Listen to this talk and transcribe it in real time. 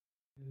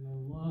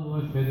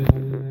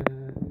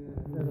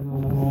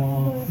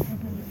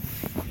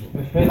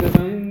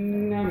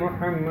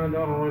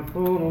محمدا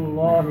رسول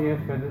الله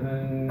أشهد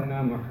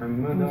أن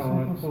محمدا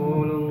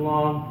رسول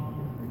الله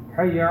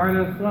حي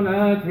على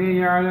الصلاة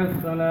حي على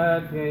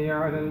الصلاة حي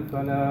على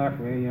الفلاح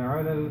حي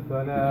على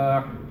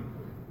الفلاح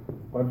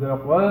قد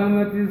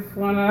قامت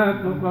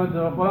الصلاة قد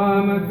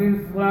قامت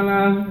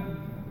الصلاة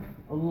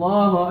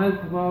الله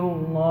أكبر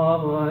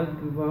الله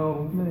أكبر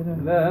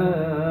لا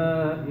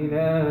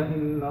إله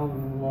إلا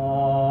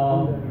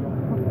الله.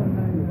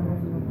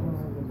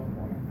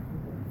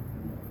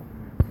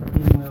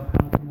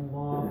 يرحمكم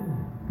الله.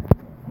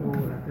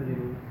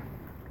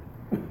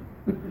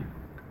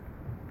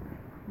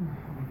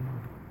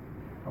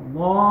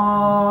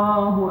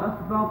 الله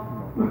أكبر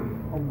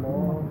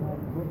الله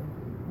أكبر.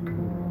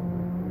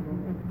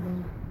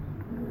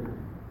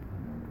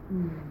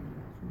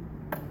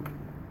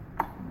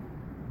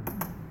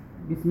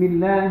 بسم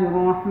الله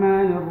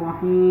الرحمن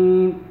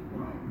الرحيم.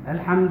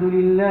 الحمد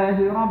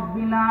لله رب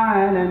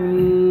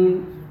العالمين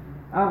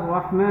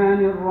الرحمن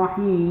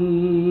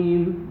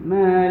الرحيم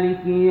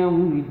مالك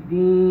يوم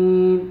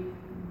الدين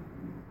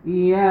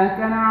إياك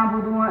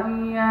نعبد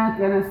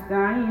وإياك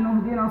نستعين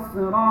اهدنا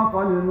الصراط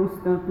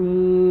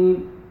المستقيم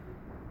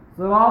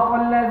صراط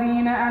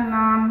الذين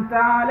أنعمت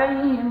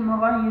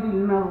عليهم غير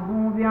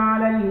المغضوب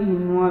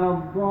عليهم ولا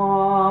الضالين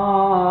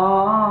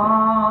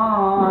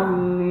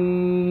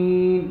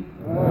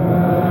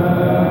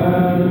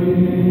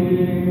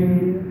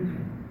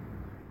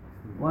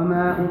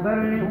وما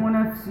أبرئ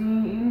نفسي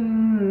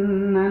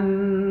إن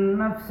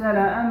النفس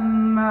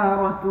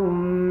لأمارة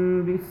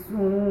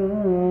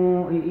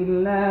بالسوء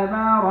إلا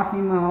ما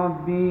رحم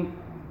ربي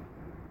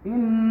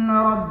إن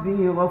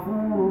ربي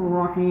غفور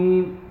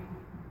رحيم.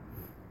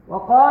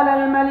 وقال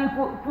الملك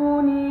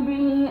ائتوني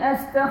به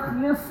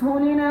أستخلصه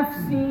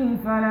لنفسي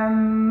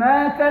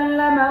فلما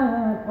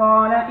كلمه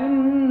قال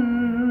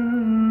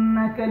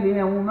إنك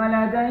اليوم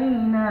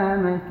لدينا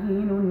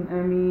مكين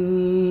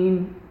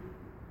أمين.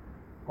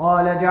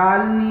 قال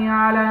اجعلني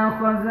على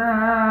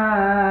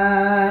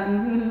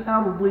خزائن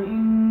الأرض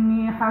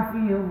إني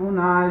حفيظ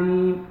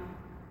عليم.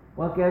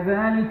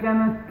 وكذلك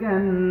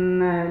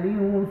مكنا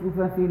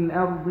ليوسف في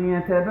الأرض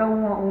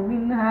يتبوأ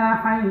منها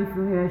حيث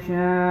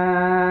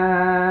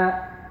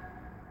يشاء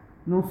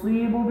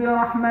نصيب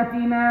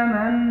برحمتنا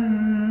من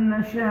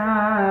نشاء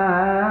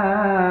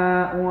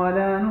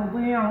ولا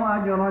نضيع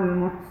أجر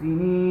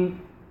المحسنين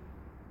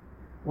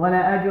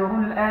ولأجر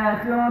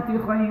الآخرة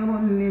خير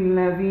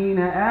للذين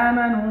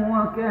آمنوا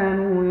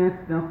وكانوا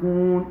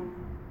يتقون.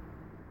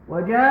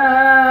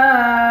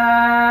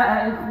 وجاء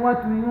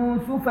إخوة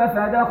يوسف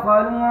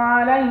فدخلوا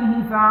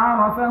عليه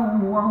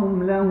فعرفهم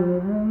وهم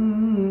له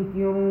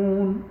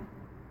منكرون.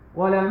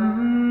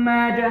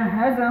 ولما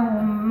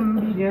جهزهم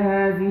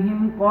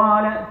بجهازهم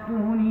قال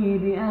ائتوني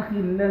بأخ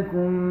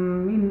لكم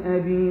من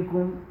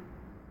أبيكم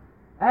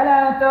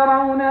ألا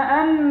ترون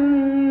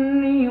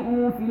أني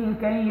أوفي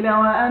الكيل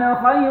وأنا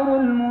خير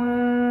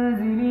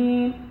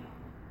المنزلين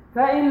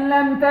فإن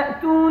لم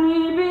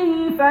تأتوني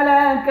به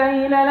فلا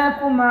كيل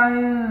لكم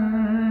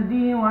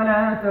عندي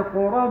ولا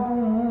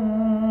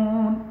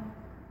تقربون.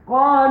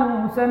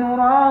 قالوا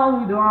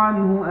سنراود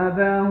عنه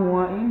أباه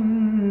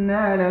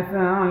وإنا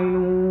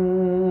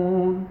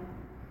لفاعلون.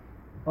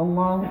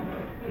 الله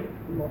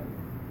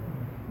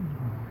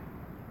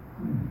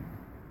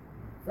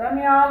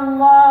سمع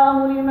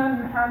الله لمن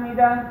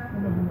حمده.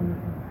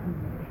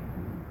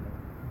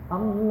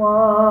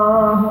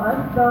 الله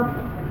أكبر.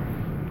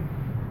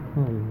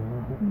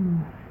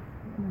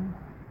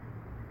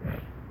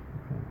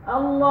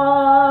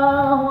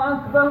 الله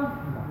أكبر.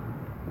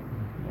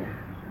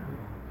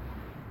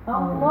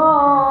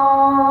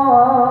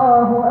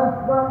 الله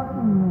أكبر.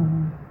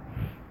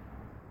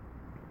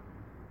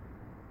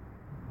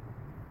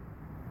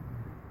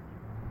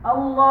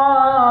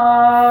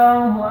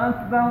 الله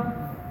أكبر.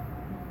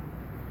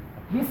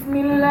 بسم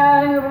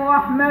الله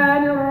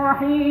الرحمن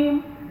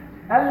الرحيم.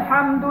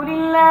 الحمد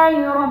لله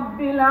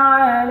رب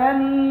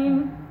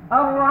العالمين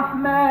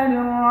الرحمن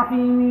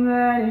الرحيم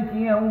مالك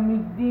يوم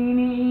الدين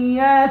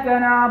إياك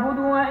نعبد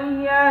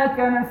وإياك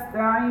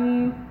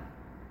نستعين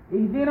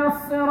اهدنا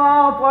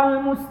الصراط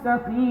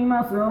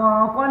المستقيم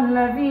صراط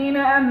الذين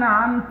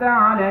أنعمت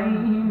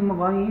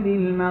عليهم غير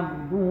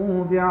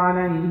المغضوب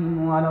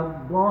عليهم ولا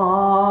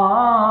الضالين.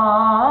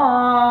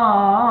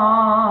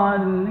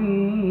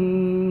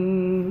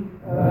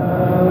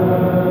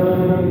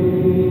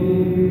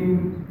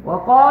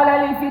 وقال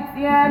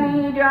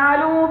لفتيانه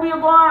جعلوا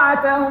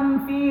بضاعتهم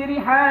في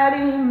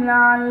رحالهم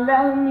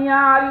لعلهم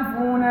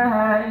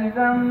يعرفونها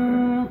إذا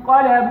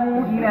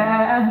انقلبوا إلى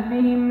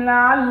أهلهم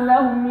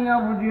لعلهم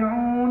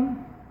يرجعون.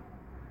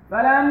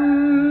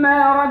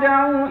 فلما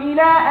رجعوا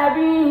إلى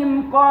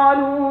أبيهم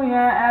قالوا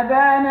يا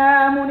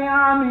أبانا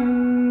منع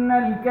منا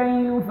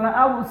الكيل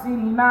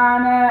فأرسل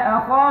معنا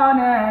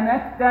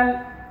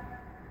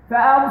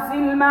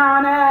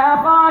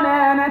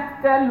أخانا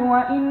نكتل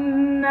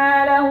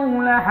وإنا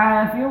له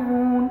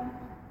لحافظون.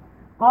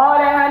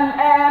 قال هل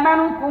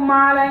آمنكم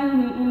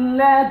عليه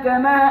إلا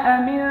كما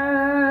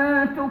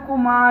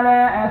أمنتكم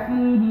على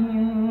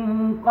أخيه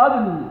من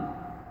قبل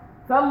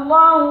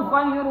فالله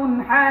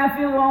خير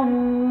حافظا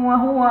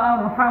وهو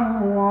أرحم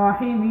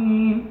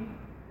الراحمين.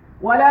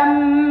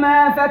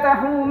 ولما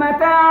فتحوا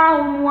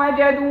متاعهم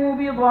وجدوا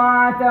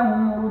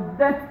بضاعتهم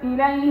ردت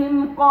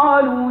إليهم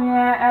قالوا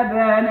يا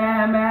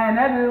أبانا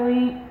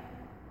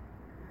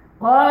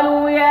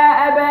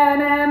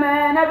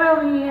ما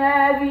نبغي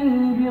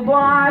هذه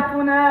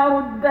بضاعتنا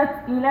ردت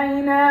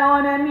إلينا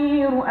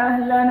ونمير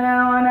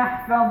أهلنا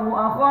ونحفظ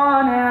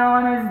أخانا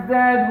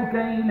ونزداد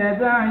كيل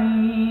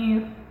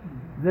بعير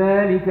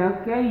ذلك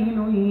كيل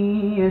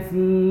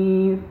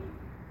يسير.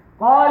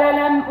 قال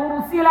لن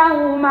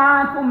أرسله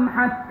معكم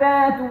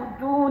حتى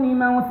تؤتون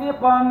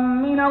موثقا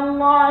من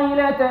الله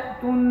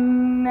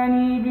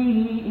لتأتونني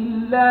به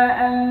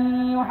إلا أن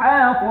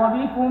يحاط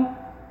بكم.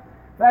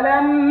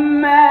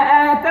 فلما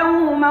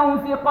آتوه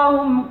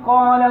موثقهم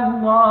قال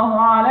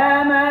الله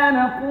على ما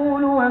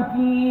نقول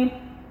وكيل.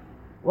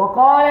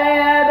 وقال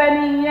يا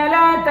بني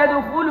لا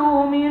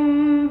تدخلوا من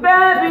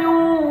باب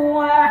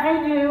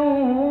واحد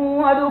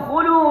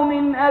وادخلوا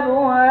من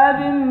أبواب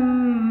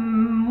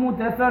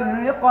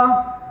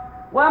متفرقة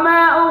وما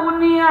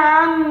أغني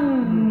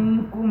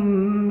عنكم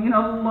من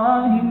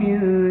الله من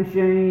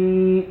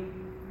شيء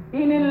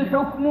إن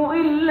الحكم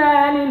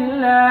إلا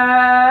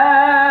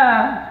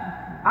لله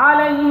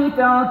عليه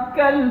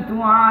توكلت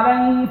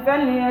وعليه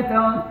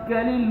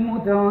فليتوكل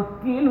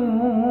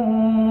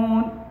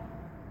المتوكلون.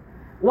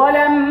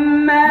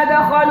 ولما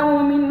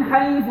دخلوا من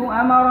حيث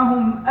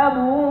أمرهم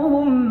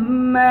أبوهم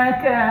ما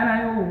كان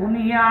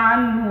يغني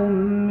عنهم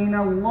من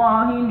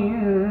الله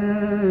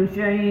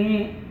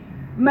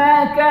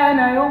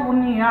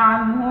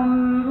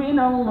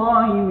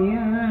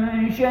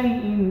من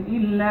شيء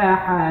إلا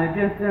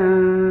حاجة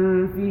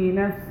في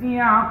نفس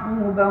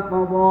يعقوب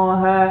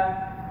قضاها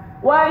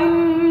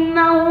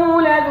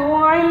وإنه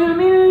لذو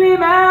علم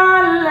لما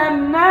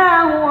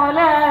علمناه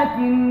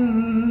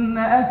ولكن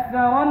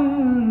أكثر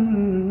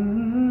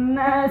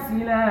الناس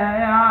لا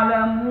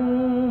يعلمون.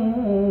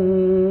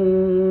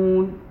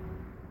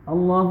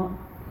 الله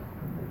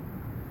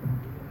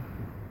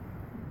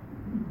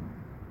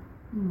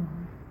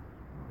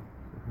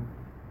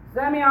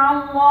سمع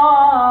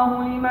الله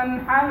لمن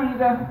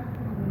حمده.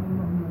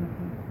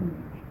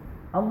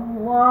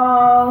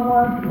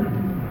 الله أكبر.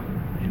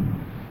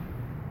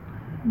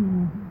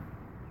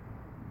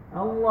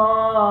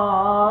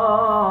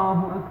 الله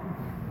أكبر.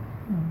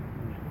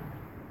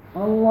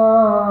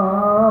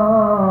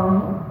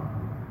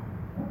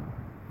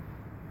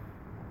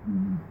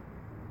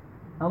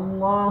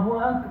 الله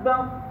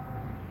أكبر.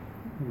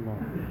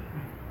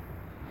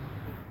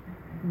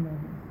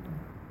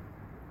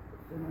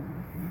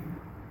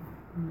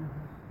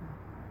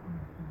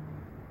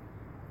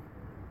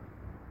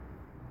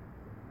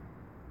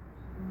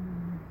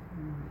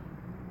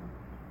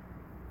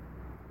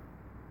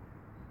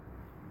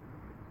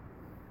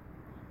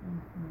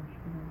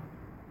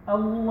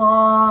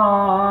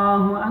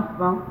 الله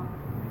أكبر.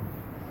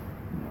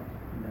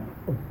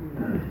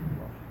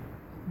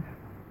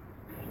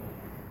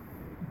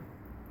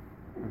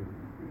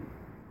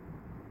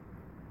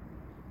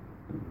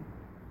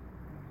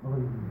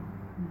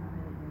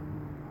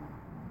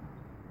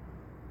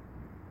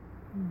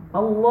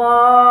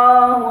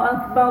 الله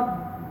أكبر.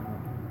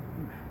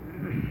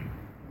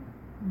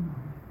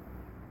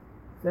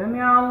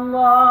 سمع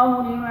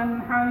الله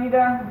لمن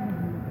حمده.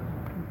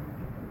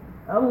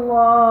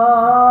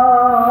 الله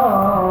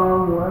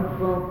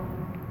أكبر.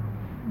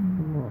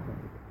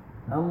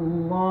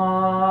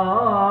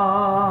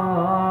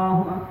 الله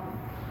أكبر.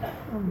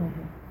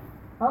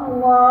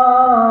 الله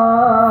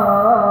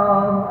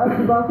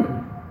أكبر.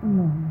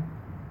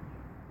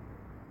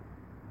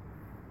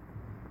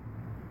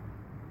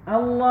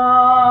 الله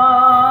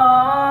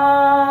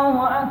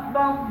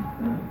أكبر.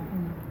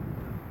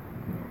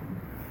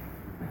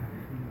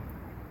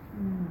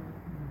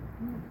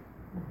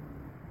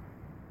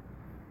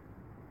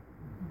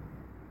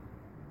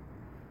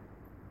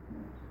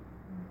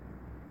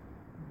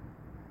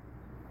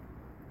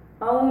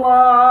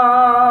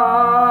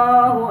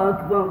 الله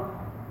أكبر.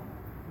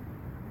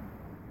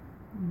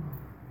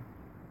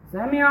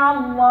 سمع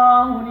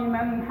الله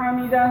لمن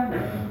حمده.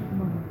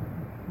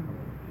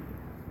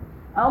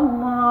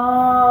 الله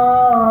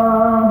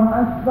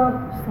أكبر.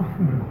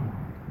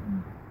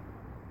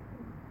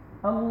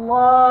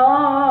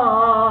 الله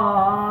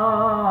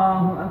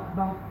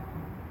أكبر.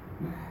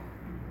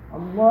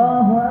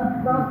 الله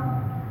أكبر.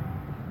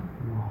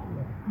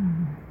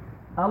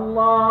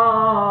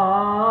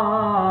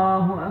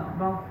 الله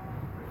أكبر.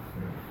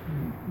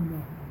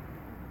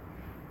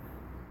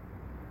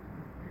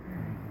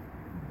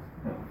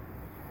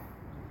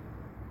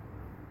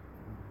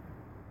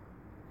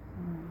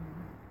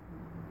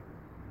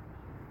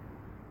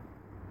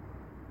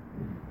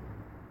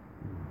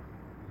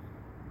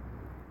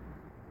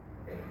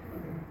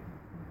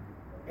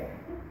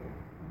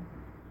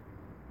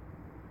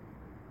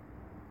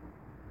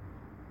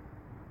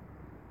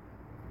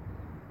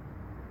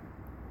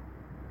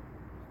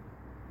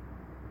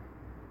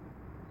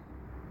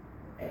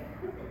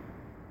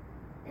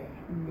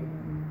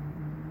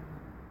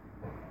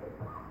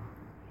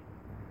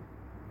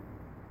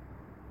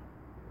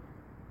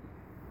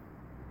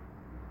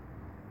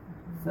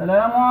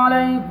 السلام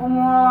عليكم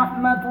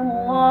ورحمة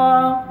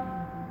الله.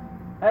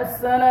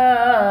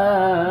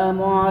 السلام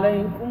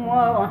عليكم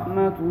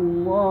ورحمة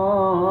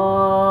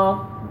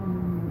الله.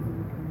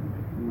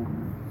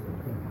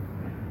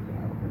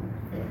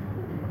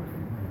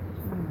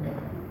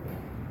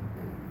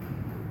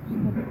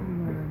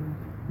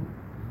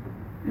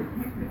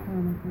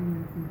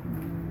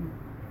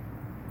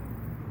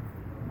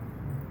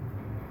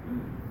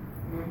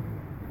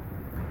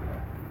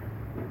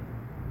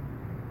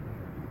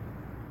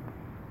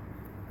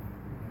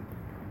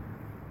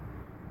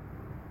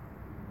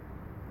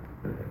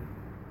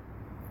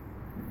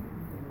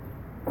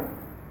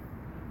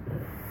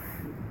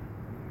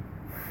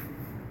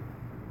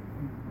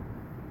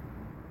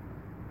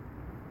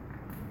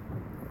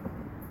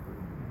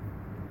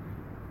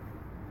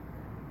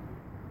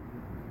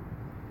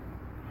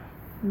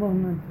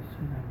 اللهم أنت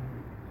السلام.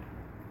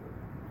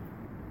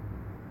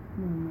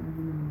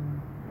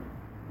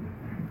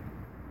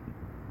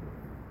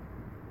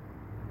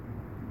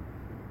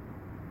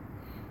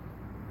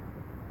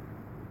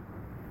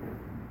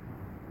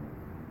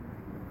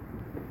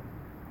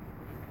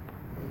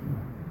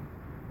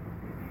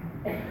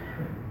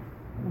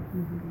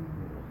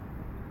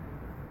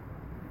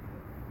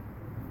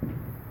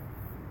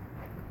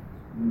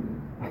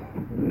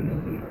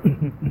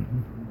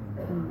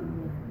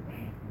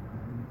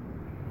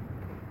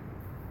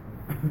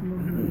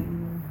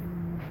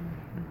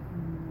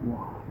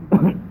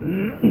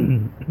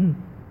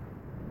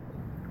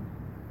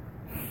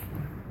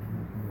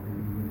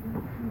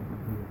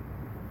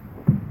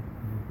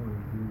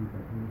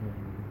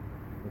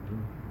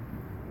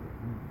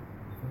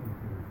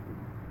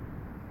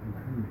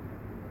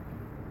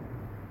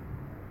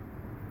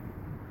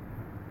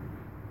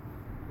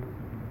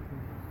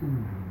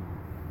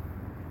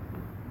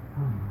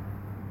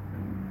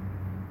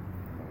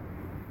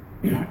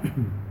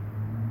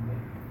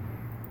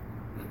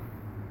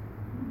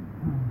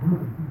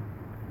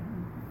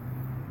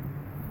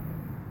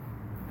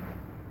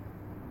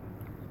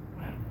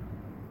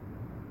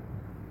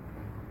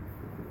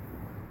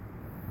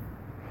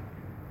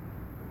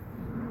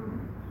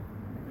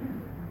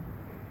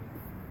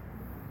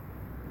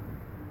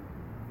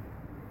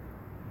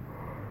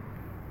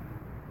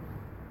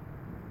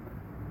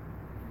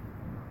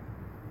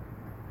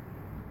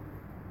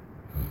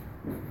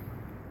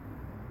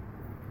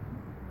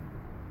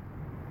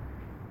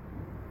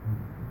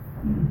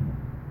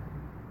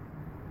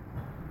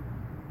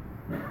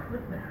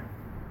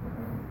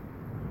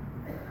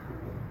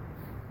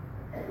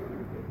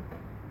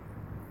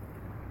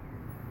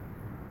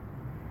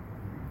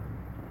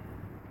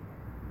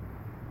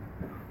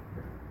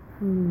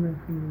 اللهم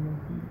أجمعنا.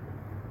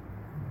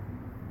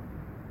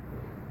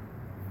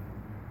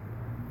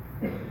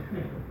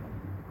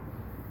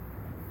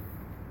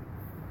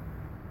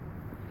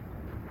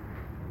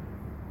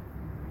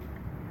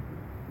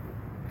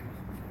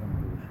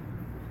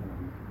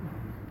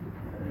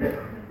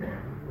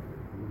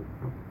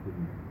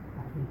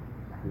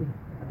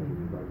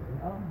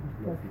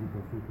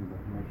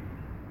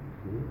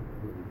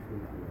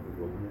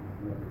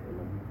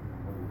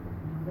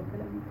 ده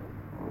كلام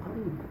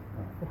قليل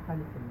في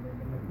حالة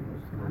لما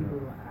يكون عنده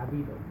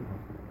عبيد أو كده.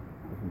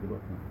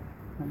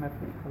 ما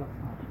في خلاص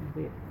عشان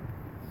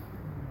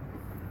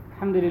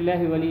الحمد لله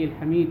ولي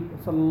الحميد،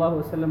 وصلى الله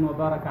وسلم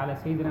وبارك على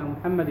سيدنا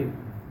محمد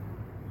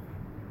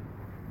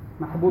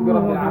محبوب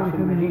رب العرش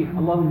المجيد.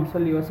 اللهم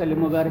صل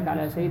وسلم وبارك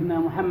على سيدنا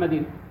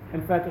محمد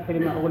الفاتح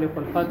لما أغلق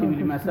والخاتم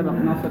لما سبق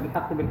ناصر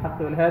الحق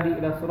بالحق والهادي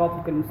إلى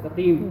صراطك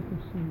المستقيم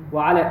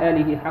وعلى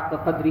آله حق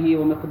قدره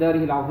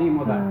ومقداره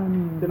العظيم وبعد.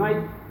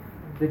 Tonight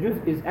the juz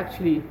is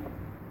actually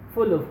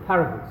full of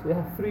parables. We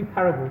have 3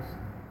 parables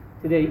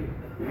today.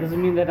 It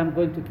doesn't mean that I'm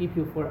going to keep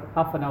you for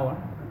half an hour.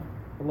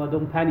 Allah,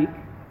 don't panic.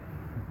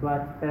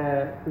 But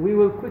we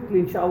will quickly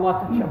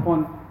inshallah touch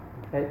upon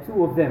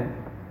 2 of them.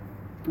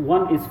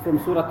 One is from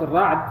Surah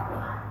Al-Ra'd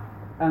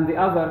and the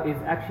other is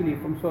actually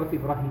from Surah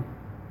Ibrahim.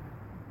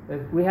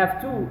 We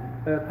have 2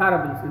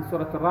 parables in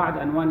Surah Al-Ra'd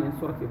and one in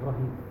Surah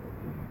Ibrahim.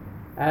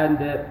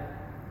 And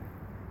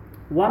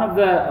one of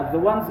the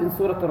ones in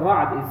Surah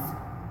Al-Ra'd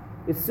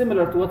is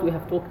similar to what we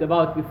have talked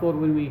about before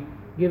when we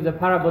give the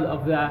parable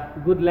of the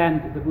good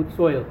land, the good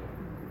soil,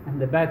 and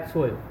the bad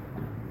soil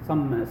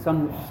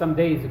some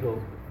days ago.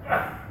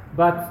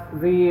 But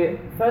the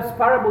first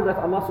parable that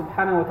Allah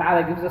subhanahu wa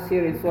ta'ala gives us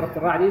here in Surah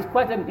Al-Ra'd is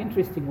quite an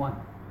interesting one.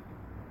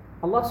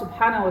 Allah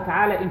subhanahu wa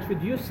ta'ala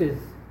introduces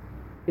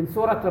in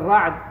Surah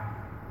Al-Ra'd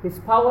His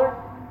power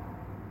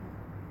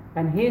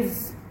and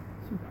His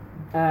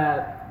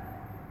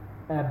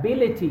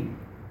ability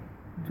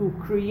to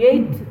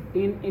create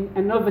in an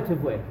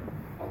innovative way,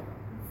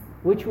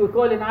 which we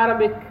call in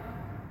Arabic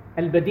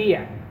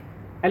Al-Badi'.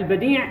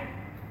 Al-Badi'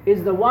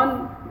 is the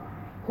one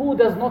who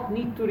does not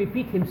need to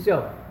repeat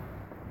himself,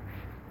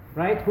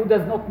 right? Who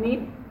does not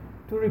need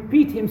to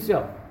repeat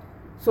himself.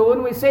 So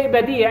when we say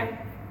Badi',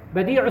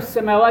 Badi'u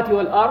as-samawati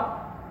wal-ard,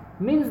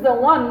 means the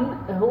one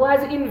who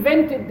has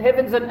invented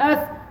heavens and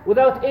earth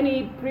without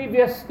any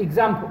previous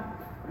example.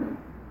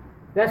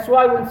 That's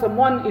why when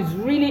someone is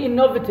really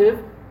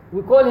innovative,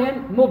 we call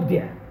him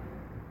mubdi'.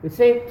 We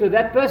say to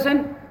that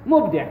person,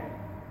 mubdi'.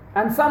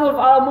 And some of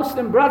our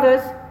Muslim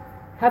brothers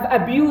have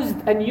abused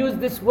and used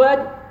this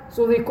word,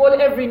 so they call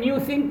every new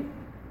thing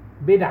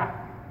bid'ah.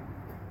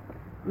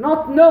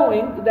 Not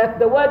knowing that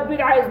the word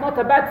bid'ah is not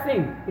a bad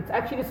thing, it's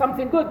actually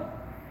something good.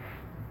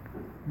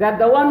 That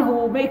the one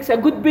who makes a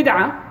good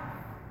bid'ah,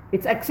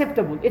 it's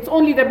acceptable. It's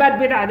only the bad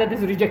bid'ah that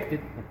is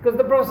rejected. Because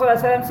the Prophet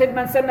ﷺ said,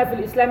 Man sanna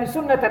fil Islami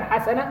sunnatan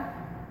hasana,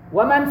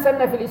 wa man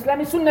sanna fil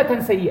Islami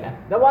sunnatan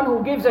sayyi'ah. The one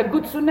who gives a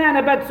good sunnah and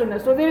a bad sunnah.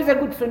 So there is a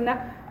good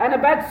sunnah and a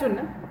bad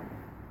sunnah.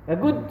 A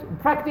good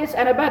practice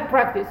and a bad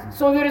practice.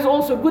 So there is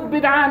also good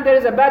bid'ah and there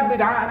is a bad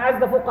bid'ah. And as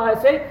the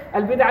fuqaha say,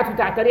 al-bid'atu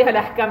ta'tariha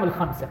al-ahkam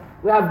al-khamsa.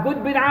 We have good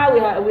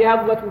bid'ah, we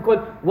have what we call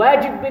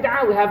wajib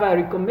bid'ah, we have a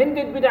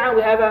recommended bid'ah,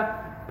 we have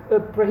a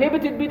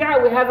prohibited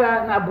bid'ah, we have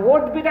an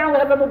abhorred bid'ah, we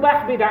have a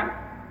mubah bid'ah.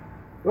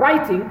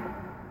 Writing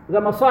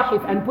the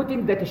masahif and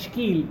putting the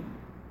tashkil,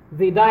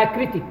 the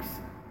diacritics,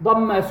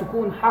 dhamma,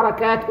 sukun,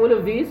 harakat, all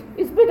of these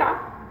is bid'ah.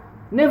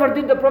 Never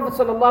did the Prophet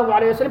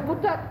ﷺ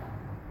put that.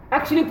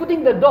 Actually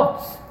putting the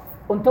dots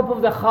on top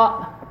of the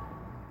kha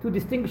to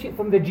distinguish it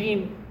from the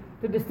jim,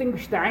 to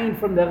distinguish the ain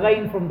from the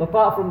ghain, from the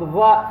ta, from the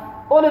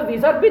dha, all of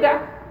these are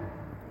bid'ah.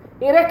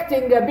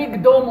 Erecting a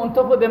big dome on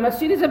top of the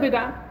masjid is a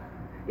bid'ah.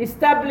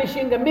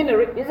 Establishing a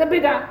minaret is a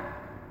bid'ah.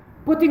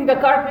 Putting the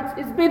carpets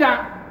is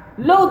bid'ah.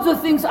 Loads of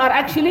things are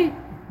actually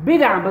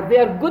bid'ah, but they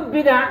are good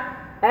bid'ah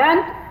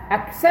and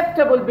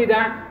acceptable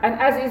bid'ah. And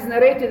as is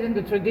narrated in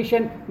the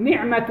tradition,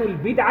 ni'matul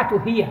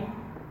bid'atu hiya.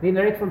 They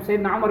narrate from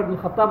Sayyidina Umar ibn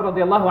Khattab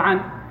radiallahu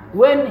anhu,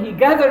 when he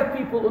gathered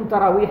people on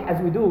Taraweeh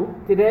as we do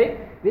today,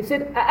 they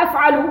said,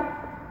 أَأَفْعَلُ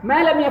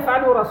مَا لَمْ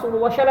يَفْعَلُوا رَسُولُ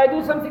اللَّهِ. Shall I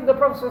do something the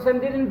Prophet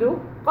ﷺ didn't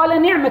do? قَالَ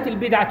نِعْمَةِ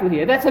الْبِدْعَةُ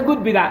هِيَ. That's a good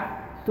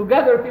bid'ah, to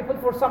gather people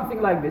for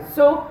something like this.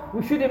 So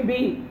we shouldn't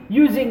be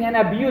using and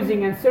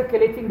abusing and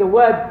circulating the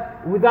word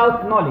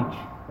without knowledge,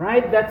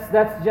 right?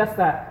 That's just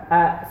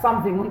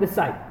something on the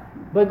side.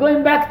 But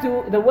going back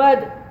to the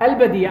word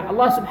al-badi',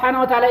 Allah subhanahu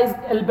wa ta'ala is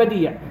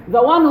al-badi',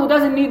 the one who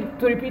doesn't need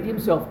to repeat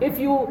himself. If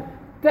you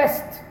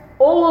test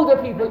all the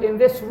people in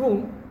this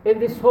room, in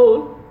this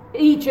hall,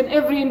 each and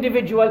every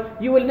individual,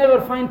 you will never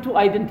find two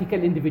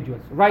identical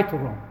individuals, right or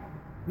wrong.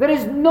 There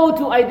is no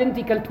two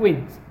identical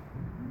twins.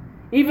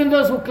 Even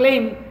those who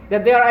claim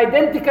that they are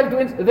identical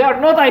twins, they are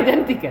not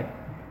identical.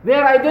 They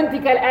are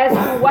identical as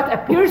to what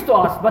appears to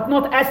us, but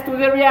not as to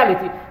their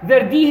reality.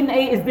 Their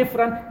DNA is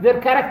different, their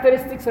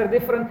characteristics are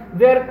different.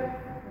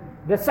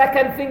 The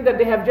second thing that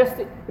they have just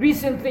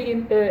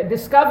recently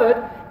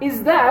discovered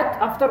is that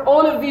after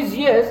all of these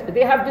years,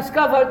 they have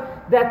discovered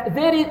that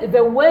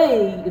the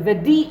way the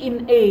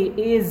DNA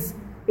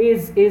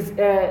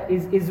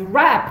is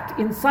wrapped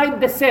inside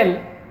the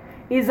cell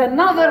is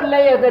another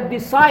layer that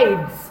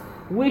decides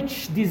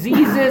which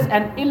diseases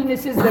and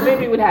illnesses the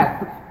baby will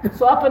have.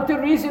 So up until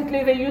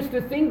recently, they used to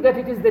think that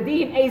it is the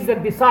DNAs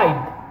that decide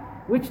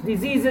which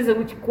diseases and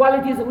which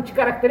qualities and which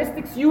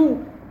characteristics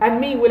you and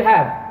me will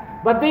have.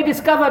 But they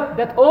discovered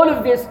that all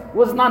of this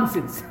was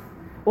nonsense.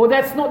 Or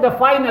that's not the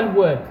final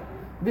word.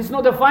 This is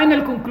not the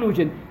final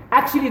conclusion.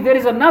 Actually, there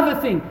is another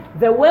thing.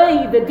 The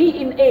way the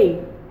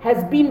DNA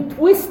has been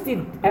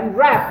twisted and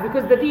wrapped,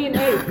 because the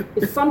DNA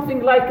is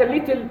something like a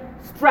little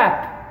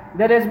strap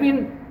that has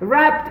been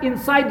wrapped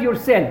inside your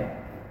cell.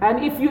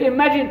 And if you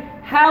imagine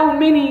how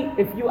many,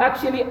 if you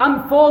actually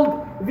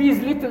unfold these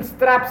little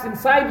straps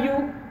inside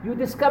you, you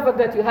discover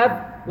that you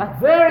have like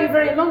very,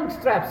 very long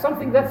straps,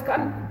 something that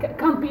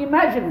can't be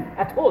imagined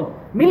at all.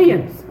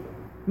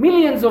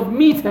 Millions of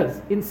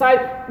meters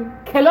inside,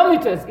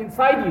 kilometers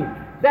inside you.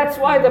 That's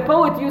why the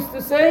poet used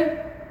to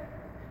say,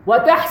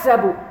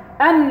 وَتَحْسَبُ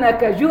أَنَّكَ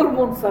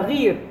جُرْمٌ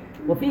صَغِيرٌ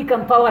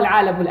وَفِيكَ انْطَوَى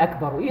الْعَالَمُ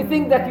الْأَكْبَرُ. You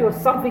think that you're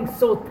something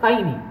so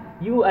tiny.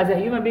 You as a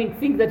human being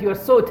think that you're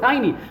so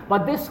tiny,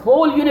 but this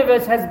whole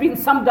universe has been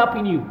summed up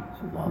in you.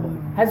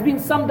 Has been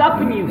summed up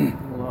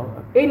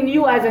in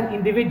you as an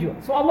individual.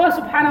 So Allah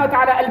subhanahu wa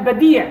ta'ala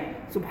al-badi'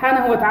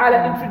 subhanahu wa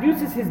ta'ala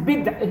introduces his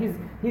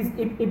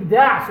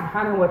ibda'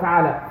 subhanahu wa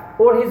ta'ala,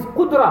 or his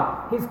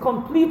qudra, his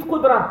complete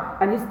qudra,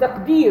 and his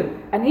taqdeer,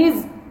 and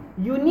his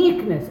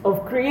uniqueness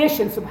of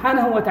creation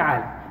subhanahu wa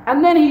ta'ala.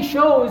 And then he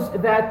shows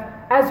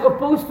that as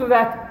opposed to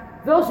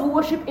that, those who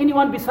worship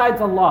anyone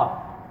besides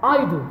Allah,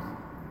 idols,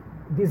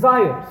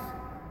 desires,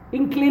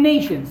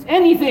 inclinations,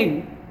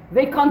 anything,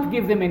 they can't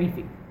give them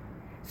anything.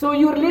 So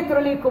you're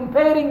literally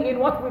comparing in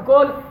what we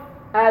call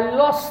a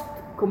lost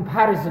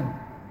comparison.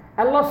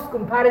 A lost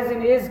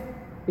comparison is,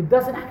 it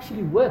doesn't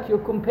actually work. You're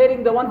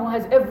comparing the one who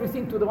has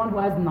everything to the one who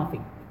has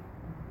nothing.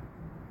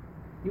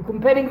 You're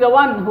comparing the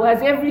one who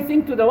has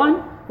everything to the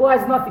one who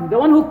has nothing. The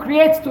one who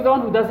creates to the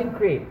one who doesn't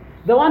create.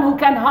 The one who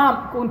can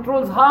harm,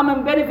 controls harm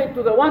and benefit,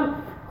 to the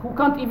one who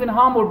can't even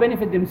harm or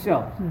benefit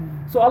themselves.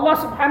 So Allah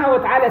subhanahu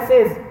wa ta'ala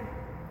says,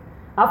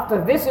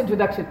 after this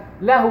introduction,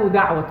 له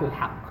دعوة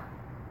الحق.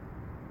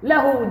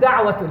 له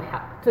دعوة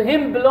الحق. To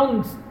him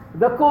belongs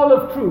the call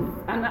of truth.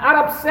 And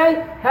Arabs say,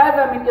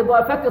 هذا من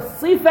إضافة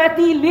الصفة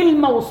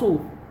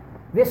للموصوف.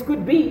 This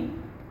could be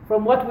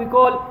from what we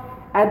call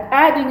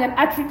adding an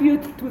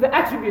attribute to the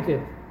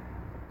attributed.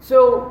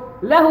 So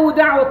له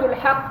دعوة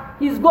الحق,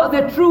 he's got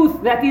the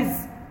truth that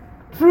is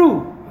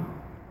true,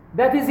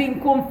 that is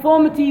in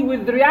conformity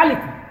with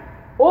reality.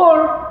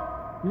 Or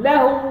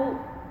له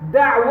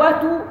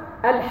دعوة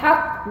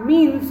الحق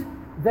means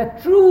the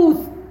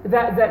truth,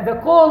 the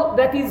call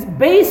that is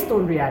based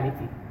on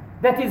reality.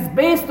 That is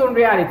based on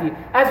reality.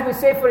 As we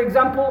say, for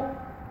example,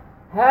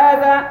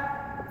 هذا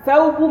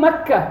ثوب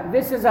مكة.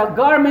 This is a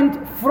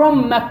garment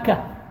from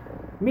Mecca.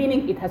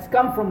 Meaning it has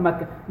come from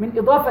Mecca. من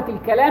إضافة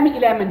الكلام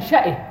إلى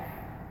منشأه.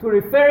 To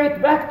refer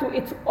it back to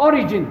its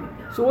origin.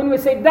 So when we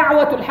say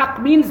دعوة الحق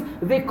means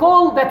the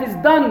call that is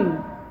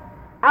done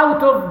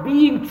out of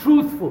being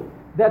truthful.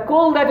 The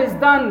call that is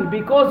done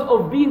because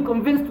of being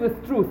convinced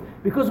with truth.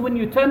 Because when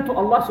you turn to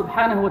Allah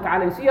subhanahu wa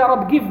ta'ala and say, Ya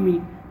Rab, give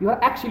me, you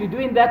are actually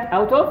doing that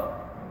out of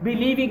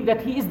believing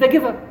that He is the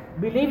giver,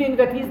 believing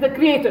that He is the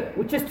creator,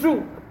 which is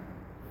true.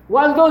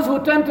 While those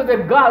who turn to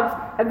their gods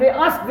and they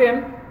ask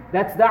them,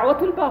 that's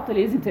da'watul batil,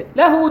 isn't it?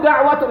 Lahu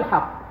da'watul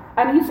haq.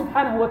 And He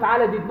subhanahu wa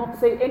ta'ala did not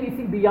say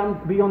anything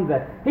beyond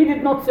that. He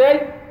did not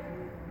say,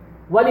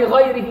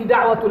 وَلِغَيْرِهِ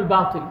دَعْوَةُ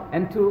الْبَاطِلِ,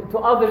 and to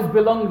others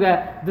belong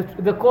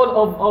the call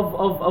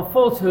of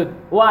falsehood.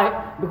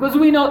 Why? Because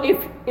we know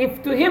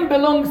if to Him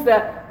belongs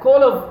the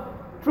call of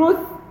truth,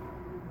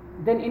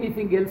 then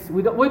anything else,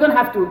 we don't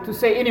have to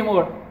say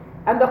anymore.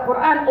 And the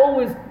Quran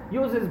always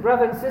uses,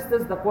 brothers and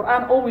sisters, the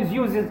Quran always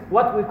uses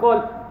what we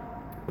call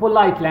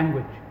polite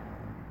language.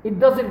 It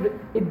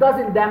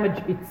doesn't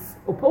damage its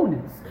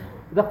opponents.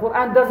 The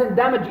Quran doesn't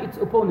damage its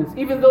opponents,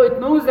 even though it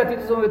knows that it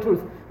is on the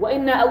truth.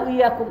 وَإِنَّا أَوْ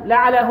إِيَّاكُمْ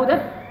لَعَلَى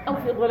هُدًى أَوْ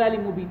فِي ضَلَالٍ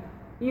مُبِينٍ.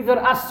 Either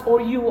us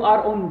or you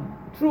are on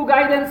true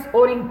guidance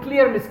or in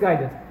clear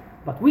misguidance.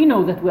 But we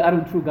know that we are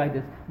on true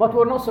guidance. But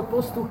we're not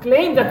supposed to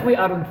claim that we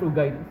are on true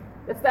guidance.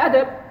 That's the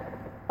adab.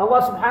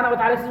 Allah subhanahu wa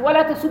ta'ala says,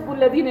 وَلَا تَسُبُّوا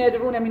الَّذِينَ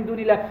يَدْعُونَ مِن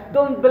دُونِ اللَّهِ.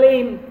 Don't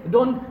blame,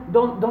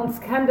 don't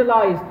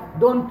scandalize,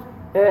 don't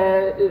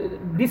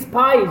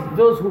despise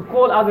those who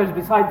call others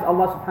besides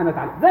Allah subhanahu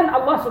wa ta'ala. Then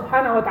Allah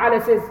subhanahu wa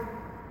ta'ala says,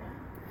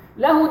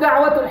 له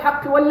دعوة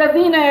الحق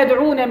والذين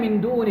يدعون من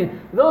دونه.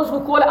 Those who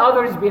call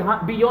others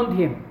beyond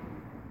Him.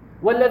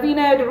 والذين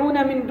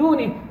يدعون من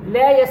دونه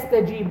لا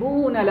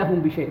يستجيبون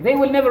لهم بشيء. They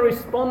will never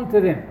respond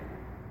to them.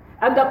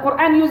 And the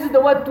Quran uses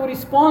the word to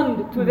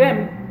respond to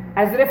them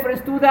as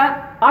reference to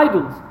the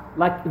idols.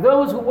 Like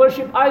those who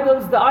worship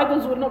idols, the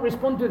idols will not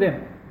respond to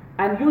them.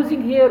 And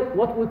using here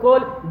what we call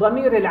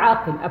ضمير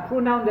العاقل, a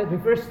pronoun that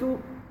refers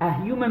to a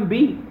human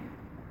being.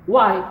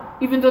 Why?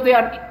 Even though they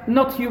are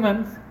not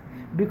humans.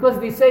 Because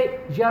they say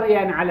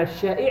جَرْيًا عَلَى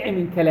الشَّائِعِ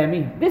مِنْ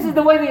كَلَامِهِمْ. This is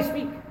the way they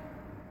speak.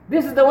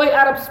 This is the way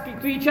Arabs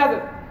speak to each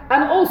other.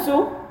 And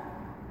also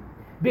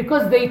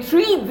because they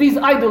treat these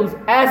idols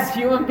as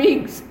human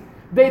beings.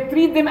 They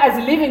treat them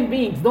as living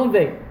beings, don't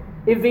they?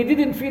 If they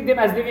didn't treat them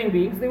as living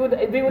beings, they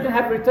wouldn't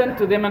have returned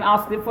to them and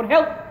asked them for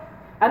help.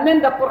 And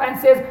then the Quran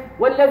says,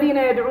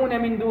 وَالَّذِينَ يَدْعُونَ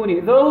مِن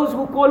دُونِهِ. Those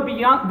who call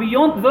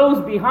beyond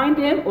those behind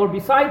Him or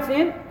besides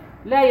Him,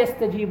 لَا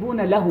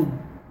يَسْتَجِيبُونَ لَهُمْ.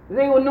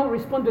 They will not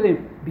respond to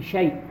them.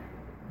 بِشَيْءٍ.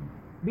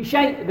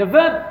 بشيء. The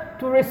verb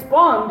to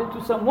respond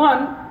to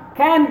someone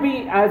can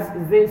be, as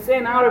they say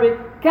in Arabic,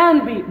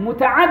 can be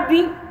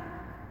متعدي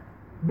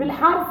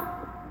بالحرف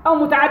أو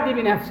متعدي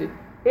بنفسه.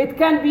 It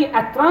can be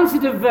a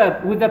transitive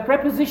verb with a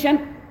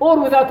preposition or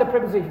without a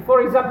preposition.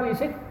 For example, you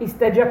say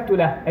استجبت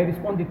له, I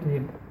responded to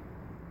him.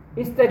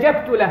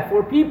 استجبت له,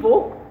 for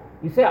people,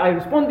 you say I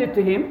responded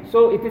to him,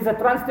 so it is a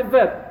transitive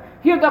verb.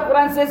 Here the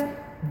Quran says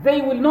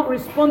they will not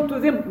respond to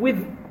them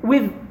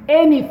with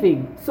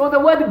anything. So the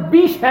word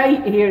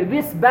bishay here,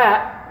 this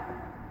ba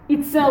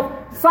itself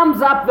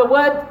sums up the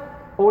word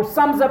or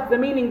sums up the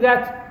meaning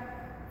that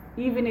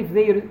even if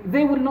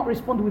they will not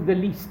respond with the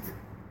least.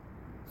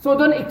 So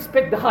don't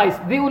expect the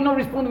highest. They will not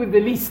respond with the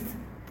least,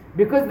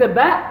 because the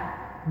ba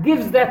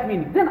gives that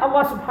meaning. Then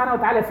Allah subhanahu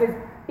wa ta'ala says,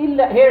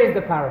 here is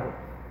the parable.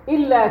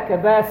 إِلَّا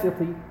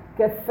كَبَاسِطِ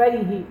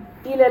كَفَّيْهِ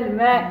إِلَى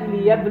الْمَاءِ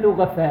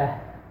لِيَبْلُغَ فَاهِ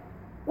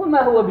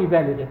وَمَا هُوَ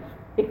بِبَالِغِهِ.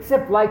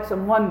 Except like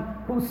someone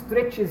who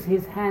stretches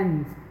his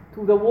hands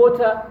to the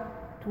water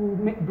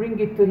to bring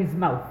it to his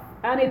mouth,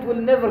 and it will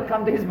never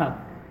come to his mouth.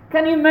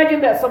 Can you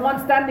imagine that someone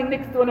standing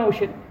next to an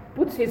ocean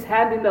puts his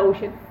hand in the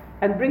ocean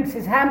and brings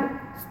his hand,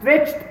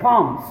 stretched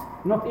palms,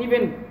 not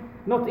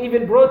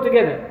even brought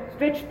together,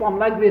 stretched palm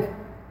like this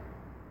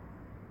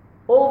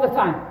all the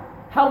time?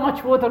 How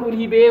much water will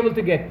he be able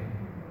to get?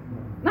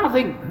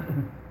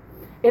 Nothing.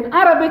 In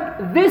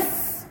Arabic,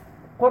 this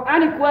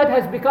Quranic word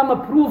has become a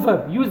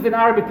proverb used in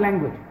Arabic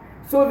language.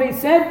 So they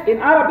said in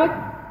Arabic,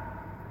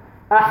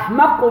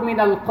 أحمق من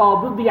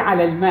القابض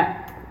على الماء.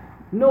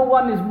 No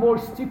one is more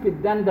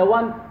stupid than the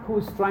one who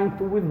is trying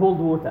to withhold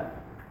water.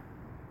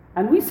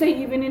 And we say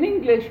even in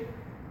English,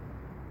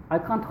 I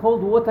can't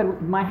hold water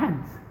with my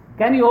hands.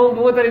 Can you hold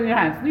water in your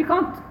hands? You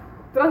can't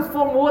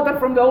transform water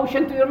from the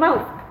ocean to your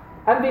mouth.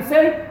 And they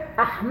say,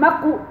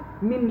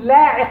 أحمق من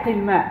لاعق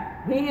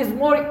الماء. He is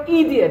more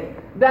idiot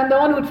than the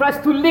one who tries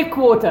to lick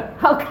water.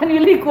 How can you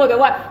lick water?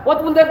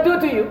 What will that do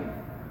to you?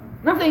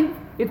 Nothing.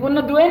 It will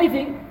not do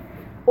anything.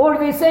 Or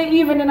they say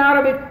even in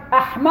Arabic,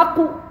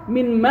 أحمق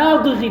من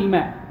ماضغ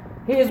الماء.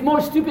 He is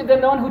more stupid than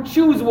the one who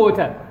chews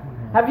water.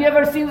 Have you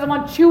ever seen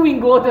someone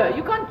chewing water?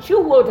 You can't chew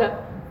water.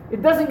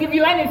 It doesn't give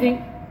you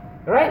anything,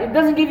 right? It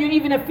doesn't give you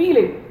even a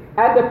feeling.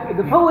 And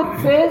the poet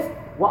says,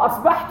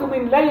 وَأَصْبَحْتُ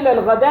مِنْ لَيْلَ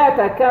الْغَدَاةَ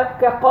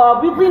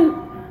كَقَابِضٍ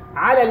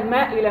عَلَى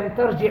الْمَاءِ لَمْ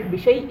تَرْجِعْ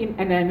بِشَيْءٍ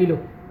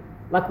أَنَامِلُهُ.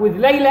 Like with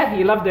Layla,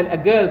 he loved a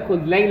girl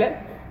called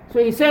Layla. So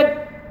he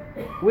said,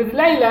 with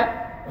Layla,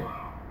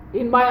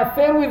 in my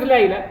affair with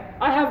Layla,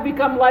 I have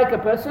become like a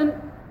person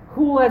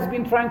who has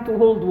been trying to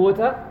hold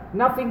water.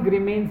 Nothing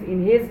remains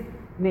in his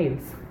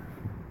nails.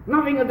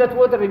 Nothing of that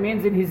water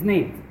remains in his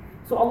nails.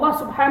 So Allah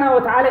subhanahu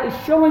wa ta'ala is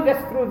showing us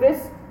through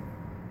this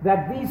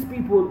that these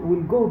people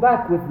will go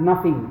back with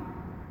nothing.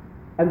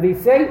 And they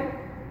say,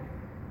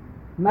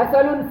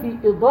 مثل في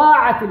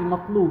إضاعة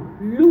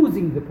المطلوب,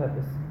 losing the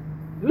purpose,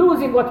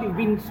 losing what you've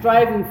been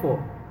striving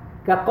for.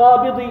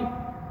 كقابض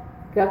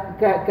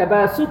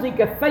كباسط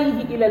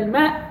كفيه إلى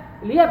الماء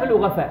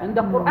ليبلغ فاه. And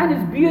the Quran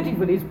is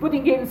beautiful. It's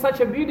putting it in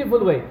such a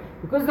beautiful way,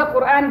 because the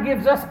Quran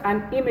gives us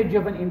an image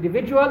of an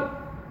individual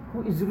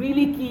who is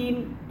really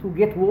keen to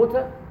get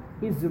water,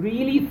 is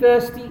really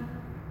thirsty,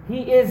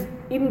 he is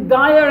in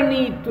dire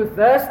need to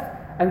thirst,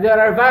 and there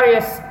are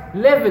various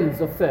levels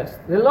of thirst.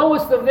 The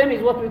lowest of them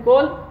is what we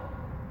call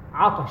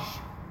atash.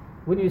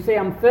 When you say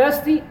I'm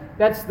thirsty,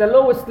 that's the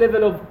lowest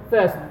level of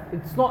thirst.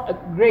 It's not a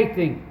great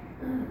thing.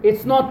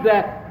 It's not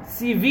the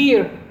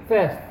severe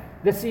thirst.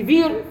 The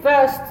severe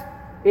thirst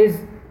is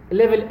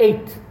level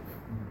 8.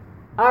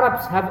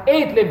 Arabs have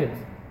 8 levels.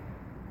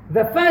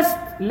 The first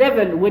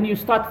level, when you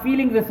start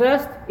feeling the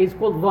thirst, is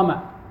called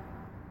dhama.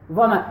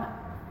 Dhama.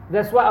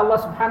 That's why Allah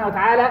subhanahu wa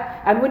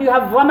ta'ala, and when you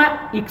have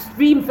dhama,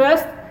 extreme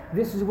thirst,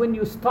 this is when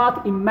you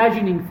start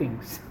imagining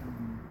things.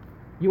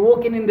 You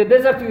walking in the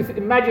desert, you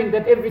imagine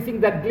that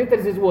everything that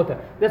glitters is water.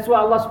 That's why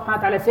Allah subhanahu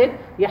wa ta'ala said,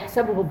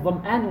 يَحْسَبُهُ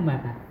الظَّمْآنُ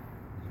مَاءً.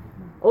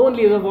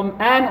 Only the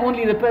dham'an,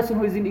 only the person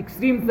who is in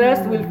extreme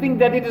thirst will think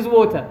that it is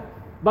water.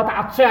 But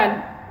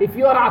atshan, if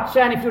you are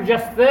atshan, if you're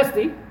just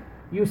thirsty,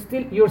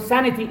 your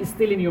sanity is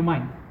still in your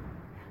mind.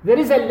 There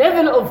is a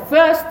level of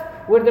thirst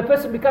where the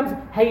person becomes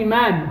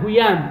hayman,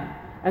 huyam.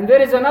 And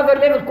there is another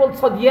level called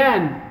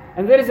sadyan.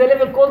 And there is a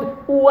level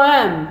called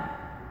uwam.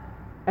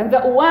 And the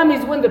uwam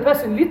is when the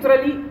person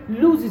literally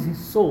loses his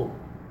soul.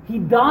 He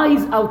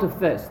dies out of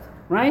thirst,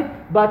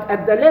 right? But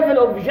at the level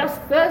of just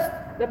thirst,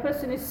 the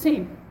person is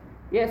sane.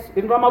 Yes,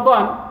 in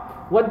Ramadan,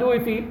 what do we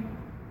feel?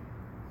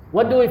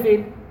 What do we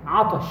feel?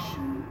 Atash.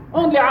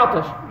 Only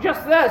atash.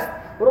 Just thirst.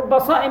 رُبَّ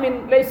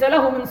صَائِمٍ لَيْسَ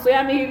لَهُ مِنْ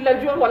صِيَامِهِ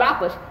إِلَّا الْجُوعُ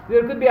وَالْعَطَشِ.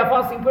 There could be a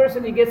fasting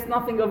person, he gets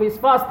nothing of his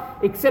fast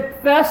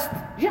except thirst,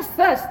 just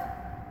thirst,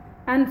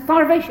 and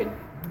starvation,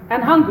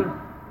 and hunger.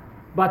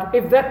 But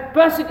if that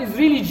person is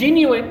really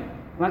genuine,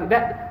 like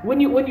that,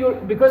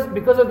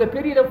 because of the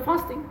period of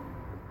fasting,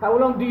 how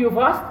long do you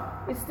fast?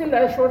 It's still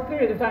a short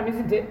period of time,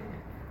 isn't it?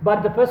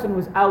 But the person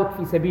who's out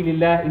fi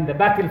sabilillah in the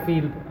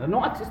battlefield,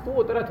 no access to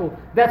water at all,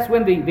 that's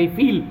when they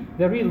feel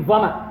the real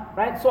dhama.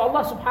 Right? So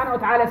Allah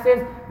subhanahu wa ta'ala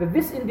says that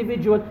this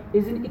individual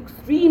is in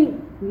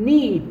extreme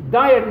need,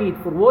 dire need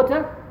for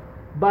water,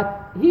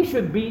 but he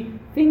should be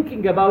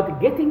thinking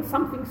about getting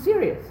something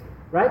serious,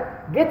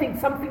 right? Getting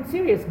something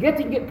serious,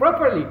 getting it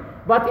properly.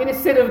 But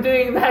instead of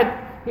doing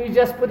that, he's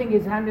just putting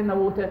his hand in the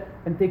water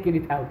and taking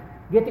it out.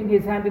 Getting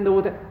his hand in the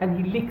water and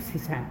he licks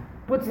his hand.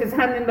 Puts his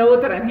hand in the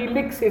water and he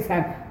licks his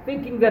hand,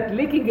 thinking that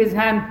licking his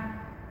hand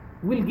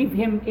will give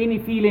him any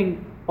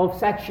feeling of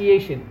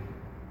satiation.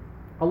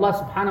 Allah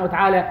subhanahu wa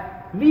ta'ala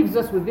leaves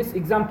us with this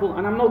example,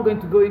 and I'm not going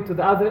to go into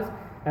the others,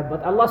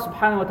 but Allah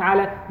subhanahu wa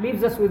ta'ala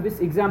leaves us with this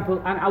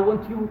example, and I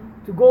want you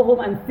to go home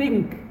and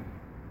think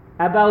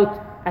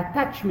about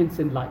attachments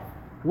in life.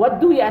 What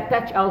do we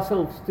attach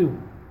ourselves to?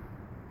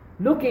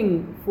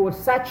 Looking for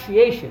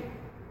satiation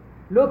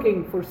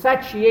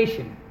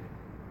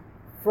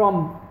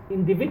from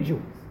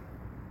individuals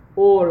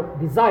or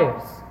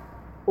desires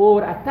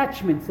or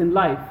attachments in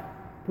life,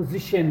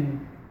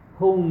 position,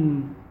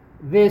 home,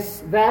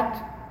 this,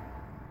 that,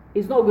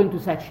 is not going to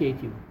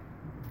satiate you.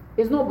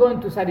 It's not going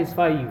to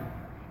satisfy you.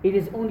 It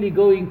is only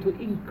going to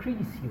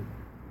increase you.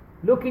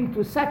 Looking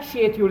to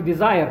satiate your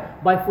desire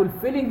by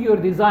fulfilling your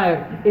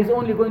desire is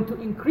only going to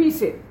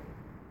increase it.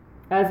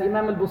 As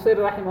Imam al-Busayri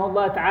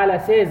rahimahullah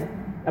ta'ala says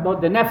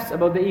about the nafs,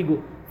 about the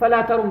ego,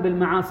 فَلَا تَرُمْ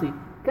بِالْمَعَاصِ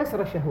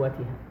كَسْرَ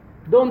شَهْوَتِهَا.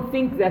 Don't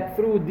think that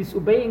through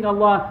disobeying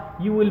Allah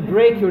you will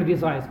break your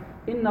desires.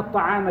 إِنَّ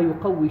الطَّعَامَ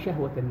يُقَوِّي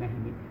شَهْوَةَ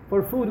النَّهِمِ.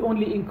 For food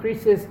only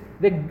increases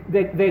the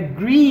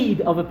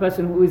greed of a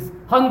person who is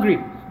hungry.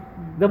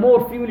 The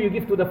more fuel you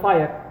give to the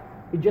fire,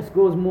 it just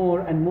goes more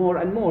and more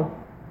and more.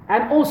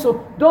 And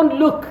also, don't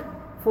look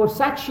for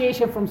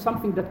satiation from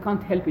something that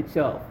can't help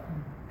itself,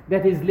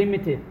 that is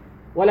limited.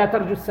 وَلَا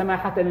تَرْجُ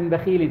السَّمَاحَةَ مِنْ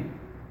بَخِيلٍ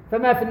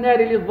فَمَا فِي النَّارِ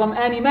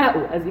لِلظَّمْآنِ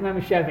مَاءُ, as Imam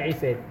al-Shafi'i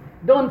said.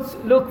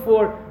 Don't look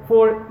for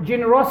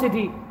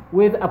generosity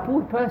with a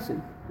poor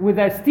person, with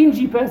a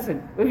stingy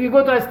person. If you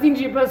go to a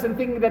stingy person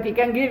thinking that he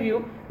can give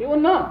you, he will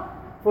not.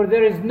 For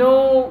there is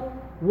no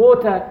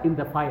water in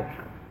the fire.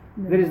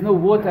 There is no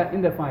water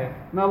in the fire.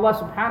 May Allah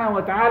subhanahu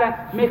wa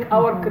ta'ala make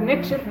our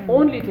connection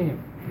only to Him.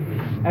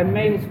 And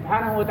may He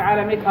subhanahu wa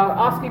ta'ala make our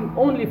asking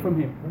only from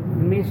Him.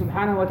 And may He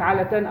subhanahu wa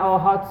ta'ala turn our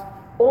hearts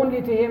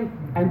only to Him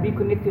and be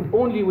connected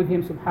only with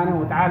Him subhanahu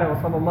wa ta'ala. Wa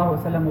sallallahu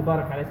wa sallam wa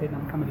barak ala Sayyidina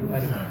Muhammad wa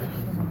alihi.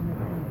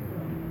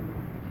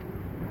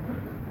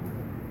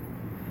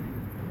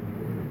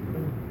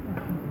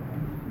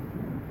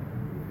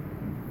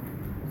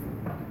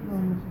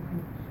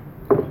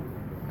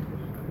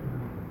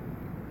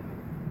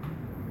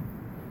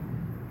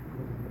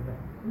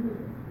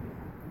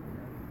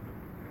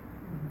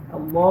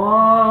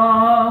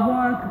 الله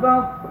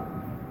أكبر.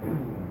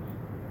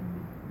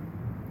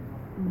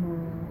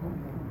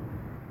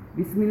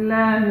 بسم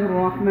الله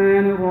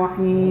الرحمن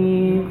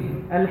الرحيم.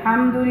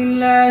 الحمد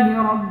لله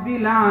رب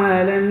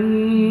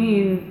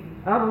العالمين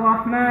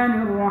الرحمن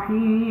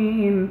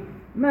الرحيم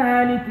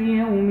مالك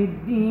يوم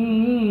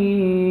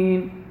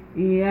الدين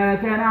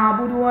إياك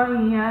نعبد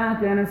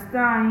وإياك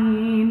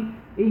نستعين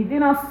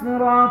اهدنا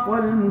الصراط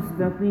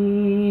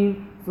المستقيم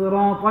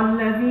صراط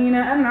الذين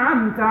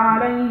أنعمت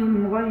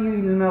عليهم غير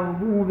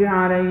المغضوب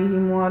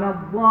عليهم ولا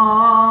الضالين.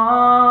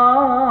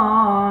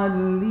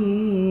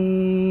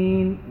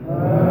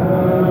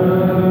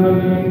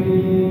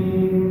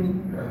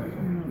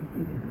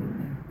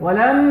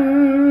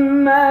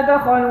 ولما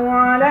دخلوا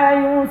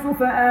على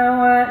يوسف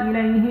آوى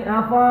إليه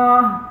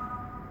أخاه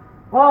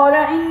قال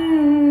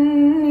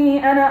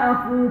إني أنا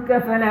أخوك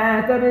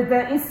فلا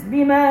تبتئس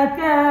بما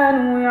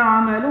كانوا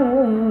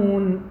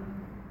يعملون.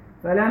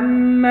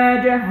 فلما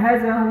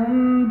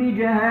جهزهم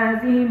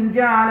بجهازهم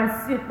جعل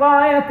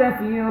السقاية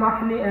في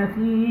رحل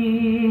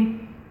أخيه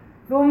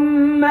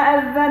ثم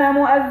أذن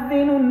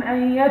مؤذن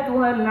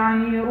أيتها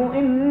العير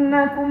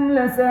إنكم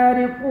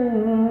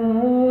لسارقون.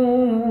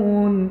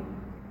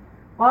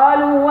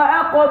 قالوا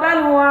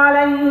وأقبلوا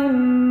عليهم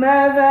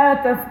ماذا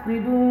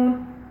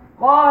تفقدون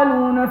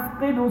قالوا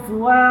نفقد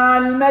صواع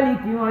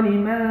الملك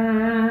ولمن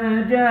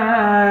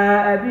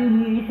جاء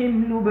به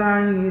حمل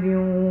بعير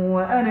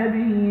وأنا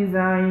به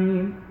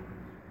زعيم.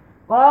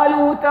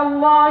 قالوا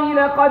تالله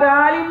لقد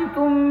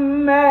علمتم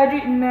ما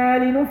جئنا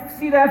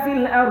لنفسد في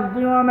الأرض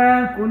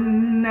وما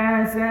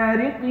كنا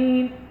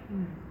سارقين.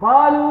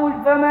 قالوا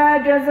فما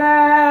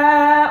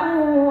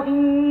جزاؤه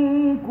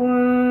إن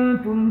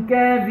كنتم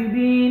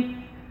كاذبين.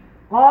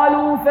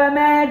 قالوا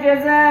فما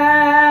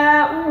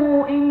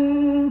جزاؤه إن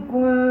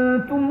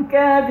كنتم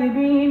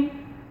كاذبين.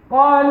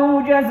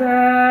 قالوا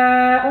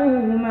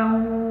جزاؤه من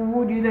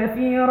وجد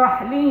في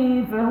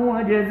رحله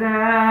فهو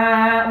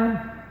جزاؤه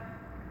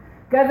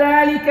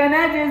كذلك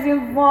نجزي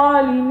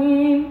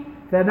الظالمين.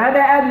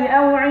 فبدأ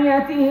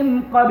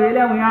بأوعيتهم قبل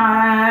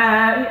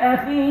وعاء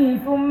أخيه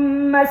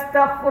ثم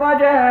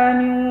استخرجها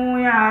من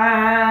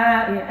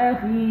وعاء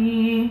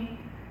أخيه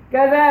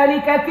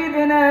كذلك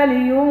كدنا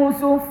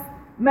ليوسف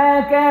ما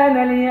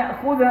كان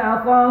ليأخذ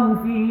أخاه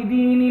في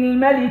دين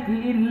الملك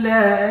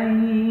إلا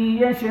أن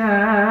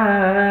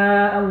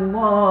يشاء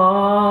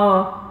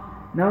الله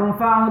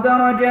نرفع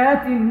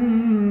درجات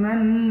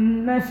من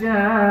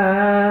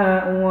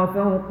نشاء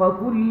وفوق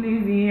كل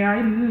ذي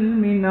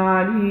علم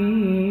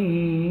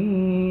عليم.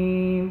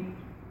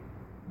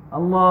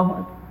 الله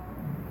أكبر.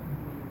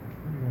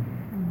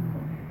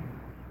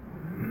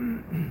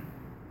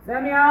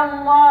 سمع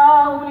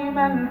الله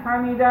لمن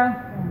حمده.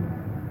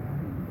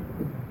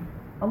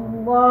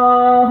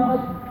 الله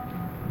أكبر.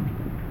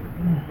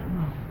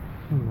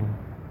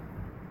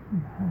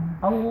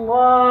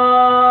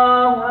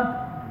 الله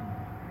أكبر.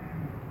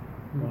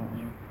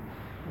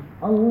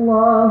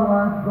 الله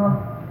أكبر.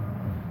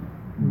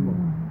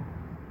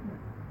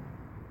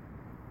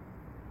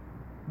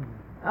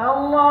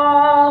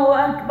 الله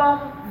أكبر.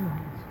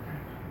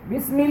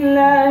 بسم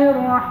الله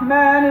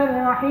الرحمن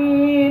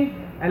الرحيم.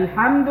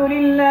 الحمد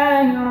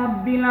لله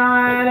رب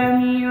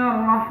العالمين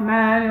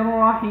الرحمن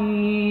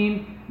الرحيم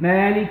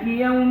مالك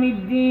يوم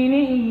الدين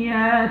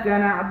إياك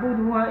نعبد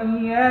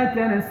وإياك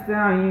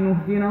نستعين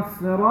اهدنا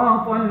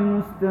الصراط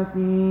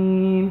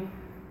المستقيم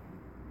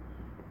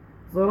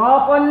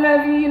صراط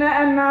الذين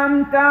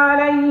أنعمت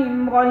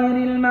عليهم غير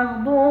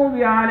المغضوب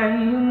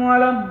عليهم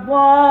ولا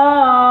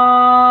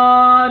الضالين.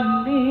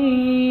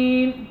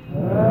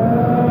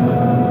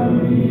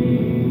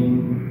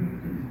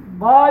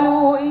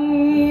 قالوا إن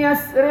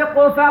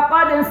يسرق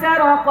فقد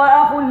سرق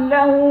أخ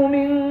له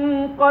من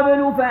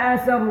قبل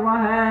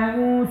فأسرها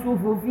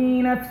يوسف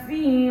في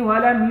نفسه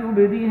ولم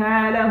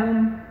يبدها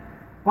لهم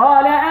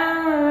قال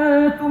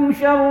أنتم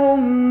شر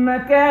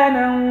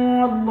مكانا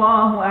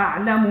والله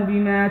أعلم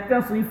بما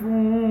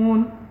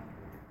تصفون.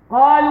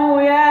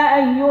 قالوا يا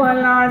أيها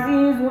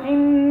العزيز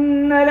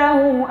إن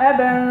له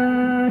أبا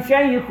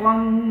شيخا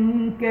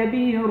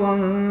كبيرا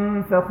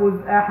فخذ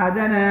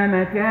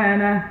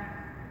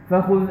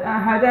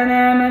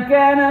أحدنا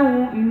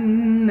مكانه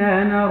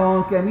إنا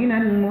نراك من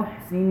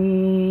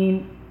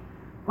المحسنين.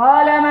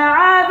 قال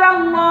معاذ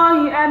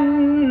الله أن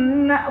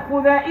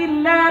نأخذ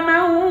إلا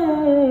من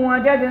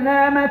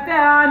وجدنا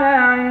متاعنا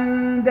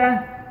عنده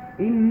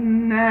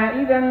إنا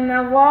إذا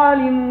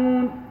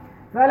لظالمون.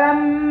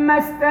 فلما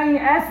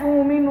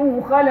استيئسوا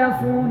منه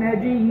خلصوا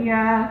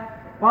نجيا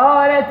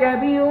قال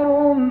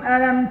كبيرهم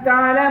ألم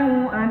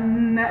تعلموا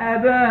أن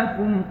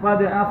أباكم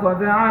قد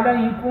أخذ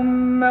عليكم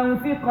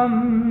موثقا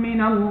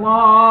من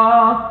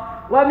الله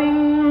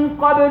ومن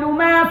قبل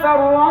ما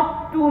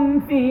فرطتم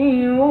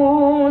في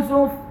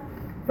يوسف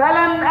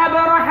فلن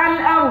أبرح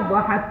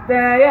الأرض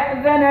حتى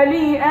يأذن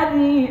لي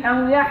أبي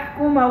أو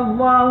يحكم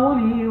الله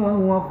لي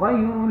وهو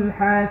خير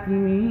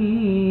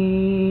الحاكمين.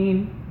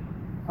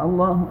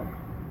 الله أكبر.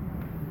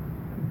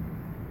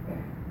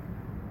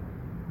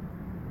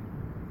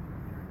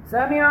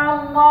 سمع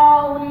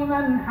الله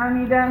لمن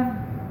حمده.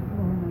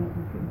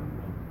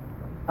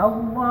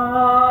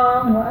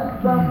 الله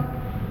أكبر.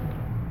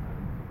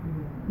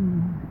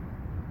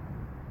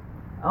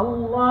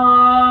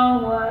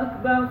 الله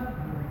أكبر.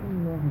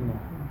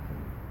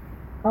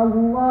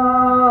 الله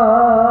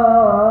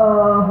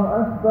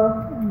أكبر.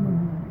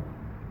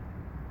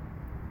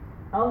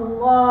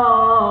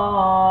 الله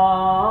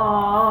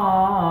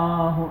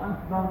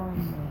أكبر.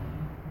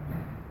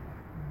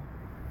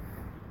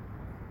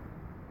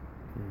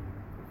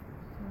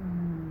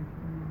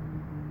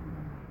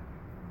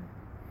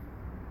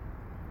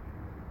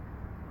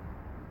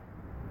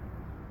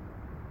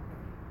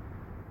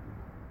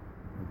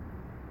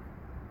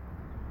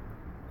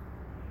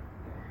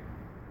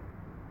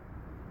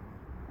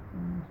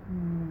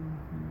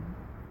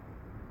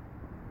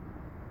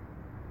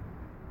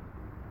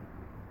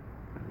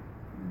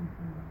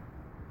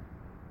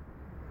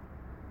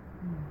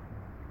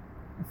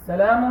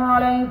 السلام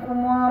عليكم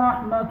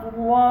ورحمة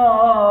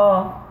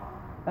الله.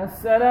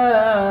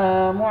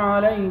 السلام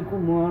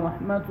عليكم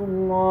ورحمة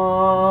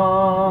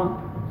الله.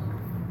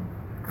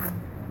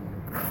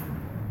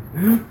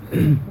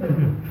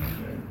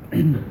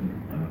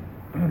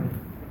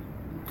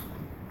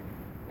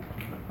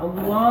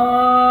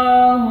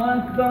 الله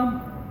أكبر.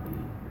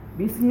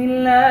 بسم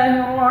الله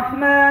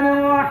الرحمن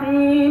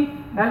الرحيم.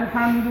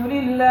 الحمد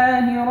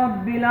لله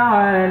رب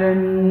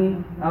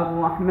العالمين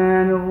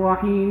الرحمن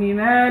الرحيم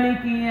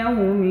مالك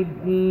يوم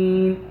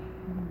الدين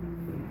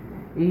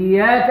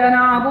إياك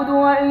نعبد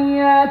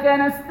وإياك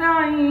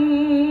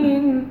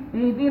نستعين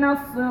اهدنا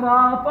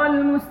الصراط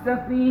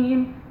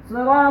المستقيم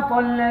صراط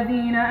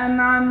الذين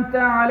أنعمت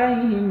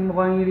عليهم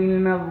غير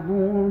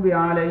المغضوب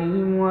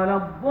عليهم ولا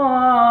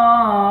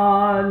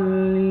الضالين.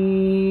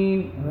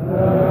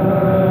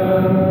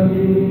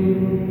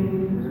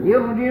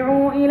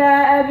 ارجعوا إلى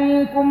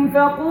أبيكم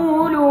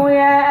فقولوا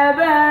يا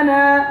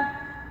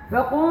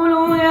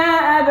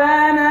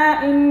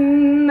أبانا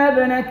إن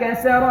ابنك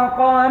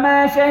سرقا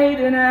ما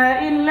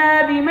شهدنا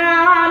إلا بما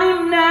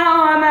علمنا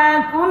وما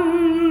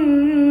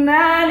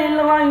كنا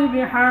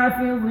للغيب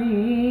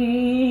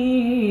حافظين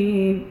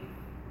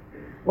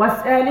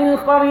واسأل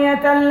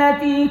القرية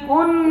التي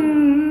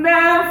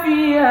كنا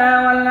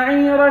فيها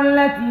والعير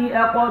التي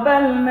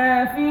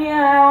أقبلنا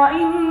فيها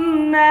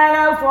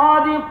وإنا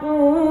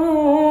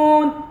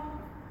لصادقون.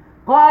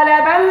 قال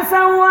بل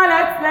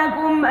سولت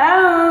لكم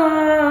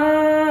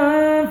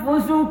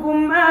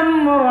أنفسكم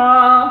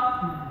أمرا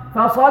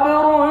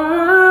فصبر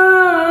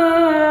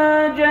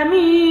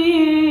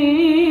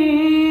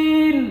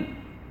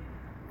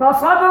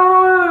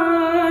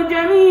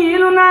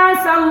جميل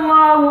عسى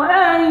الله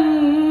أن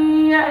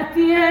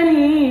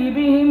يأتيني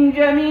بهم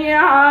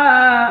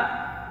جميعا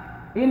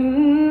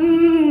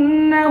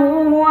إنه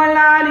هو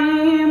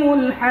العليم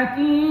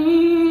الحكيم.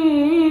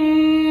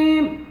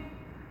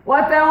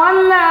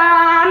 وتولى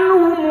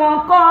عنهم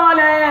وقال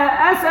يا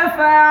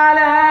أسفى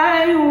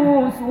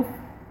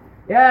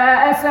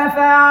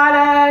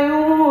على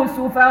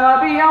يوسف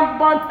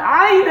وابيضت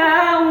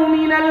عيناه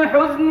من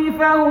الحزن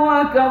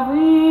فهو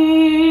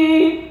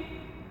كظيم.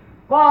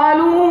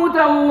 قالوا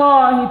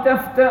تالله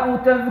تفتأ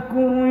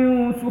تذكر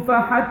يوسف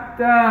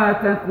حتى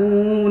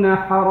تكون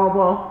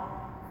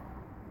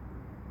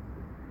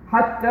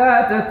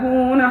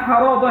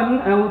حرضا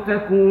أو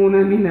تكون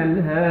من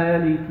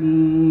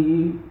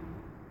الهالكين.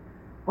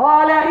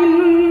 قال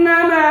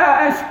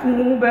إنما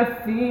أشكو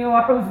بثي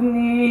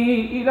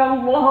وحزني إلى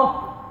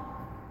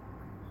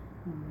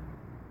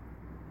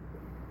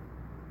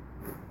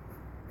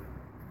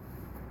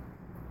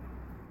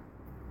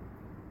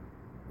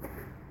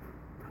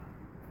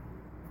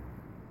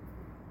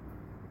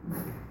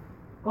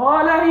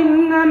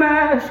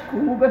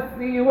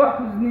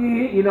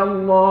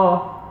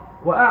الله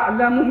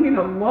وأعلم من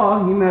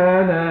الله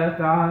ما لا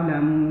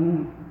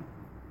تعلمون.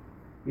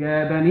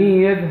 يا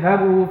بني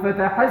يذهبوا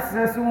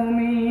فتحسسوا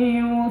من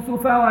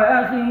يوسف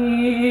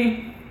وأخيه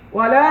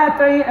ولا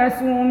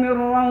تيأسوا من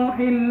روح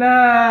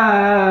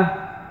الله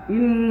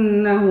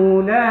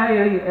إنه لا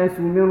ييأس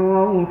من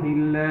روح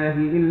الله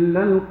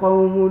إلا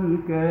القوم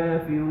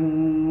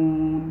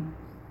الكافرون.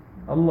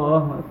 الله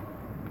أكبر.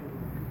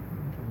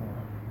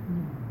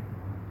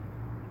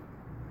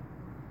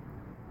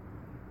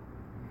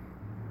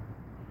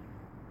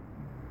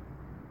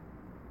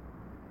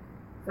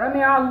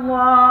 سمع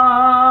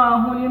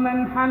الله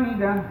لمن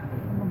حمده.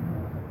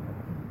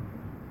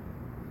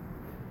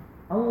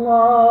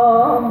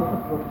 الله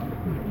أكبر.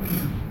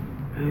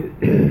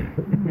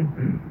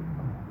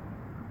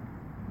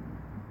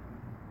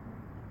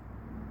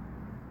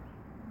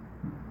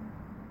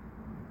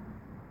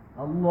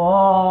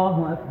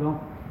 الله أكبر.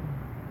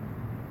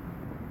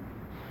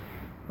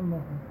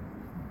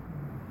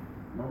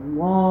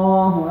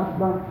 الله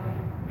أكبر.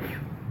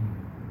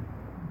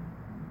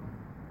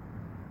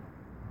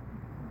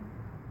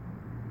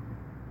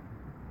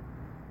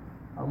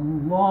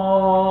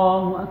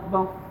 الله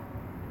أكبر.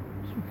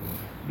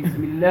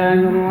 بسم الله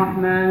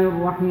الرحمن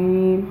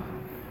الرحيم.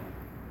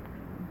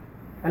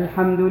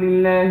 الحمد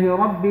لله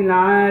رب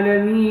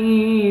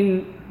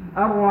العالمين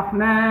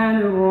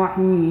الرحمن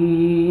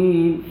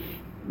الرحيم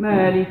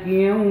مالك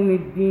يوم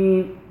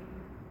الدين.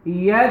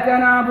 إياك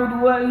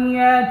نعبد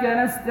وإياك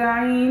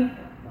نستعين.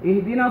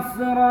 اهدنا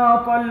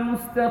الصراط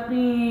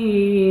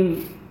المستقيم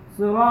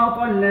صراط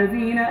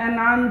الذين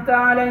أنعمت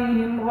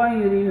عليهم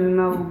غير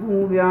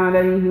المغضوب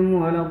عليهم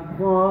ولا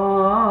الضالين.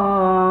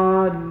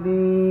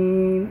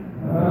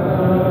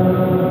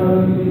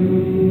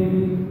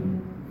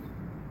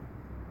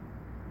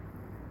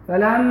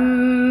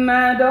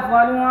 فلما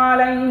دخلوا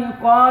عليه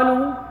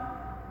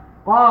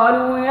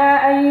قالوا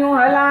يا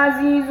أيها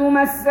العزيز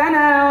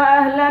مسنا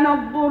وأهلنا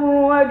الضر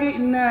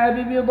وجئنا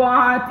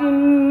ببضاعة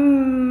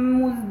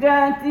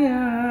مزجاة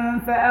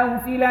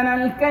فأوف لنا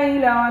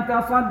الكيل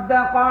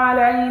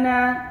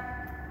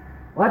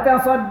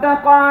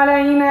وتصدق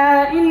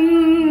علينا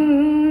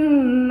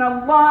إن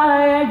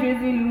الله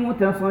يجزي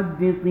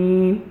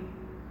المتصدقين.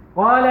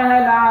 قال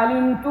هل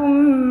علمتم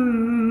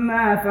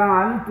ما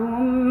فعلتم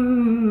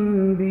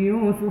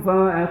بيوسف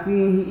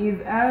وأخيه إذ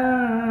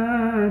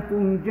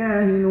أنتم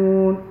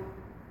جاهلون؟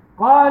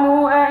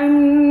 قالوا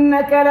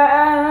أئنك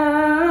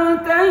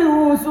لأنت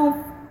يوسف؟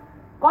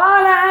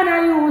 قال أنا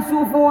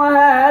يوسف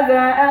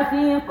وهذا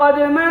أخي قد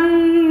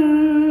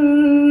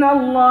من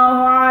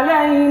الله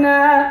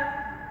علينا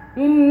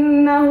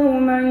إنه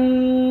من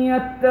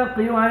يتق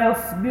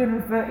ويصبر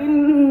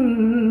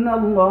فإن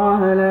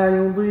الله لا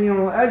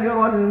يضيع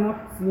أجر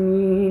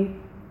المحسنين.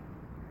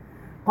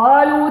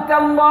 قالوا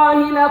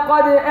تالله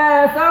لقد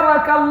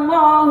آثرك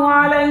الله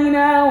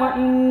علينا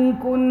وإن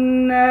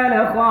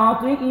كنا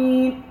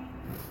لخاطئين.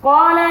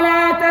 قال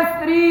لا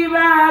تثريب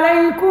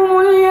عليكم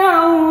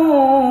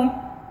اليوم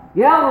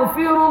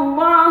يغفر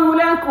الله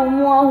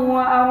لكم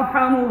وهو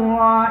أرحم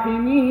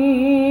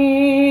الراحمين.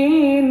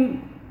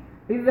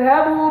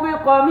 اذهبوا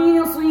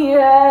بقميصي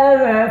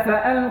هذا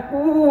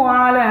فألقوه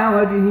على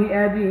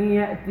وجه أبي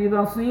يأت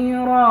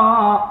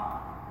بصيرا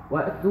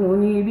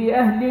وأتوني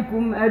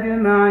بأهلكم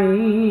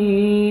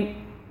أجمعين.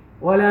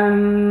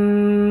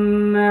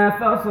 ولما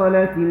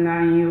فصلت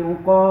العير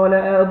قال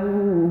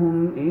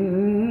أبوهم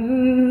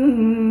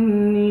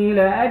إني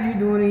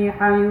لأجد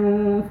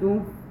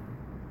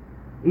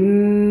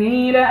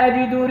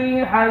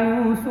ريح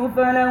يوسف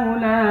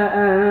لولا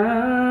أن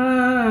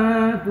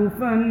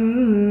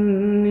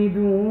تفندون.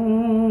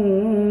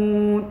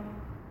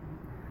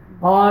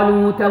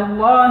 قالوا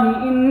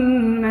تالله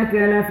إنك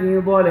لفي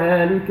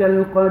ضلالك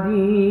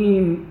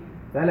القديم.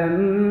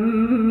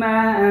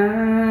 فلما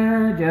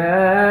أن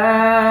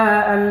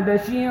جاء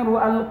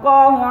البشير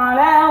ألقاه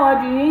على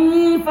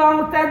وجهه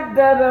فارتد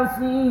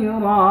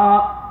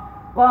بصيرا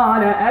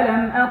قال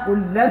ألم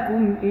أقل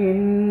لكم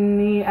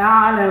إني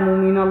أعلم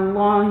من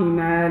الله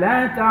ما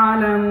لا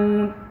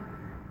تعلمون؟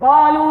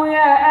 قالوا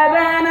يا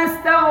أبانا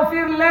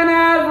استغفر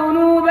لنا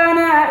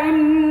ذنوبنا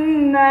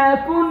إنا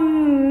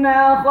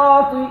كنا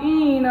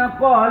خاطئين.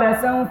 قال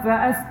سوف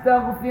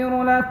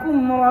أستغفر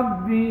لكم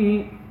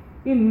ربي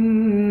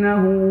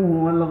إنه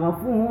هو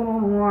الغفور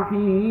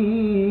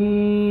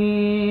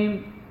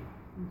الرحيم.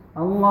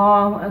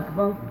 الله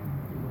أكبر.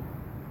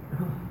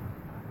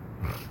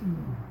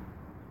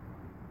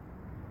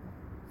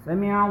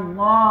 سمع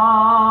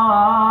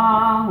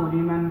الله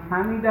لمن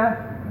حمده.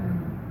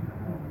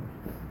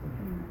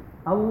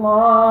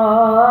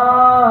 الله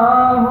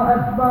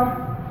أكبر.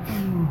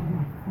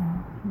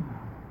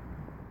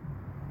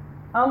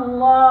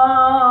 الله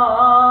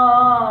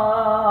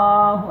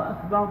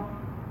أكبر.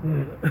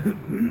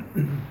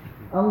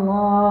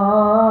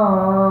 الله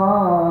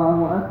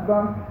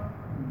أكبر.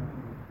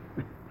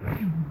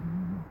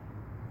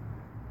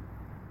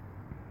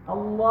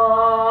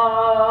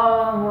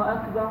 الله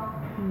أكبر.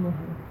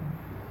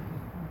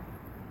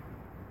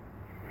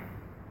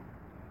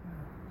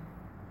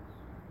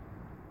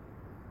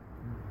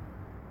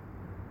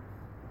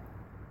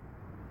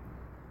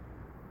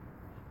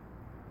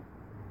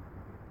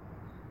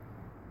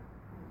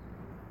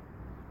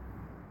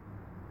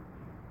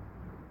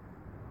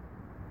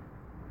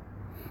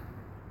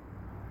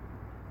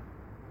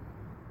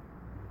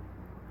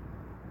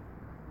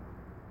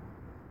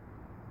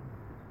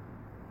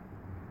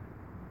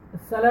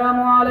 السلام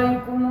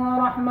عليكم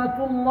ورحمة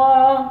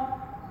الله.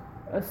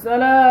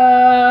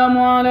 السلام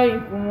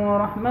عليكم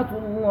ورحمة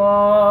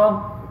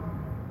الله.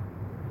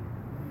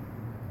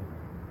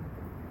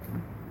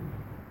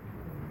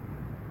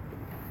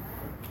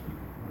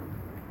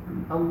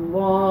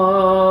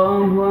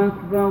 الله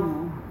أكبر.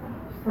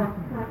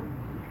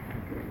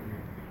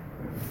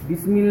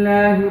 بسم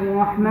الله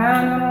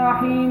الرحمن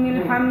الرحيم.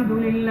 الحمد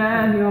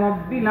لله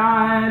رب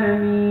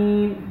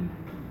العالمين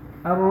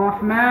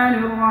الرحمن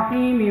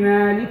الرحيم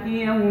مالك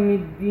يوم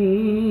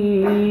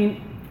الدين.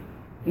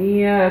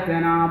 إياك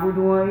نعبد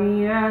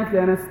وإياك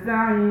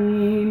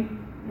نستعين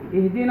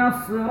اهدنا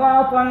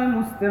الصراط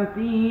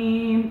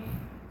المستقيم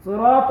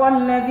صراط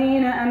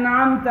الذين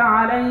أنعمت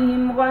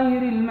عليهم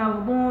غير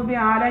المغضوب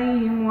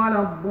عليهم ولا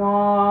الضالين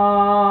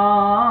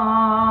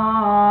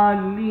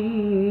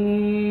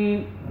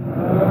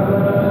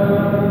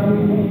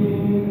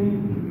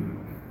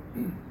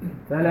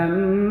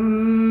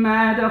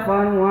فلما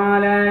دخلوا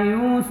على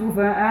يوسف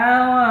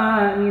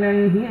آوى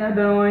إليه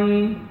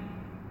أبويه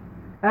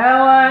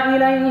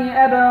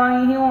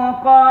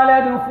وقال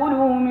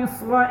ادخلوا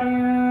مصر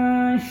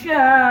إن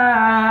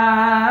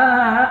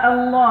شاء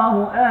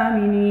الله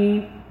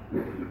آمنين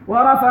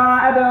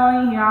ورفع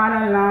أبويه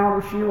على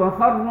العرش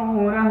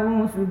وخروا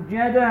له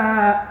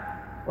سجدا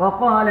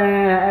وقال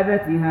يا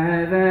أبت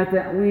هذا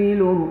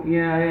تأويل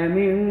رؤياي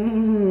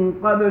من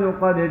قبل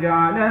قد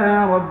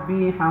جعلها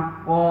ربي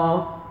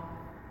حقا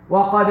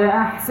وقد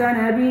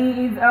أحسن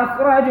بي إذ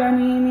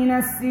أخرجني من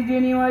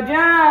السجن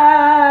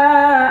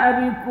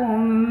وجاء بكم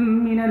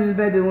من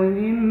البدو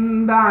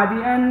من بعد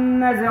أن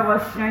نزغ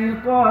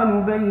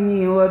الشيطان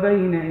بيني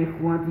وبين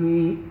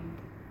إخوتي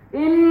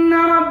إن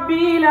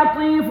ربي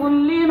لطيف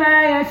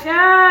لما يشاء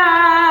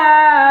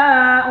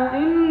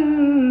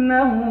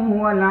إنه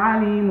هو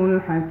العليم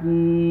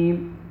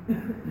الحكيم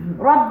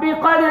رب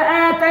قد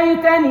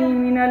آتيتني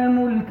من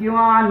الملك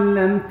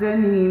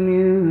وعلمتني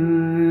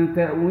من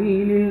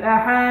تأويل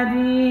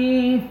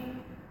الأحاديث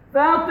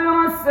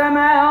فاطر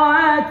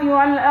السماوات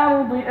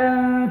والأرض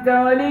أنت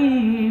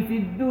ولي في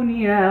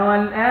الدنيا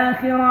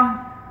والآخرة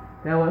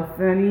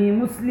توفني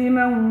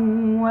مسلما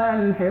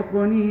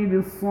وألحقني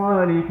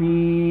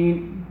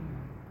بالصالحين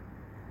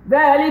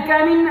ذلك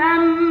من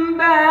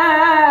أنباء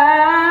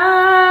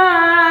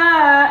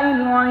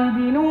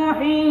الغيب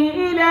نوحيه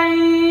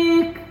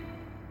إليك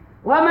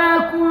وما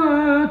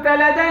كنت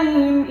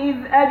لديهم إذ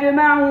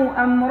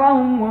أجمعوا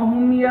أمرهم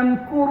وهم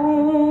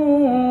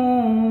يمكرون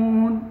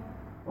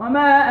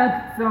وما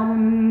أكثر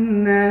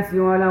الناس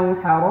ولو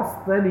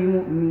حرصت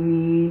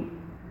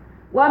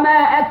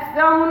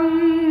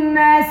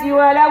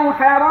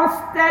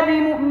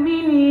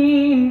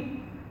بمؤمنين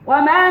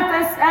وما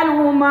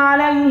تسألهم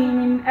عليه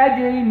من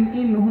أجر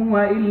إن هو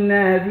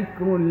إلا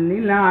ذكر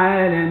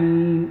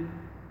للعالمين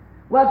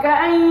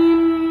وكأين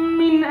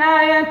من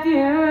آية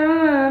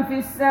في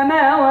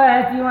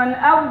السماوات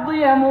والأرض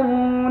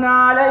يمرون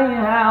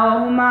عليها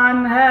وهم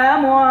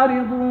عنها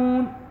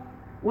معرضون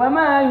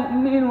وما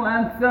يؤمن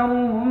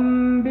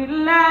أكثرهم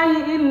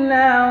بالله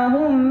إلا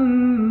وهم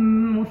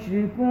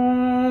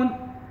مشركون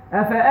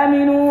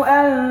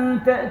أفأمنوا أن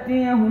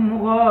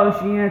تأتيهم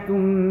غاشية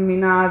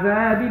من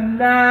عذاب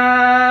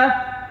الله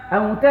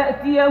أو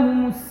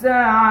تأتيهم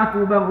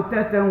الساعة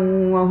بغتة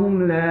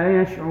وهم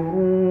لا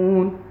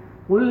يشعرون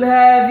قل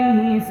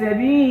هذه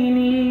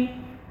سبيلي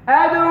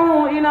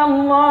أدعو إلى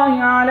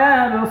الله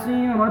على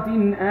بصيرة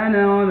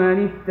أنا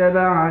ومن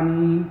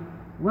اتبعني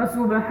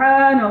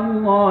وسبحان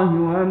الله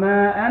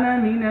وما أنا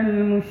من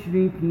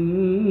المشركين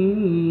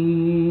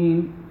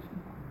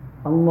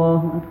الله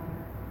أكبر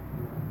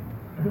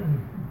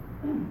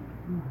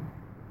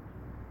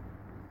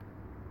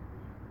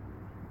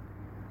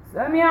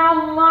سمع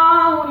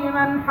الله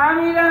لمن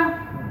حمده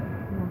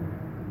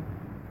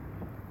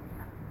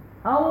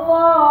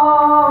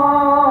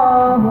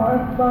الله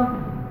أكبر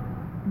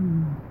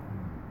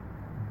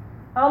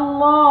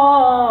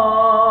الله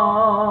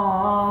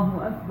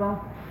أكبر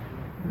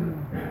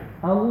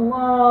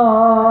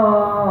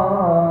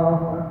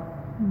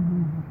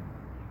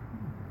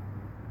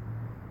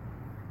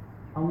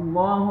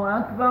الله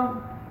أكبر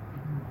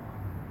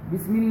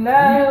بسم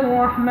الله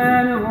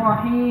الرحمن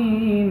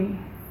الرحيم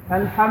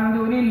الحمد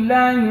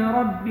لله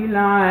رب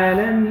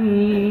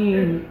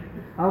العالمين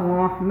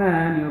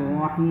الرحمن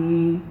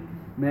الرحيم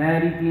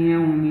مالك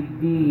يوم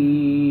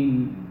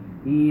الدين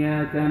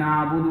إياك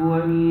نعبد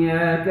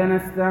وإياك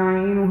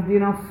نستعين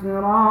اهدنا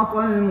الصراط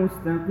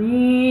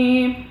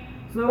المستقيم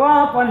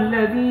صراط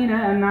الذين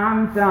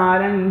أنعمت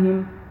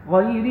عليهم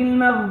غير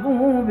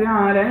المغضوب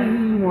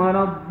عليهم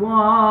ولا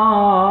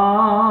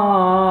الضالين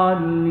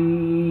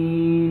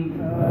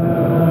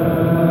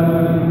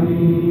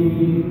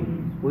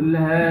قل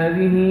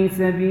هذه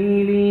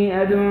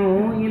سبيلي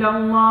أدعو إلى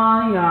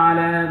الله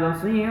على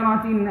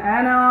بصيرة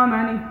أنا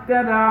ومن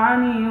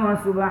اتبعني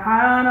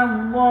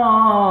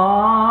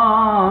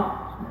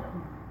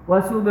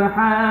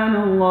وسبحان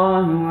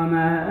الله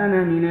وما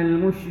أنا من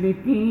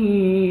المشركين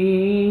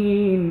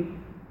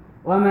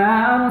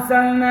وما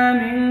أرسلنا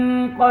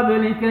من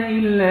قبلك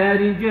إلا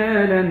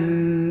رجالا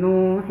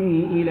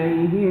نوحي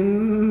إليهم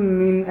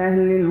من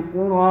أهل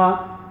القرى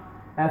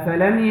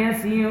أفلم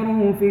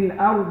يسيروا في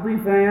الأرض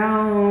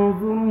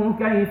فينظروا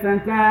كيف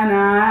كان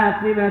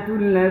عاقبة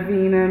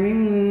الذين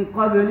من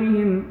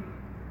قبلهم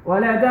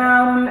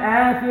ولدار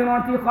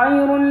الآخرة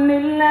خير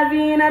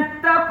للذين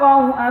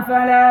اتقوا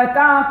أفلا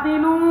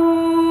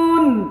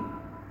تعقلون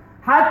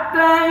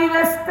حتى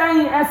إذا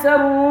استيأس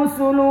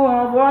الرسل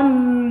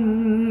وظنوا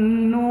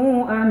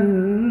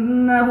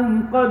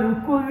أنهم قد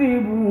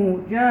كذبوا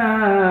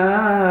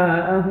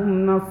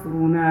جاءهم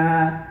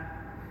نصرنا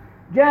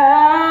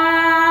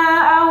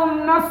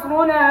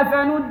أمرنا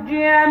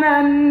فنجي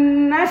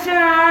من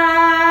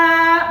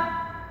نشاء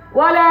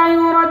ولا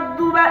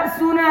يرد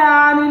بأسنا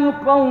عن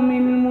القوم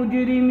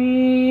المجرمين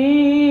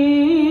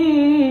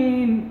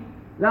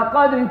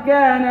لقد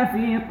كان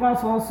في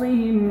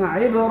قصصهم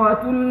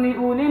عبرة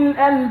لأولي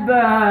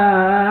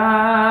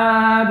الألباب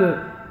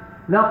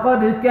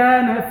لقد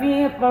كان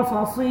في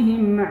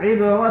قصصهم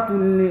عبرة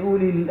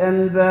لأولي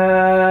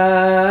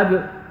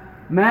الألباب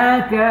ما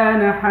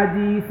كان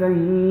حديثا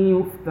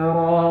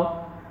يفترى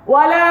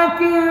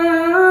ولكن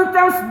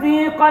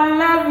تصديق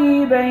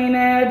الذي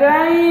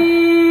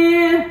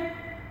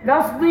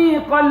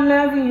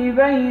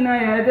بين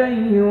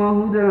يديه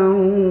وهدى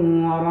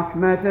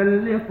ورحمة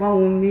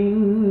لقوم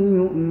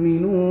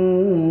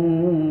يؤمنون.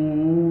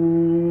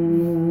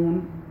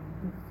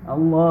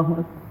 الله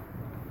أكبر.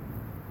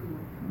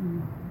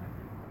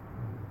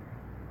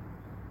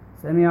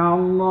 سمع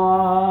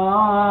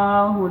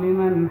الله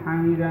لمن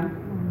حمده.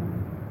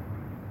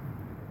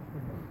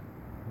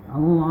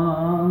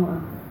 الله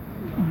أكبر.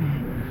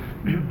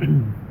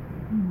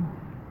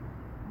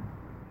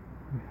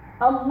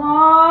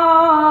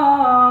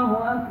 الله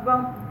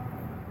أكبر.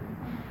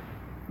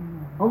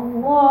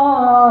 الله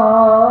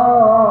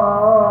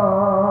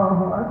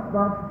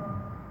أكبر.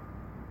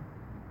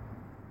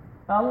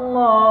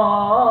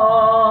 الله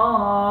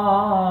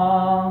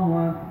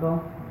أكبر.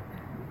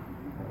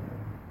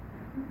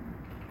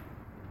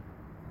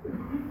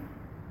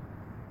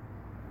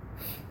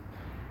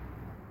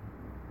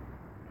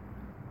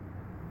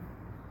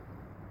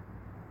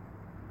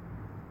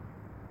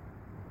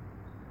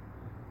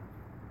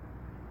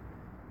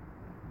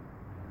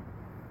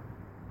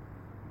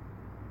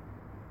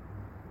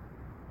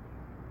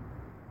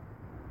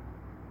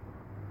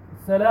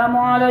 السلام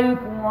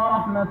عليكم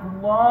ورحمة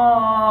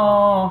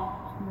الله.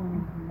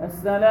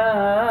 السلام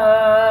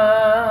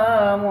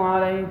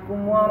عليكم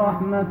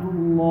ورحمة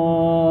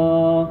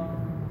الله.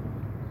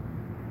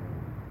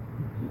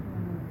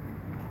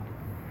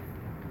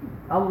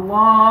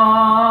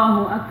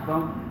 الله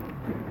أكبر.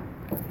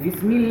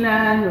 بسم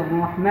الله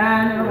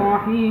الرحمن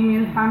الرحيم.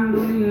 الحمد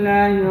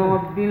لله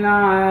رب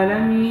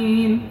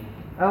العالمين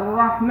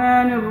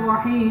الرحمن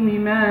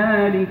الرحيم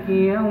مالك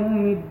يوم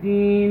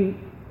الدين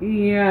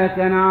إياك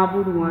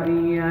نعبد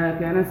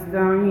وإياك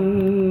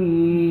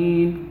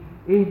نستعين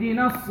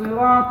اهدنا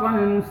الصراط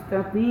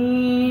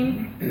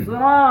المستقيم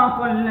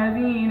صراط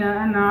الذين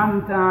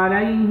أنعمت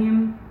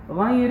عليهم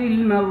غير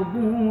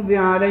المغضوب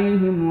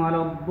عليهم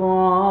ولا الضالين.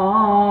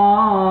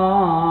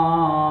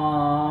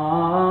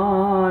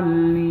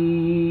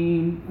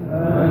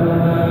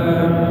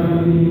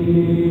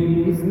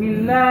 بسم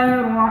الله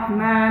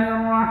الرحمن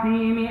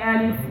الرحيم.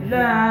 ألف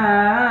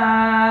لام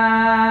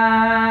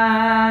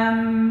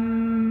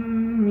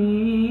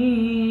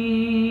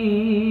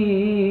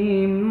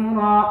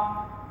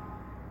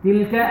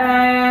تلك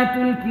آيات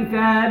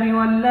الكتاب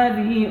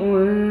والذي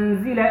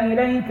أنزل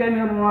إليك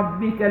من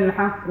ربك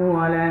الحق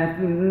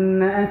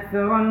ولكن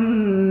أكثر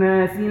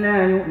الناس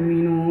لا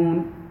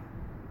يؤمنون.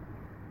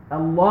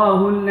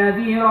 الله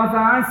الذي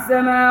رفع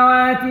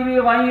السماوات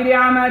بغير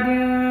عمد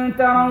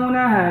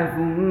ترونها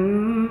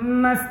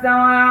ثم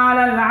استوى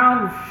على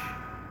العرش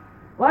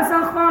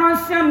وسخر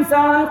الشمس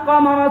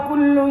والقمر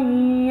كل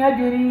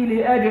يجري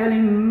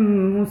لأجل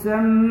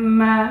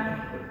مسمى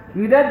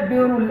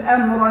يدبر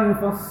الأمر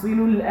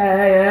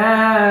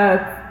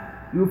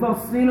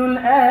يفصل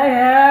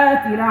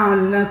الآيات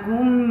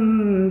لعلكم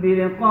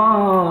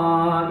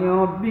بلقاء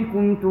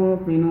ربكم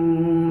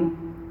توقنون.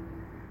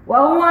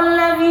 وهو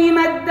الذي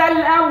مد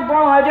الأرض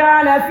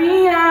وجعل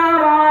فيها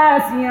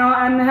رواسي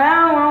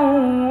وأنهارا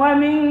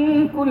ومن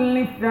كل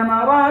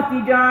الثمرات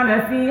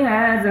جعل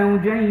فيها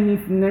زوجين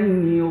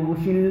اثنين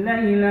يغشي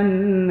الليل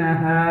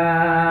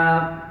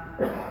النهار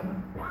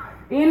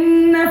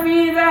إن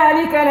في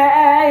ذلك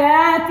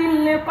لآيات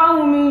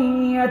لقوم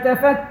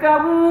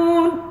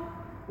يتفكرون.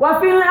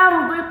 وفي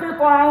الأرض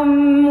قطع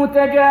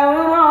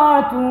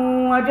متجاورات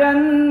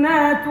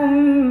وجنات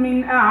من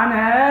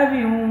أعناب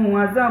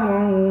وزرع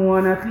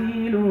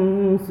ونخيل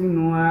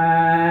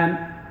صنوان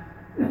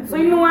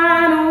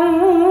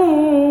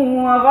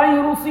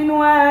وغير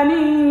صنوان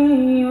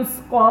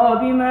يسقى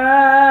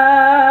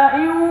بماء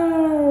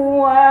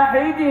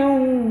واحد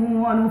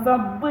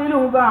ونفضل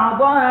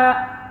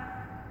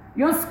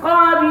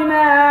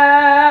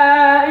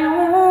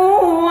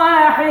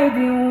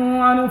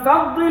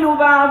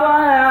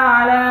بعضها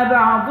على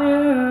بعض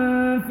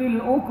في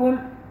الأكل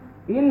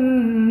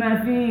إن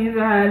في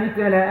ذلك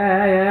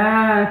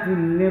لآيات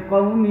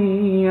لقوم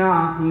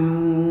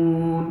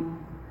يعقلون.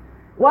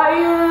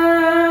 وإن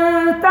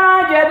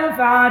تعجب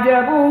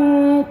فعجب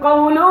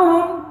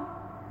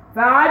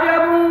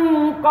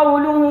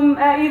قولهم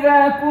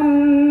أإذا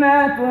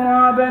كنا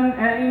ترابا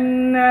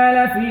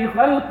أإنا لفي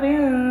خلق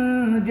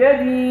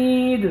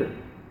جديد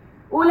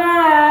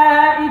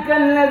أولئك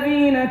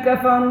الذين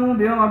كفروا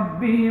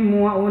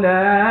بربهم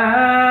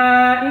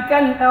وأولئك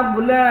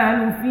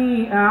الأغلال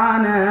في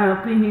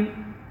أعناقهم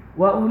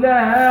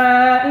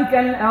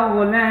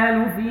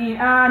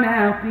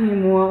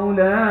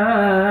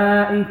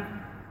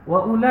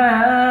وأولئك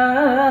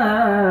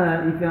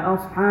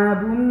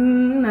أصحاب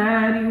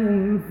النار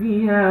هم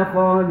فيها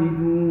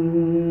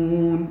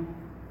خالدون.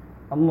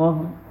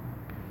 الله.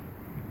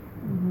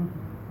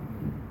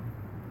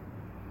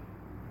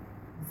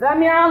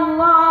 سمع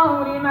الله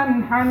لمن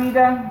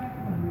حمده.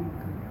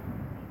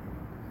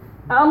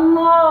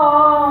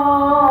 الله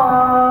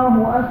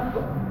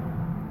أكبر.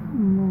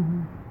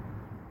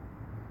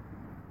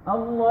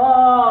 الله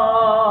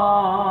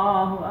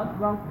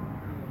أكبر.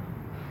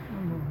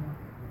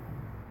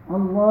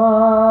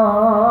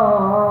 الله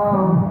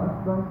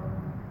أكبر.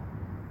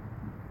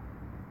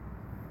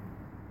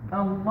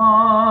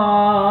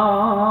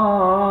 الله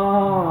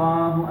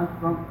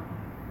أكبر.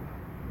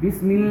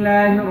 بسم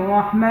الله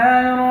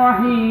الرحمن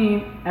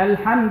الرحيم.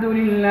 الحمد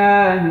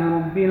لله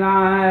رب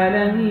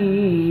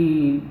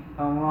العالمين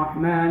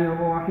الرحمن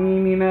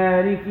الرحيم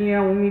مالك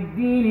يوم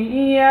الدين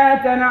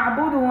إياك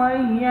نعبد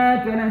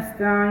وإياك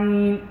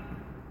نستعين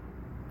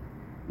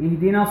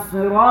اهدنا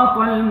الصراط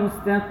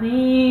المستقيم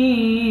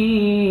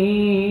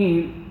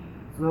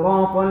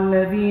صراط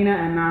الذين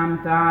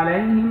أنعمت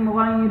عليهم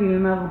غير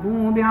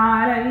المغضوب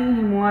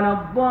عليهم ولا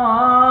الضالين.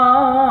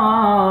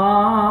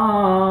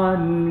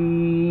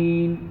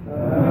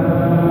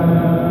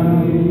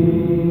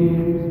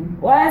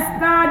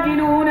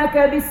 ويستعجلونك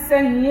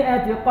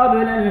بالسيئة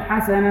قبل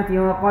الحسنة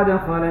وقد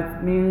خلت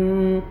من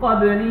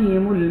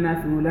قبلهم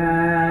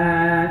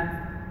المثلات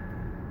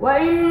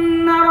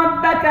وإن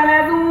ربك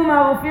لذو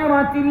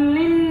مغفرة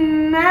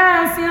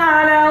للناس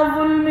على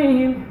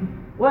ظلمهم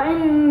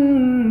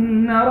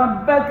وإن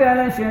ربك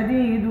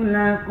لشديد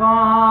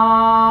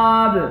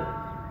العقاب.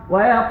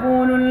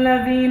 ويقول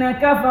الذين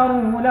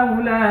كفروا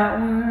لولا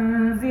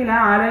أنزل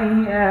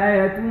عليه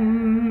آية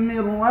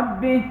من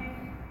ربه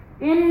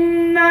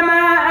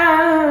إنما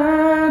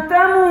أنت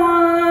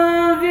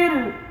منذر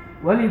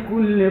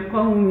ولكل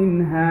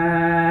قوم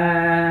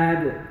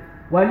هاد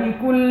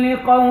ولكل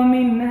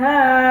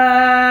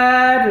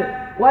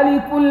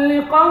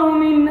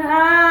قوم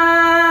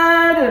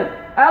هاد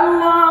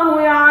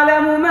الله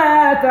يعلم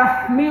ما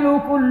تحمل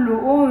كل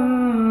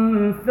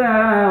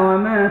أنثى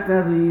وما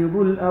تغيض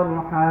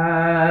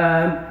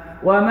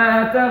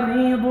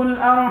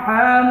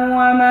الأرحام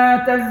وما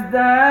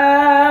تزداد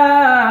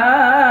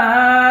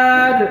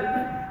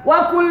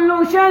وكل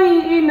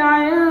شيء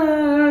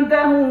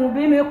عنده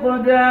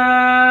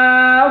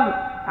بمقدار.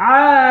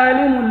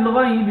 عالم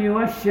الغيب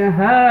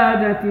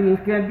والشهادة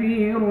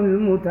الكبير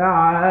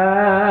المتعال.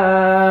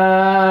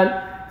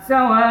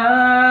 سواء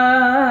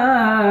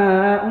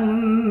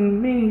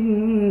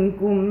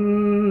منكم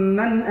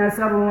من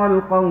أسر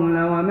القول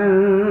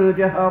ومن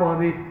جهر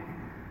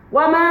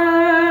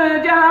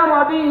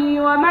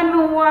به ومن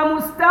هو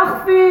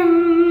مستخف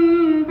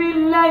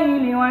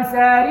بالليل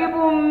وسارب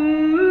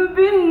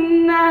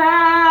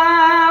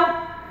بالنهار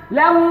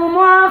له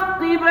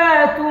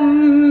معقبات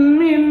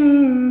من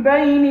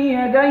بين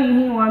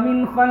يديه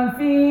ومن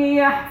خلفه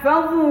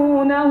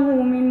يحفظونه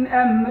من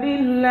أمر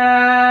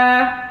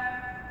الله.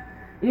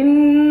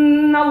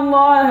 إن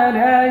الله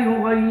لا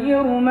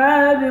يغير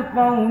ما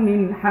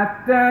بقوم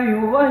حتى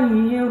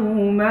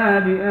يغيروا ما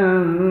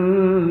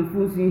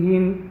بأنفسهم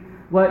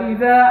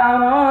وإذا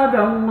أراد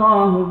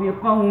الله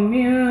بقوم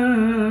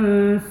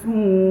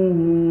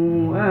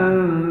سوءا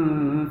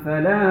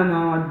فلا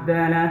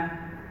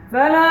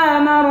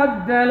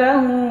مرد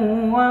له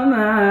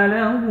وما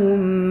لهم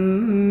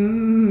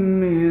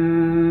من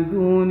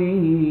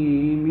دونه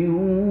من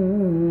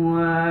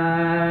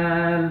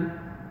وال.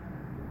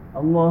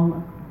 الله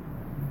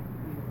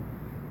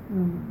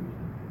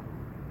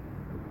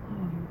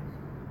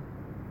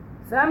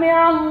سمع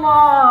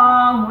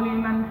الله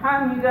لمن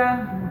حمده.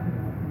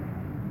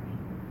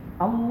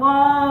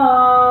 الله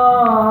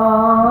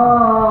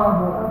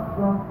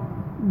أكبر.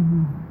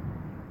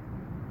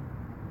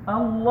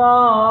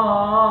 الله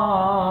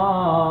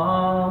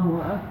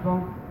أكبر.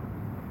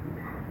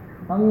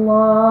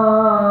 الله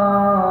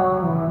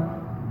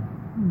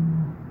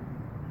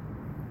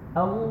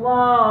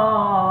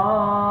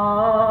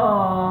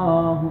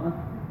أكبر.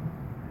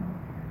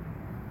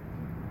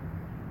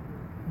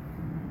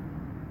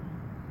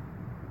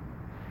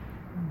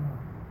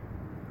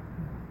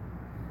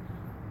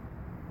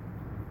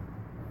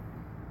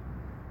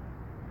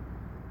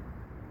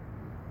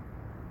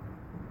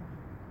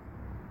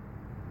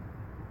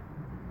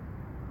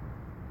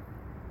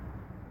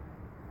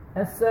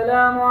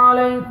 السلام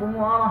عليكم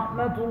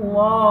ورحمة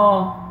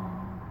الله.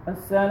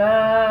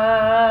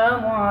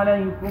 السلام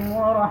عليكم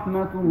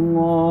ورحمة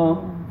الله.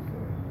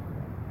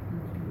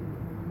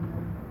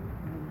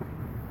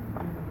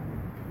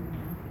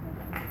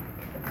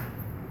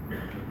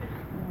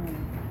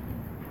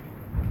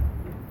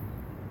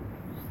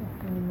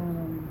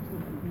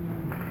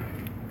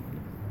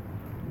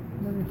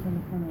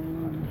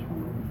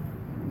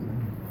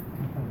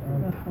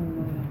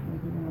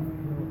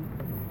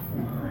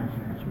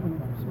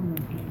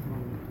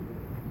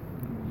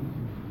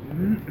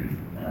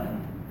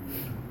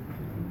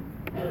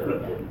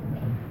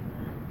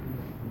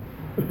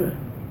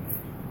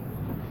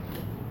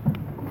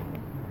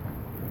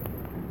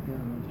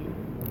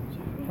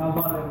 شاء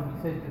الله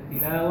sajda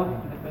tilawah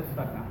in the first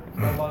rak'ah.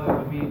 So there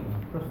will be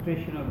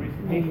prostration of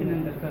recitation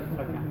in the first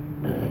rak'ah.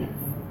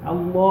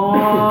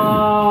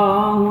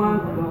 Allahu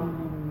Akbar.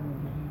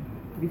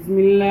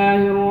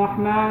 Bismillahir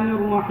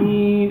Rahmanir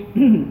Rahim.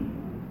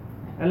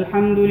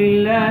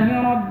 Alhamdulillahi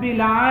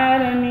Rabbil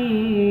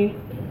Alameen.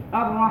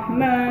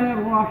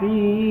 Ar-Rahmanir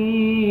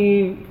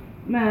Rahim.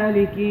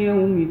 Maliki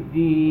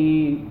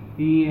Yawmiddin.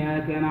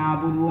 إياك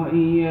نعبد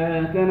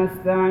وإياك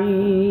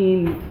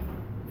نستعين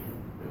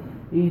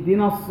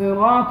اهدنا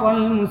الصراط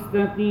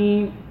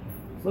المستقيم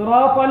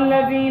صراط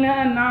الذين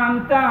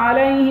أنعمت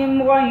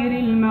عليهم غير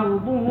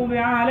المغضوب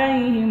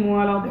عليهم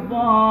ولا الضالين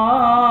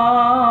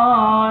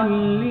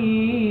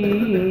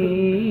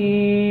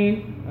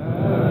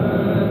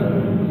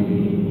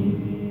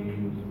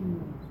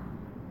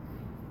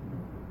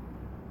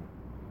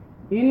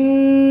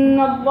إن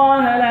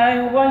الله لا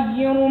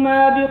يغير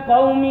ما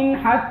بقوم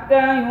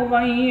حتى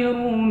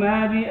يغيروا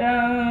ما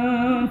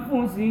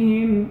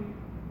بأنفسهم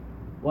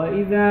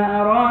وإذا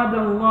أراد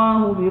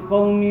الله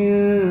بقوم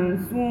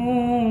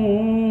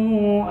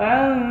سوءا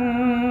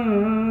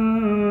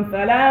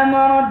فلا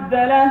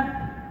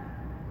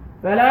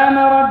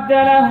مرد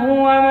له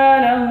وما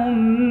لهم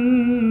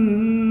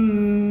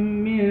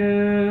من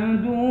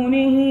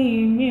دونه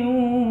من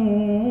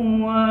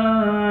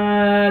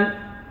وال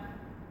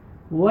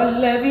هو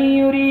الذي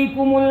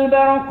يريكم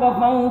البرق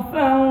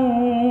خوفا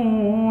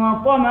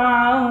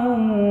وطمعا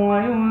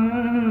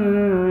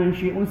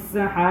وينشئ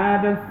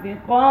السحاب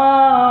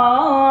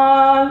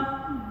الثقال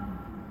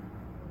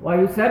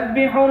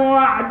ويسبح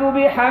الرعد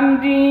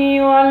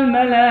بحمده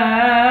والملائكة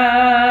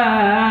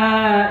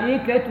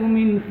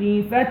من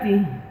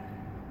خيفته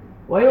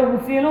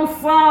ويرسل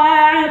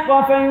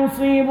الصاعق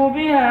فيصيب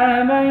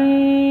بها من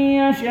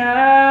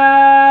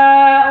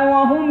يشاء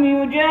وهم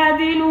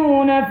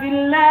يجادلون في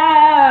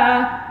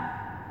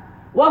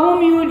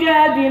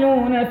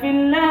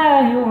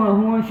الله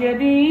وهو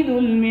شديد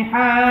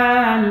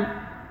المحال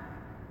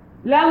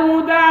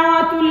له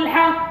دعوة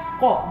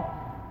الحق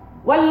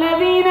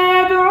والذين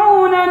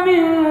يدعون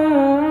من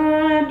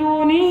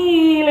دونه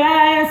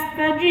لا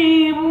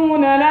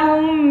يستجيبون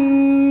لهم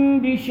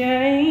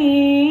بشيء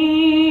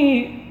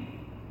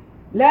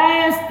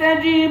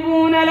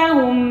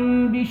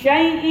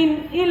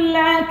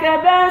إلا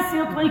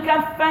كباسط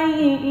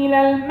كفيه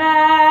إلى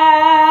الماء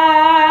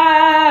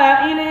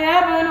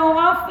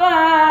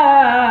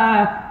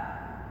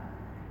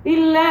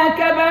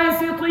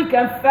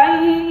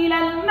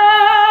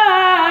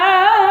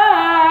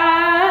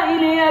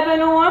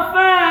ليبلغ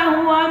فاه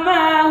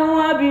وما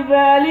هو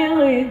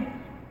ببالغه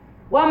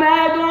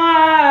وما دعاء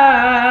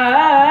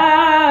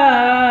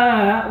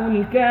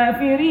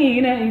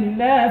الكافرين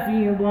إلا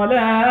في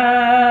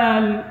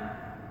ضلال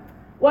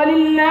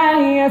ولله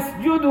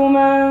يسجد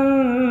من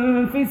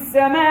في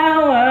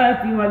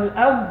السماوات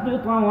والأرض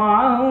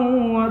طوعا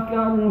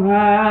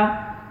وكرها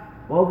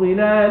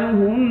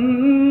وظلالهم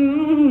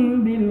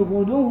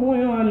بالغدو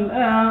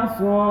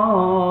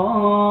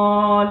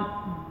والآصال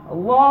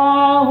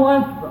الله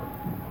أكبر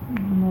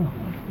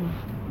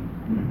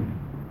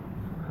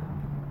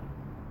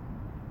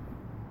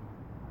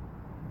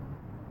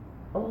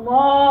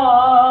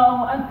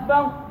الله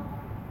أكبر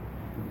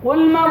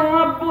قل من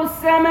رب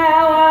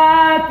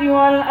السماوات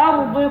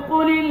والأرض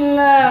قل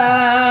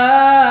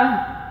الله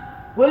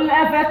قل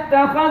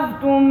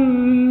أفاتخذتم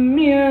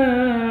من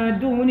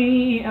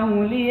دونه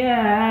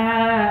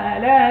أولياء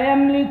لا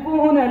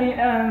يملكون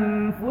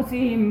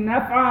لأنفسهم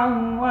نفعا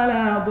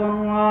ولا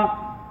ضرا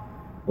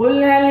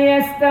قل هل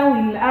يستوي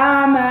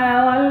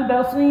الأعمى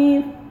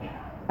والبصير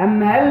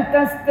أم هل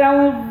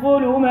تستوي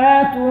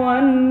الظلمات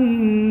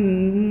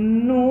والنور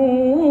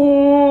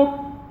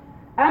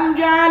أم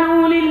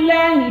جعلوا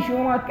لله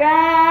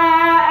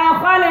شركاء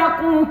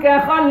خلقوا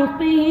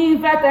كخلقه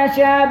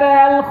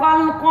فتشابه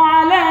الخلق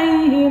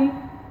عليهم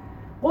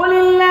قل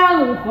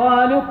الله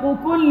خالق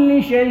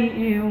كل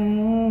شيء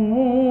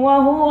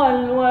وهو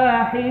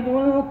الواحد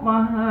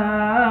القهار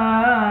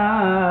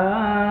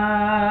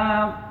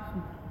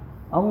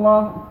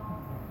الله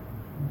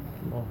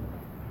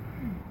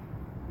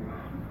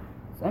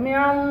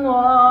سمع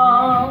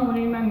الله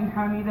لمن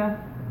حمده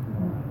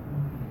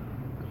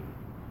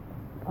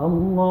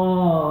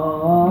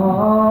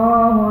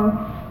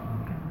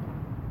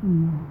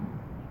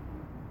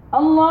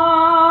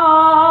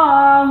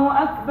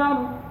الله أكبر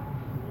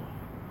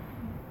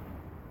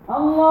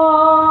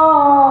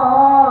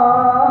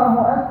الله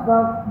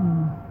أكبر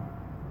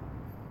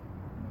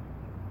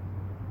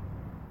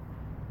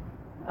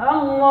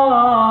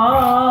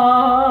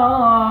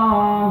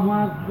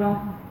الله أكبر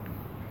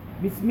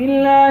بسم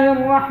الله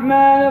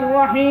الرحمن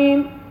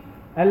الرحيم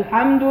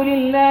الحمد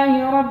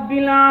لله رب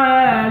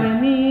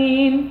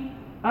العالمين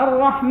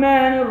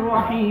الرحمن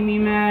الرحيم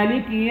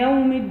مالك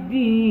يوم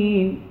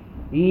الدين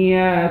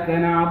إياك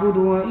نعبد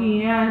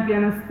وإياك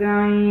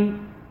نستعين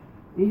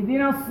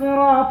اهدنا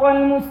الصراط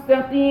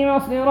المستقيم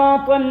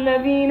صراط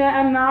الذين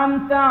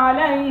أنعمت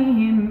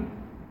عليهم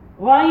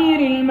غير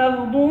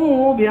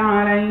المغضوب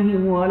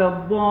عليهم ولا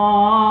الضالين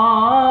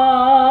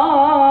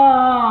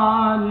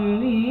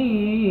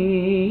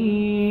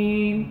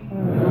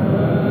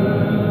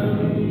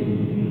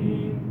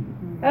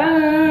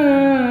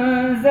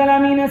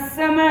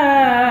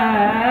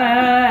السماء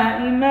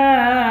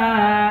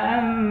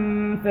ماء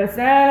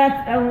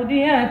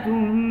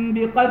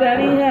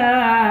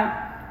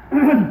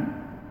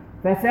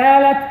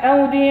فسالت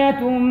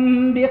أودية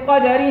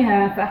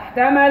بقدرها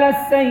فاحتمل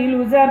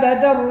السيل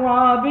زبدا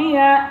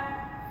رابيا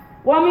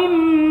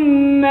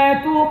ومما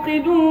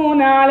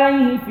توقدون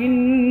عليه في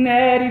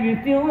النار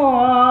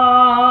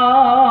ابتغاء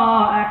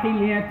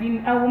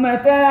حلية أو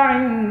متاع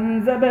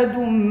زبد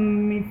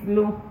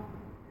مثله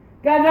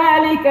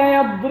كذلك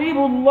يضرب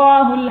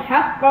الله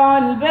الحق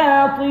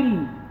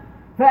والباطل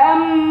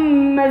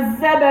فأما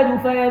الزبد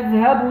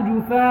فيذهب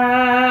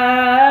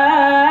جفاء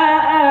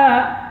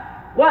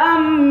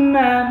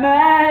وأما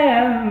ما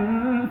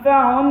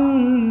ينفع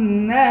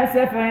الناس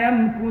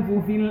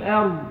فيمكث في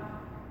الأرض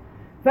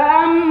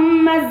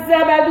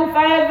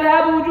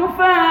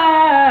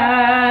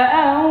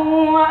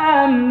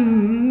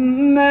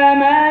وأما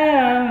ما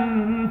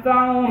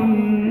ينفع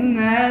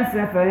الناس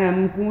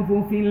فيمكث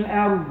في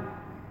الأرض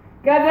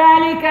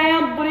كذلك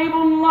يضرب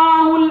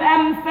الله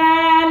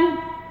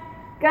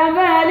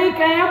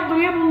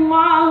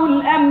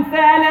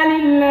الأمثال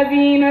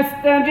للذين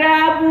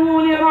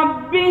استجابوا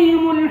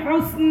لربهم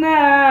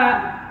الحسنى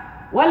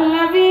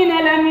والذين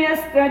لم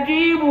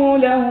يستجيبوا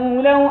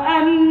له لو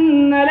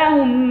أن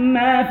لهم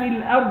ما في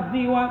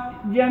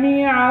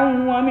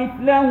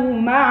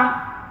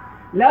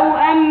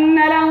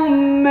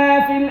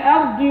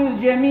الأرض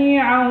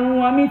جميعا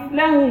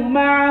ومثله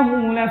معه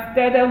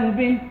لافتدوا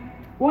به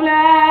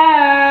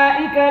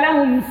أولئك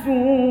لهم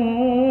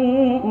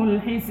سوء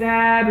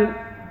الحساب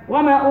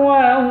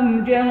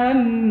ومأواهم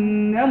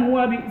جهنم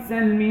وبئس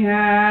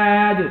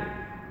المهاد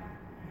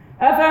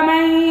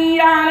أفمن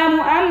يعلم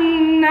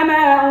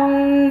أنما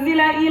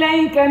أنزل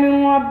إليك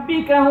من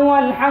ربك هو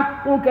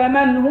الحق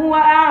كمن هو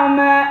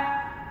أعمى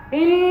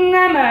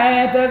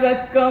إنما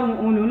يتذكر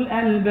أولو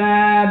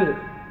الألباب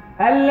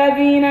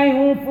الذين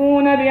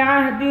يوفون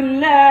بعهد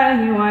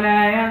الله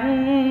ولا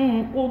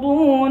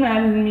ينقضون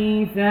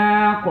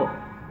الميثاق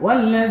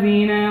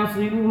والذين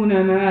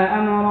يصلون ما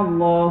أمر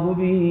الله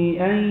به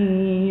أن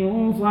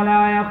يوصل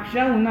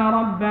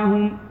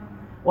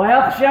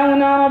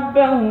ويخشون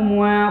ربهم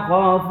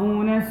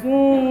ويخافون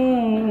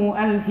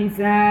سوء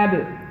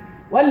الحساب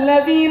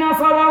والذين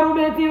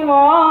صبروا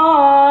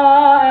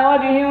ابتغاء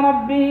وجه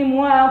ربهم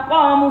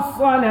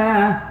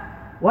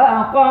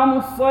وأقاموا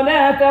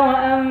الصلاة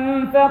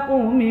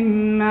وأنفقوا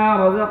مما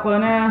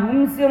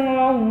رزقناهم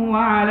سرا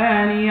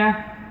وعلانية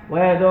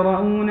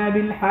ويدرؤون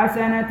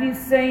بالحسنة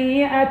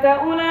السيئة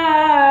أولئك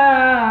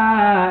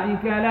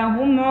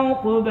لهم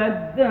عقبى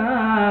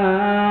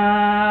الدار.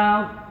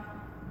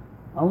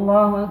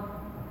 الله أكبر.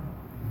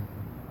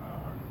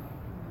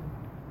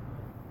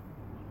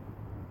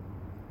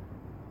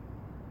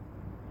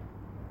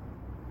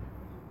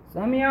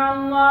 سمع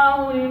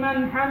الله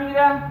لمن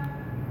حمده.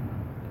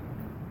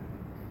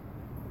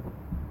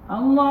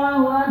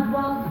 الله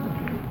أكبر.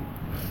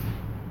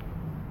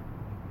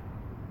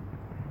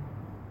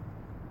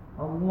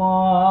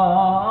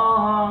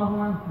 الله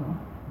أكبر.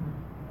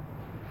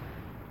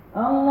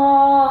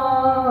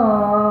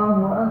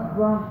 الله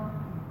أكبر.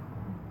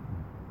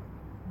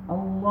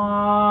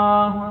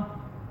 الله أكبر.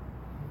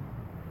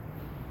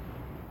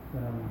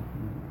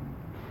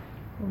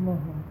 الله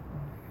أكبر.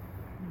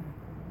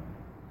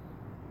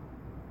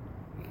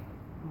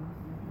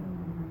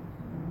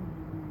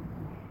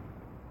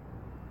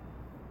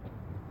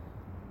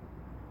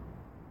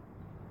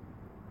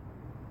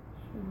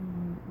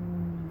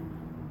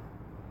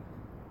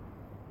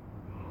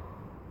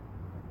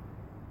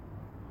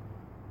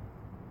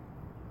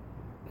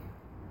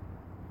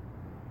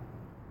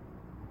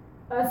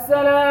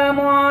 السلام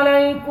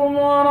عليكم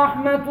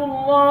ورحمة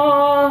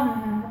الله.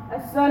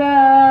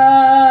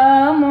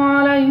 السلام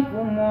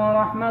عليكم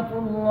ورحمة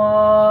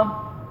الله.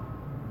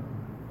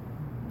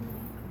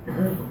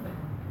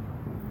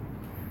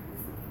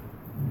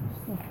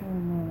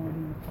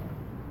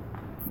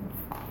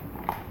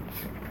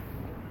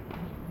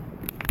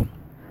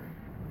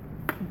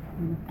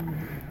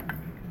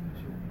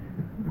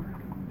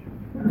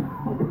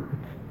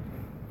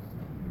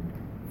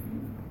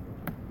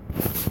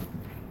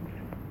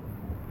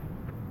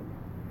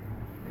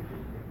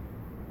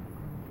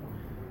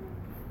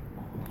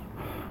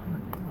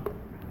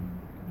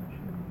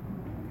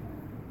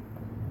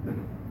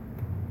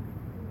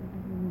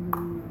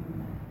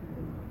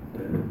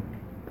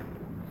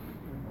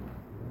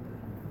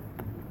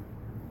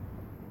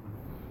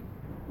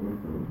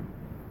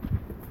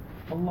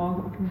 الله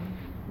أكبر.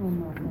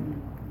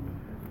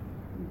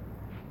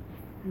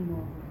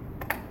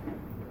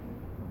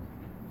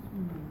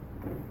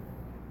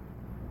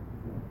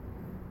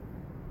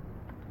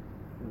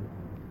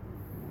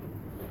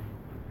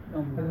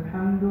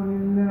 الحمد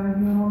لله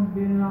رب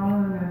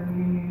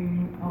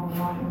العالمين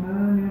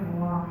الرحمن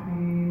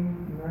الرحيم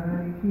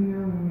مالك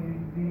يوم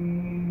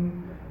الدين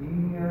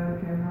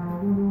إياك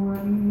نعبد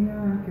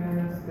وإياك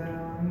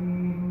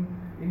نستعين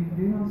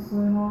اهدنا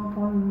الصراط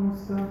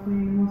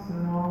المستقيم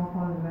صراط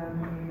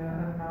الذين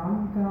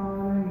أنعمت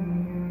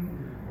عليهم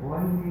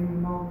غير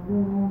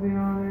المغضوب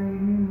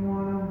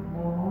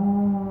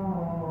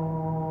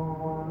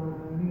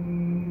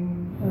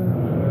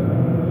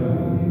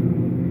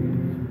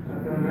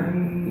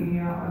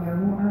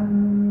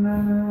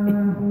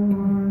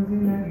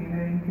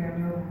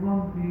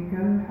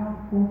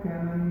ربك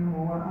من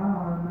هو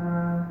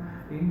أعمى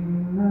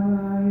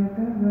إنما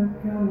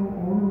يتذكر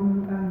أولو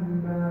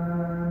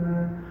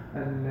الألباب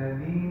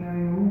الذين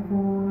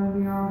يوفون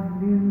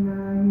بعهد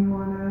الله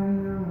ولا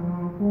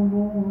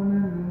ينقضون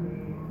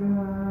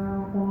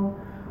الميثاق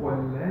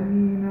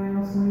والذين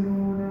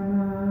يصلون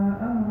ما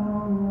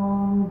أمر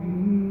الله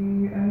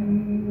به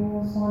أن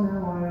يوصل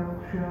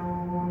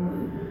ويخشون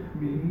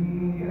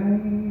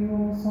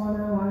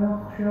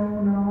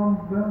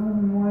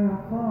ربهم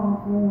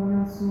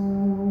ويخافون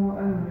سوء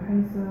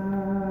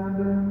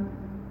الحساب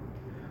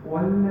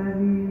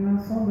والذين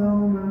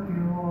صبروا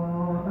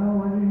ابتغاء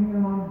وجه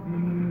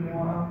ربهم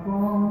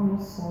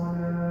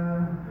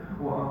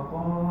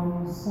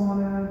وأقاموا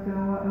الصلاة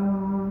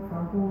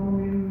وأنفقوا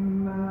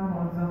مما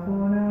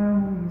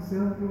رزقناهم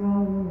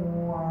سرا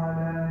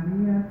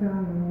وعلانية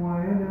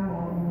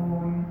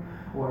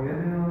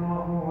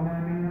ويدرؤون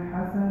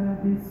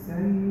بالحسنة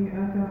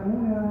السيئة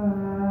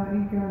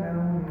أولئك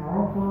لهم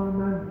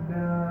عقبى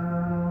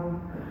الدار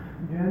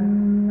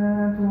جنات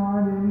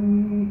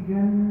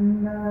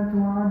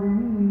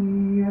عدن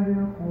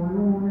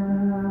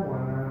يدخلونها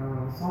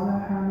ومن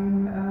صلح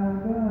من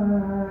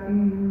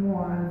آبائهم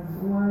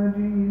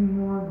وأزواجهم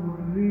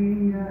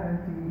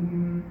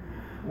وذرياتهم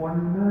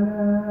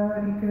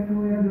والملائكة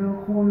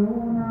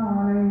يدخلون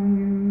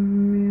عليهم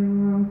من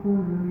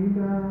كل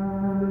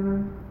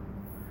باب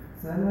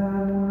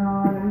سلام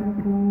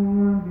عليكم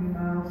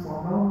بما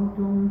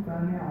صبرتم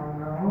فنعم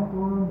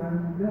عقبى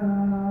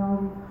الدار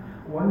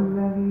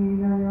والذين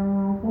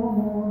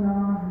ينقضون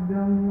عهد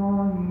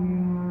الله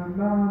من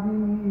بعد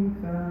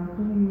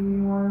ميثاقه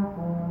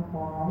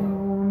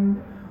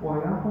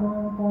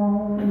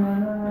ويقطعون ما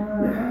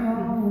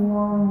أمر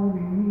الله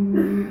به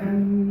أن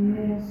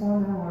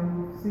يوصل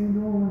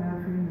ويفسدون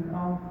في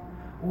الأرض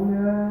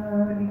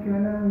أولئك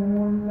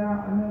لهم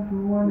اللعنة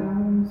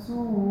ولهم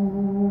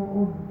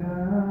سوء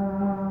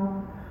الدار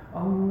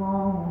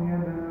الله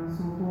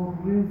يبسط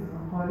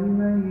الرزق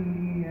لمن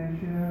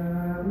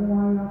يشاء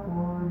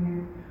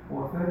ويقدر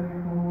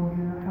وفرحوا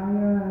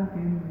بالحياة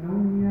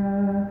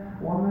الدنيا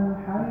وما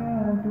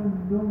الحياة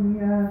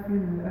الدنيا في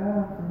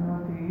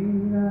الآخرة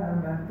إلا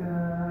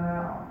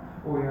متاع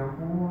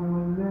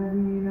ويقول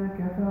الذين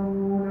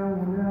كفروا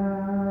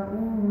لولا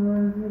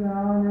أنزل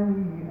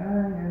عليه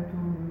آية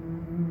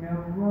من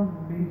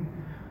ربه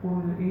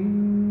قل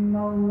إن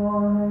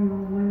الله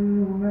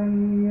يضل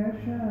من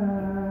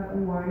يشاء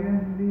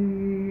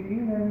ويهدي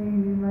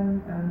إليه من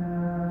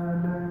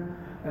أناب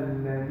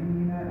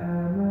الذين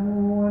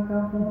آمنوا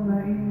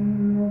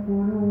وتطمئن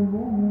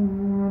قلوبهم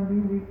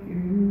بذكر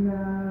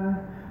الله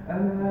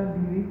ألا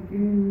بذكر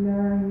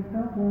الله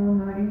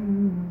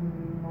تطمئن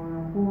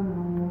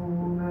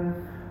القلوب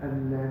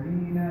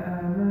الذين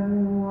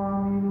آمنوا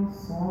وعملوا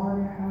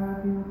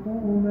الصالحات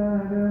طوبى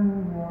لهم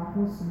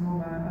وحسن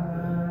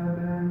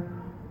مآب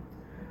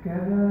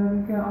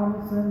كذلك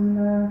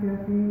أرسلناك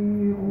في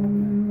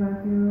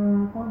أمة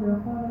قد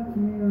خلت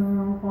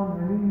من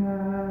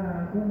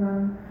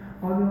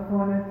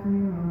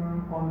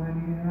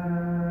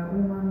قبلها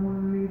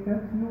أمم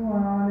لتتلو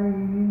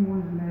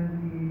عليهم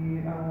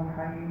الذي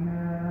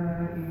أوحينا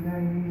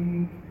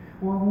إليك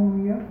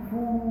وهم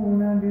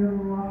يكفرون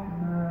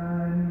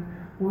بالرحمن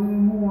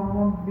قل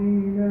هو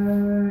ربي لا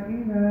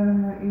إله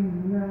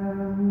إلا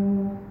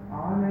هو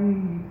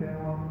عليه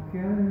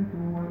توكلت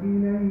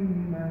وإليه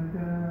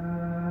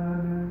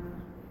متاب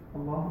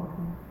الله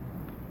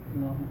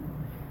أكبر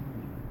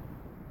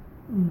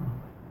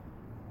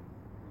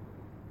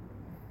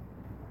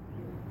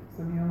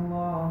سمع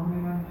الله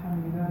لمن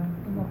حمده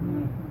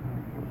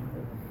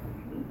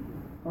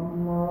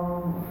الله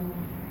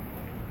أكبر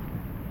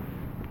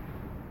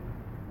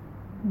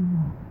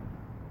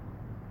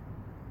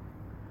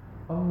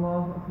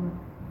الله أكبر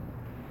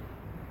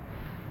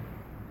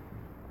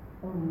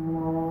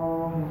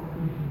الله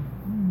أكبر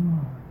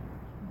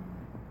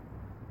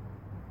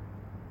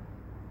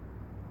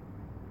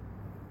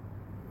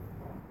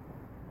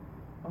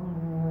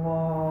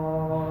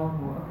الله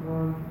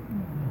أكبر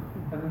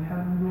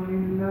الحمد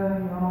لله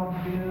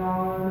رب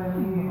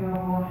العالمين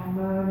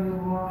الرحمن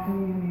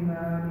الرحيم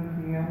مالك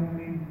يوم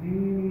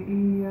الدين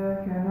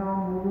إياك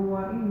نعبد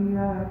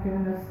وإياك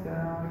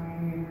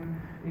نستعين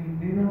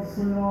اهدنا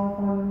الصراط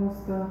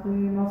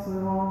المستقيم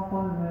صراط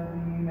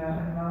الذين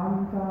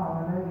أنعمت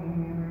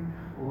عليهم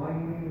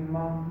غير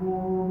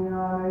المغضوب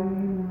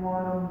عليهم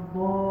ولا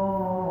الضالين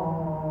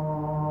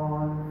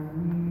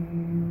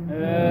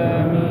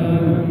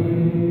آمين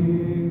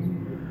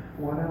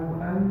ولو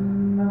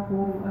أن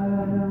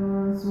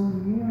قرآنا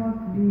سيرت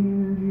به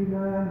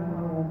الجبال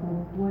أو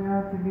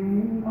قطعت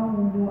به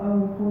الأرض أو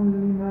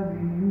كلم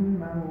به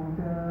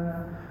الموتى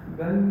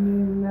بل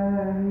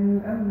لله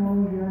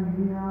الأمر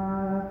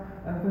جميعا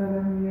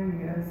أفلم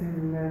ييأس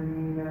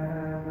الذين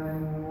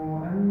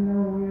آمنوا أن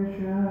لو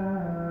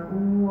يشاء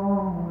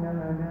الله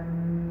لهدى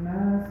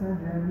الناس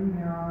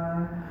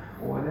جميعا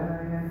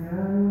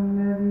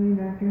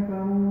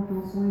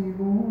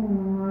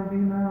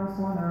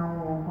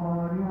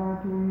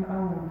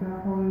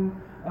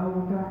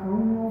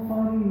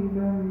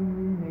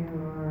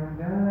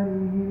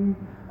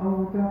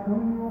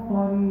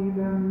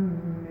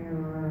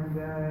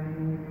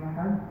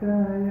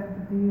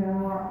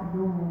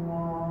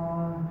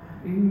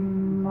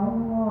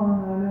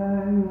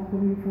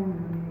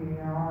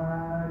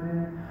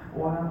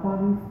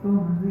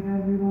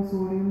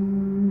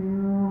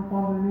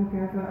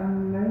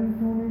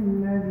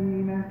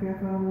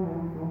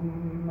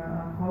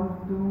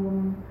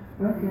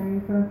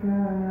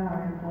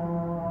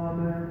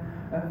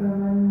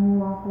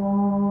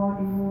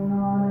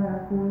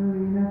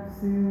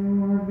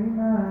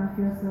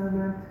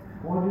كسبت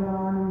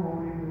وجعلوا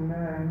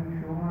لله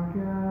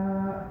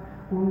شركاء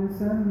قل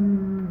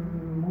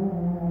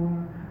سموهم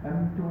أم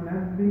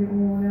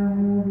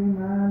تنبئونه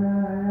بما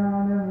لا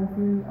يعلم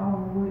في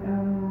الأرض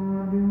أم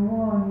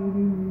بظاهر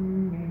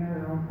من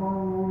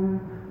القول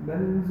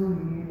بل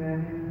زين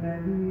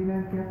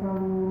للذين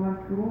كفروا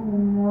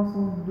مكرهم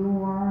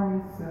وصدوا عن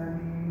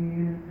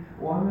السبيل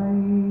ومن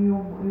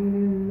يضلل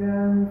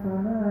الله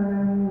فما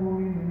له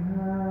من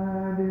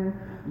هاد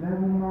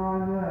لهم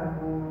عذاب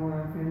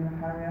في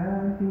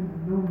الحياة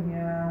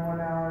الدنيا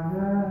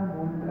ولعذاب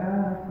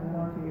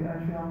الآخرة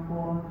أشق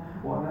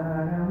وما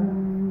لهم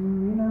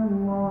من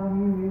الله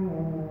من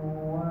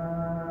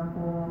واق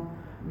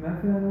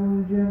مثل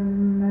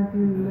الجنة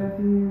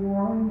التي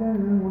وعد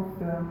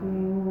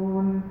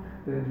المتقون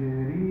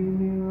تجري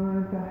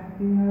من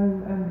تحتها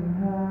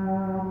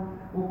الأنهار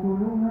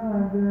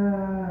أكلها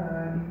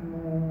دائم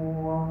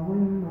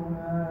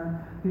وظلها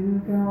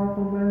تلك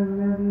عقبى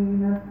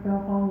الذين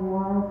اتقوا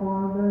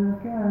وعقبى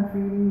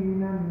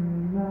الكافرين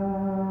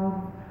النار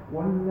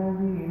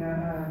والذين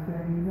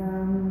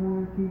آتيناهم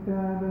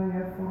الكتاب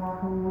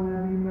يفرحون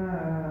بما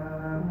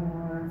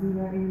أنزل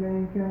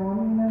إليك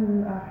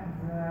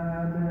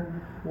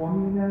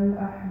ومن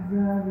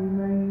الأحزاب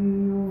من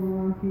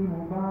ينكر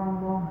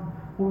بعضه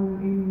قل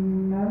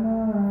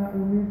إنما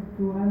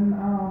أمرت أن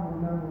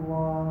أعبد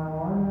الله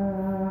ولا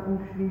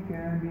أشرك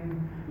به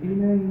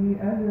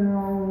إليه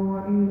أدعو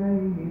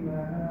وإليه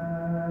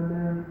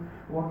مآب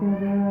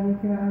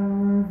وكذلك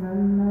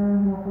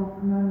أنزلناه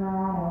حكما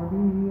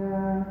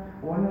عربيا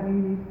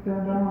ولئن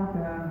اتبعت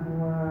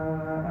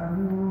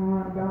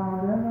أهواءهم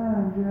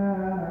بعدما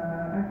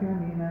جاءك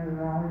من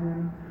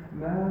العلم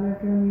ما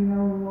لك من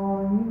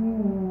الله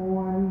من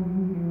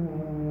ولي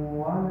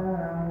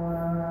ولا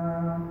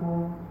واق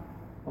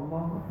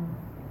الله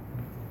أكبر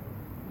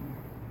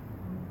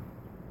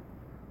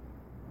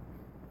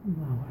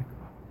الله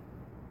أكبر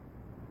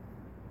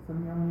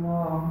سمع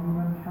الله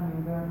لمن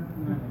حمده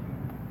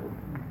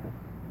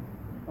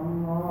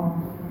الله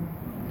أكبر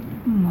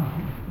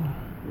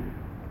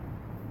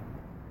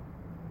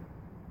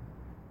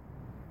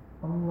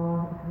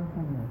الله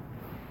أكبر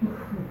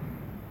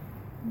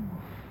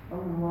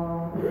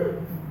الله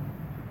أكبر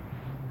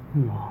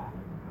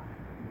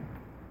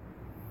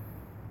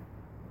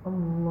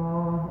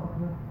الله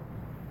أكبر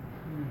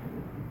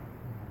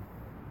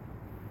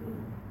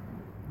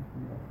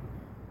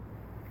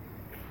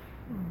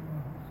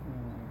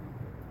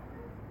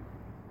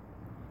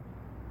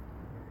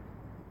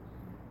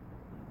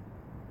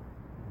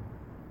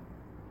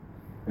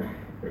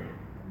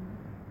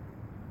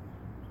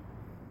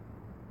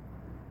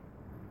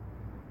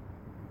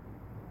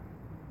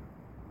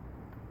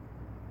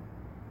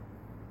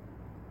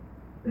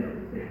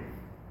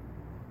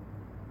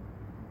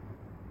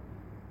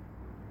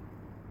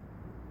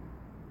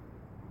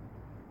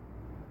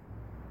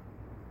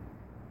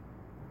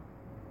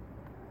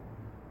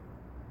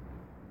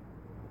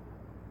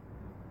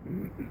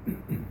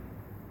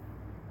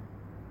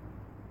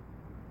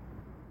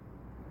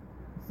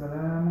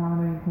السلام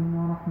عليكم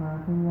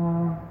ورحمة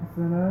الله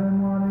السلام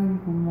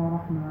عليكم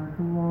ورحمة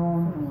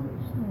الله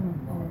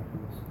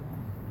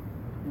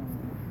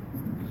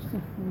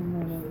استغفر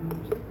الله العظيم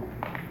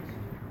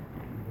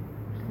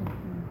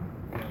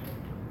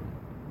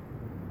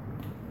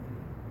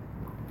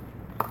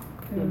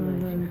كما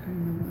ذلك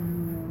من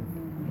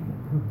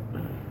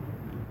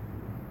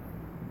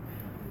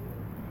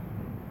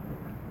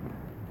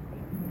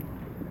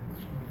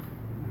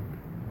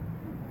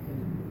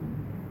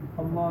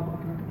الله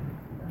أكبر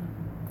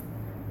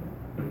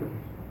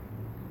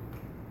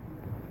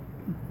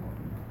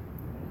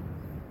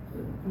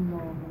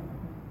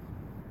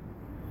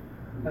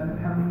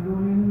الحمد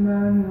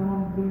لله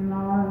رب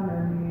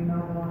العالمين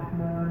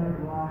الرحمن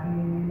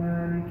الرحيم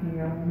مالك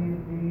يوم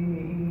الدين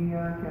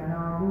إياك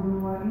نعبد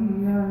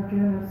وإياك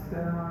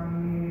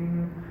نستعين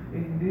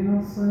اهدنا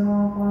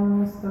الصراط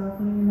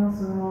المستقيم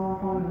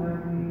صراط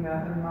الذين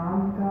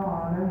أنعمت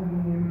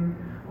عليهم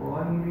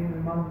غير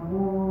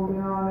المغضوب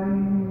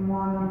عليهم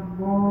ولا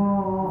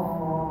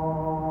الضالين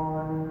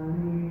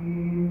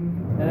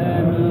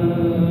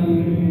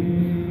آمين.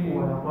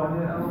 ولقد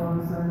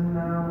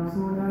أرسلنا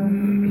رسلا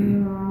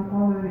من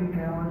قبلك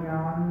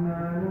وجعلنا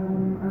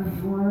لهم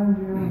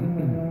أزواجا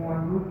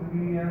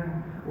وذرية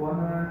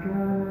وما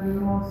كان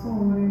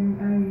لرسول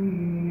أن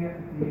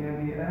يأتي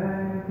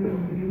بآية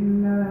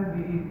إلا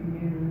بإذن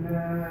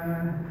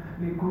الله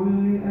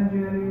لكل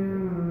أجل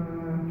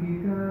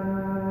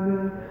كتاب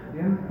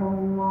يمحو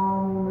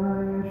الله ما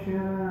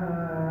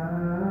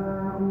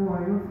يشاء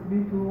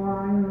ويثبت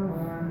وعنده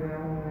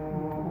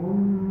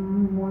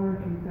أم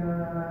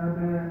الكتاب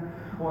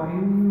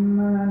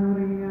وإما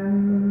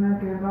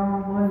نرينك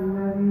بعض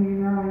الذي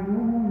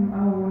نعدهم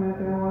أو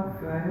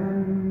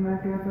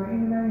نتوفينك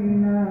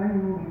فإلينا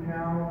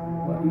يرجعون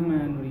وإما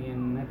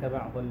نرينك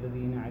بعض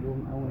الذي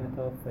نعدهم أو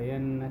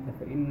نتوفينك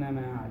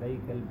فإنما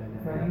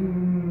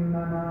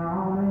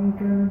عليك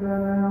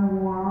البلاغ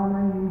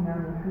وعلينا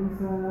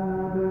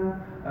الحساب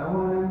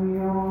أولم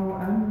يروا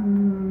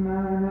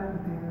أنا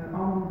نأتي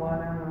الأرض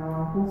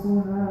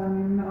ننقصها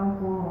من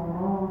أطرافها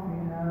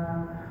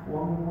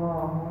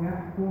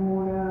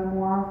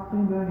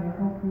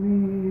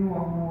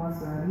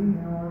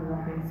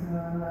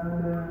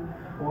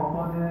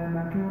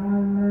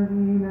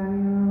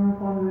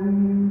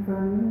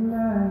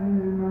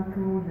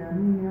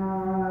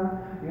جميعا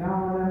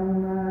يعلم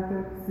ما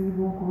تكسب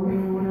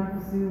كل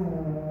نفس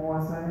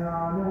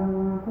وسيعلم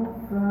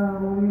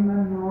الكفار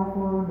لمن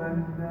عقبى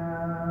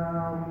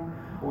الدار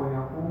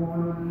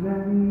ويقول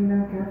الذين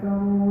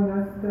كفروا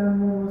لست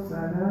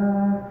مرسلا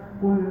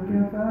قل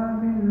كفى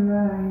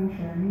بالله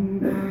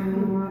شهيدا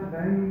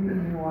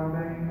بيني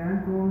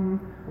وبينكم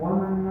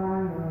ومن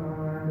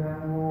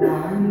عنده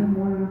علم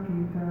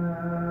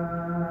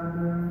الكتاب.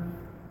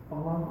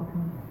 الله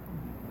أكبر.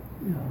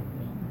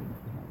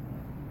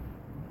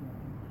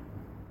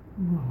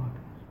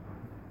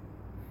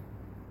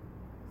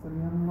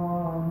 سمع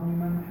الله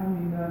لمن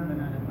حمده.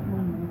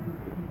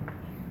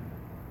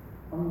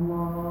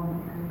 الله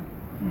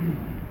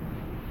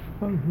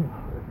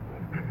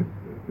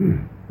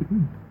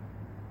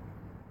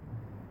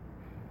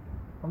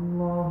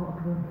الله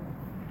أكبر.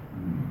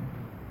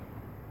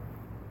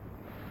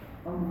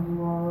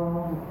 الله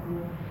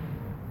أكبر.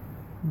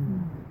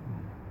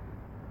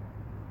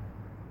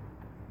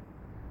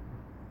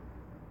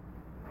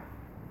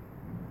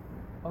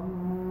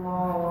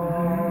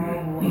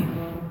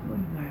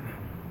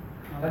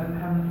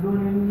 الحمد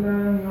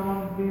لله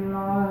رب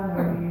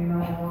العالمين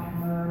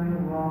الرحمن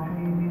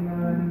الرحيم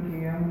مالك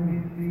يوم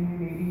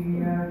الدين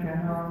إياك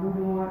نعبد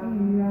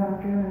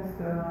وإياك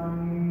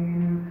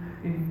نستعين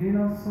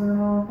اهدنا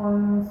الصراط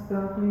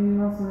المستقيم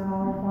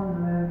صراط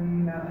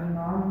الذين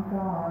أنعمت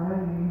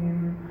عليهم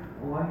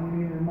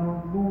غير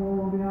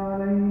المغضوب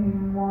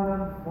عليهم ولا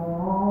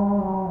الضالين.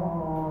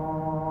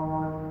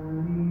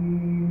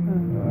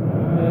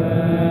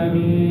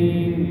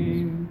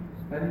 آمين.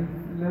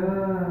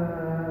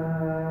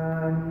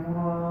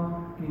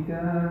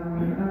 كتاب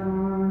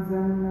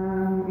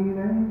أنزلناه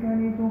إليك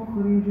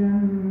لتخرج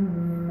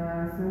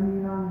الناس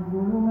من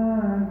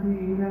الظلمات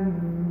إلى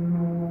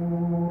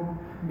النور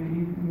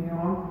بإذن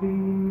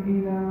ربهم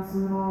إلى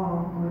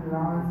صراط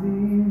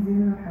العزيز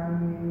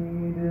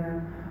الحميد.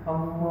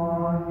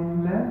 الله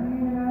الذي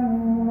له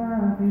ما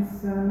في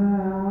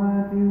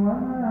السماوات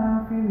وما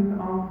في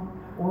الأرض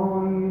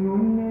وويل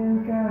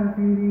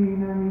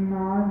للكافرين من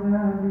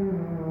عذاب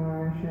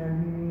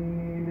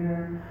شديد.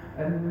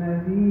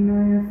 الذين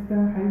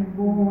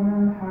يستحبون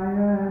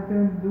الحياة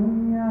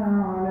الدنيا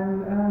على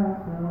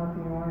الآخرة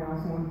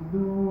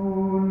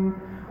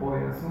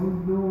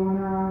ويصدون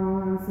عن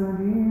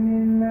سبيل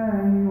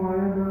الله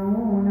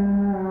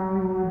ويبغونها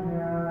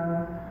عوجا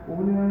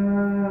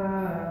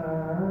أولئك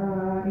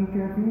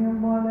في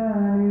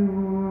ضلال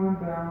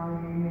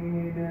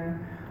بعيد.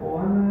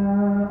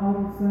 وما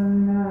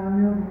أرسلنا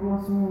من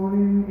رسول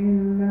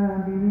إلا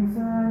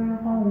بلسان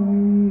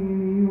قومه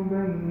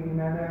ليبين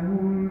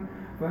لهم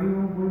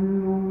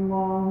فيضل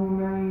الله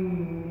من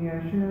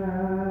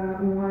يشاء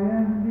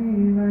ويهدي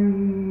من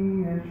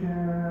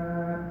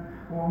يشاء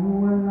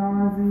وهو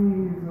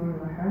العزيز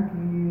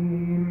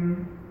الحكيم.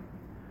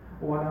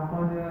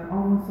 ولقد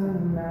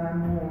أرسلنا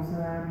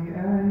موسى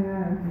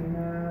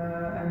بآياتنا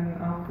أن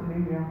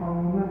أخرج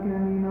قومك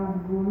من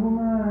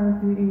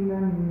الظلمات إلى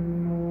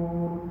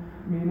النور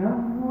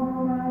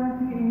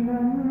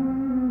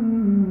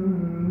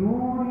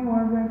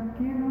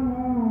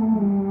وذكرهم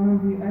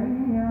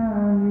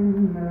بأيام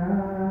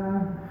الله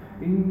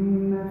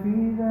إن في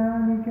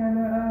ذلك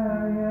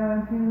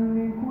لآيات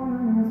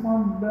لكل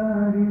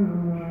صبار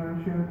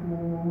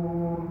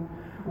شكور.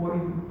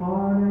 وإذ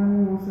قال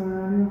موسى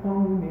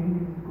لقومه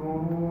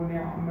اذكروا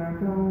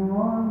نعمة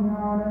الله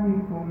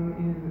عليكم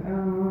إذ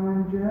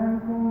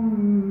أنجاكم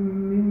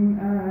من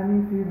آل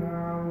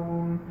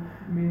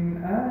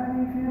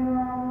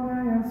فرعون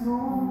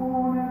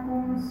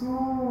يسومونكم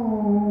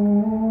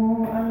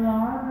سوء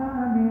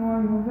العذاب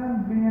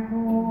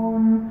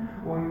ويذبحون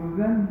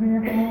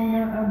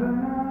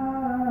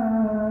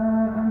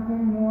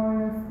أبناءكم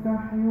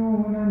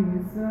ويستحيون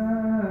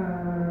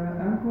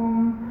نساءكم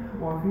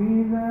وفي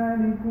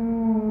ذلكم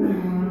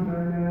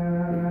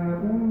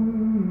بلاء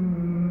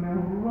من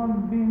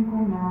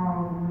ربكم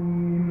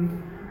عظيم.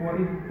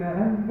 وإذ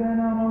تأذن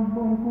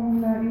ربكم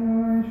لئن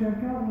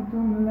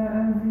شكرتم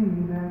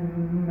لأزيدنكم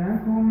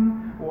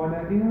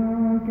ولئن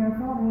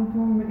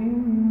كفرتم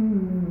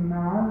إن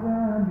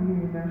عذابي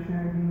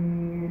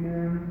لشديد.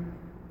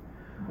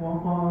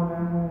 وقال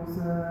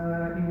موسى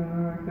إن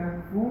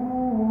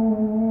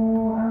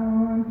تكفروا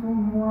أنتم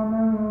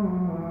ومن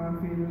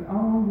في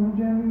الأرض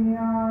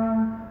جميعا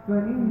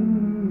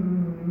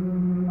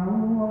فإن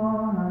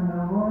الله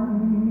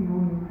لغني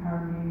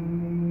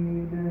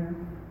حميد.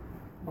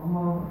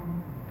 الله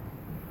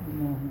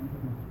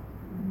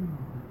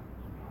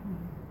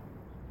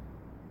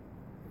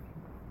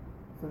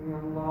سمع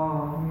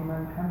الله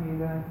لمن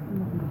حمده.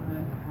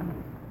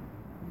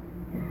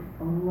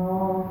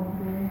 الله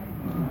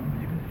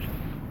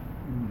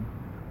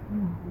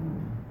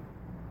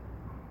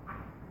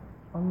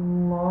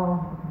الله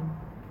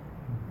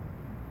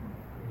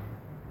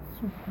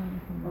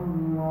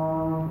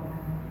الله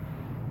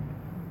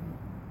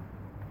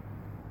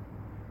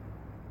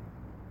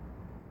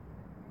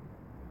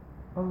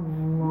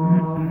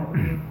الله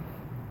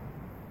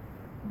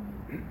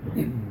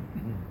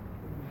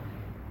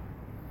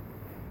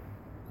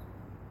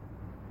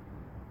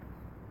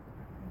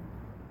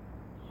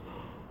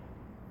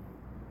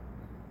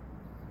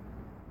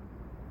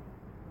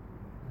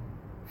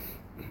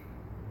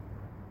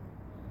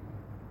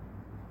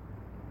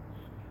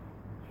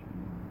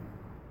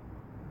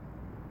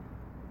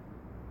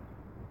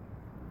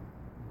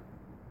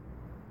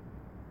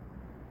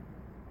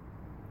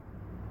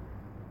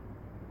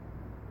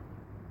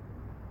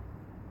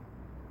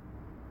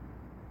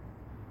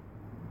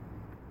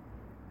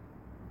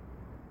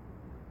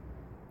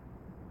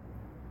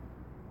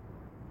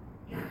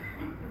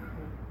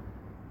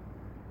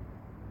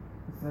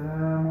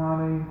السلام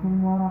عليكم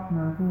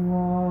ورحمة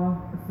الله.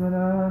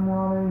 السلام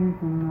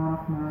عليكم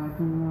ورحمة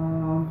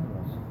الله.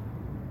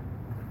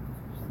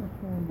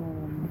 استغفر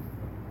الله.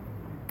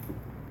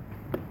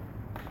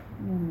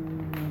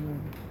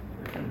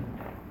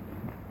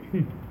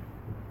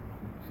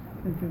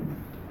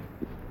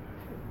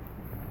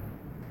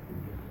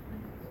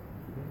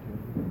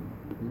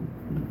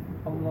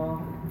 الله.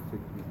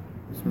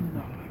 بسم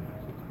الله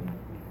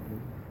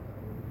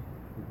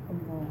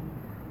الله.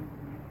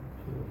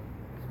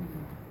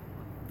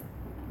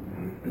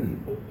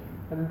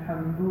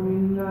 الحمد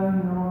لله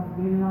رب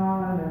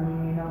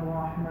العالمين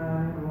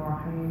الرحمن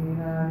الرحيم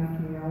مالك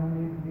يوم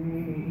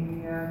الدين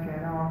إياك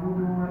نعبد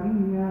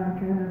وإياك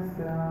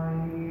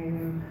نستعين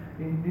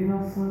اهدنا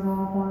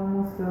الصراط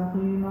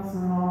المستقيم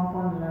صراط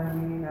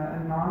الذين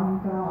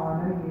أنعمت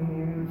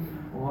عليهم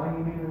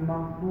غير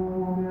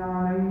المغضوب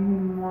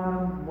عليهم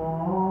ولا الضالين.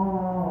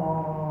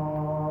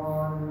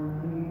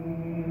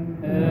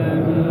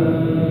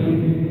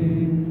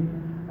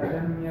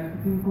 ألم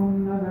يأتكم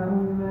نبأ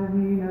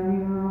الذين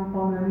من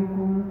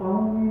قبلكم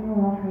قوم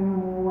نوح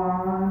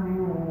وعاد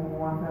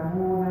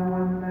وثمود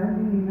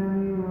والذين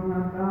من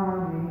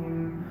بعدهم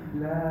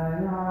لا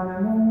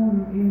يعلمهم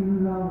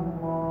إلا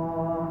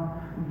الله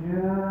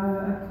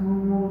جاءتهم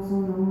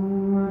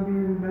رسلهم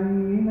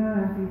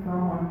بالبينات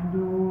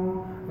فردوا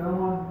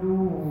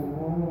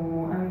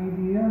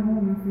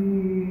أيديهم في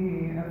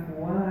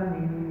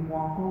أفواههم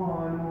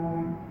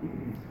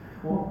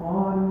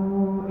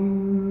وقالوا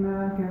إنا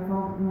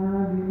كفرنا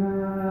بما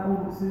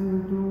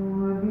أرسلتم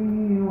به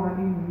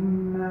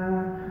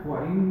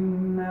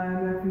وإنا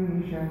لفي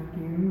شك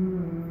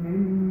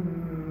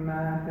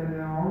مما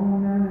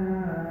تدعوننا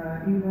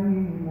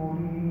إليه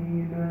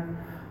مريب.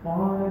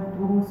 قالت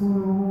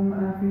رسلهم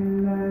أفي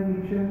الله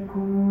شك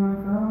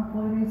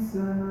فاطر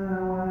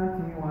السماوات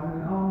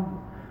والأرض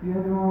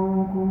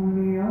يدعوكم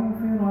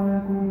ليغفر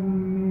لكم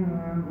من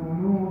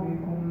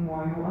ذنوبكم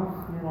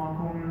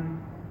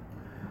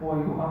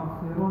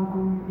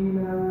ويؤخركم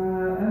إلى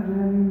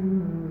أجل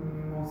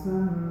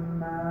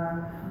مسمى.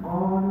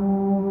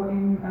 قالوا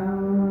إن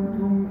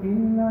أنتم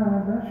إلا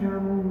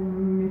بشر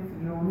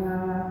مثلنا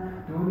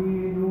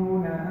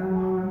تريدون أن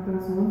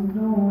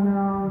تصدونا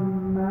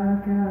عما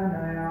كان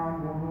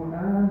يعبد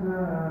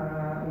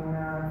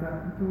آباؤنا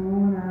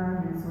فأتونا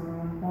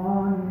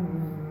بسلطان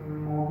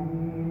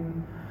مبين.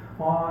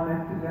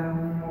 قالت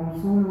لهم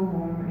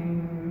رسلهم إن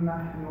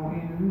نحن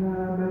إلا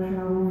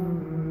بشر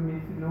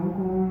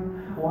مثلكم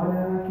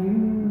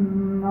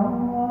ولكن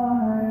الله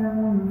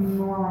يمن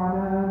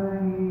على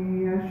من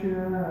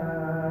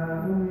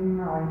يشاء من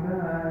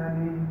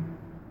عباده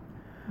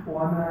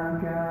وما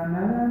كان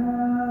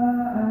لنا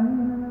أن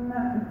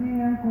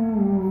نأتيكم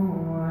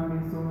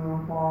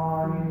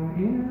بسلطان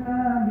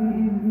إلا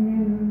بإذن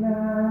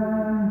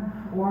الله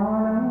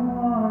وعلى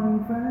الله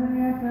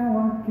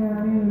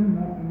فليتوكل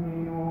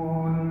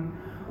المؤمنون.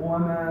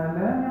 وما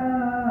لنا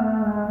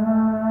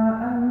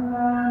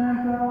ألا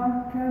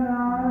نتوكل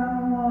على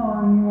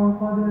الله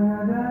وقد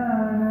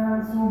هدانا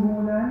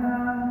سبلنا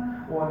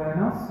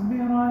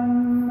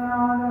ولنصبرن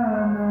على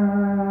ما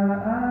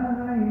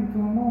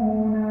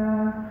آذيتمونا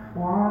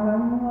وعلى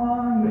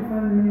الله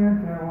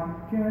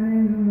فليتوكل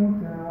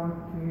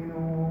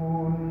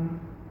المتوكلون.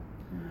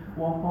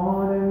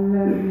 وقال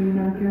الذين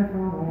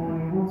كفروا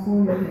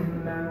لرسلهم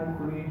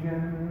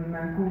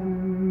لنخرجنكم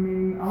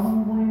من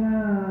أرضنا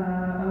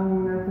أو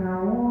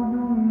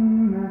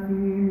لتعودن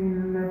في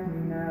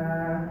ملتنا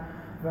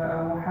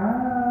فأوحى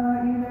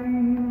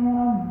إليهم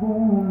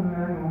ربهم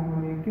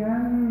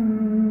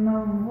لنهلكن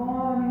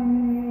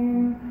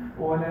الظالمين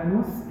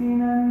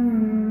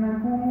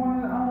ولنسكننكم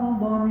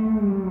الأرض من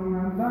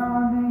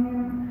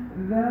بعدهم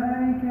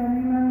ذلك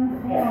لمن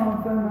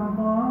خاف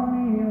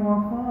مقامي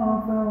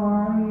وخاف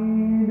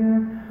وعيد.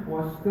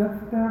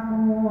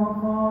 واستفتحوا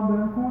وخاب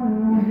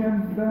كل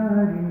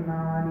جبار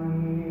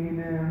عنيد.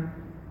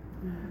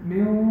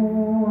 من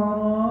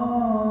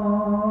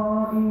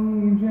ورائه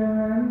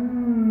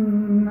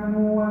جهنم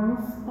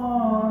ويسقى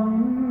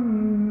من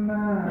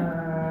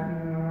ماء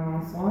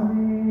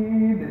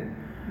صديد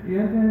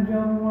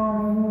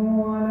يتجرعه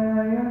ولا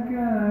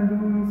يكاد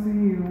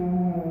يسيغه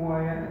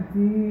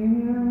ويأتيه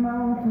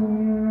الموت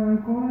من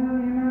كل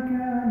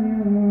مكان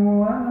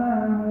وما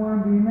هو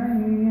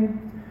بميت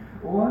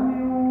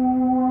ومن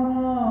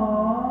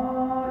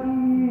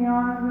ورائه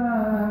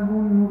عذاب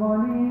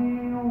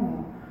غليظ.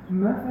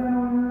 مثل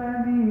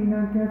الذين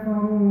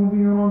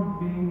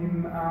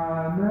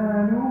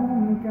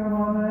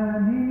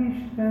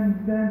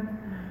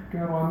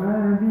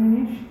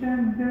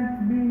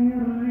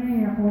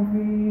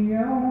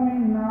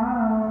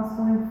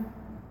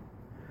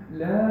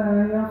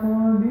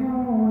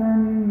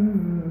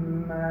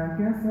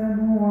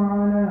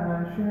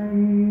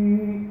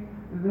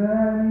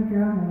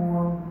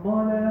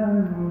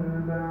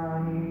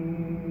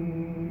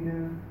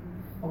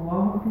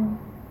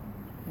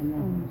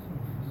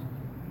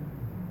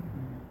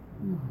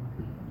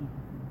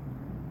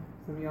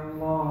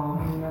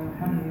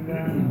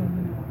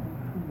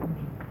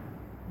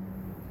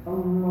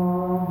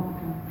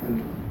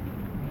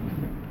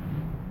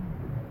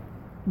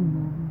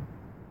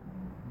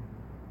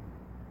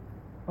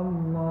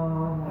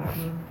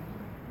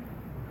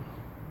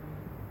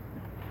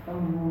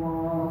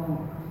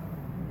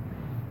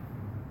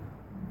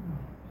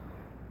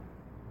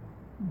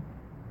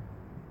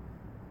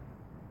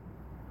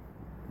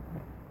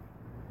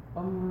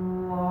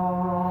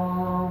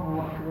الله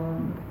أكبر.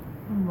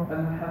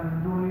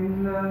 الحمد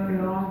لله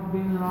رب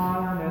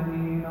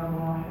العالمين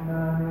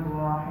الرحمن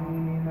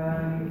الرحيم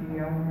مالك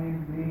يوم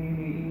الدين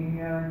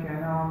إياك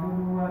نعبد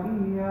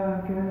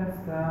وإياك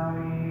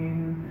نستعين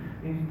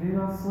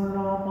اهدنا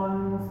الصراط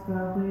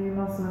المستقيم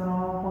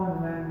صراط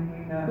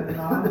الذين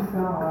أنعمت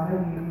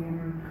عليهم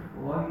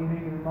غير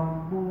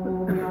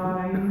المغضوب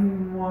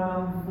عليهم ولا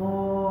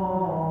الضالين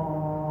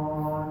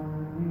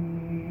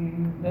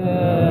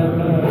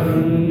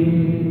آمين.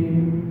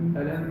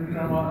 ألم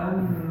تر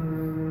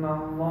أن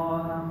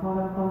الله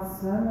خلق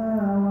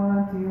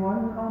السماوات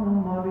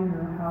والأرض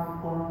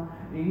بالحق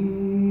إن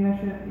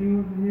يشأ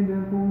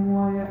يذهبكم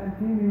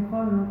ويأتي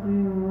بخلق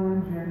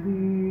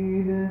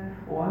جديد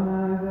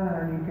وما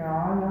ذلك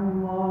على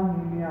الله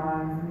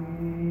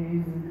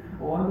بعزيز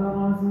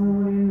وبرزوا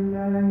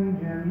لله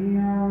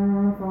جميعا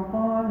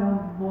فقال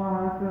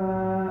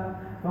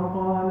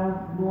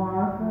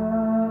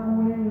الضعفاء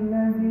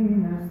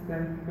للذين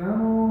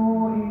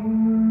استكبروا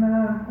إنا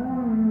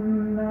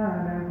كنا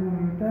لكم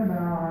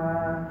تبعا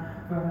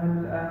فهل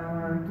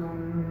أنتم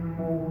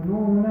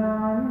مغنون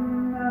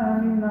عنا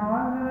من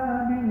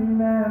عذاب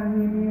الله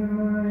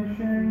من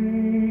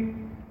شيء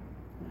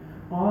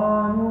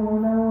قالوا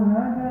لو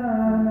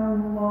هدانا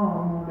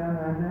الله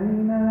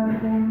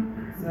لهديناكم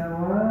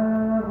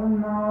سواء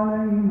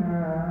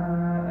علينا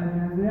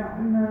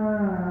أجزعنا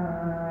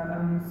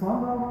أم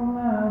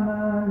صبرنا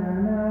ما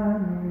لنا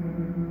من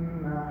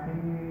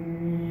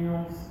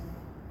محيص.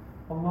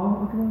 الله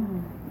أكبر.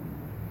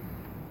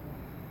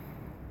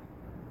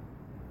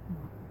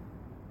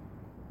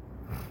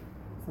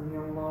 سمع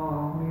الله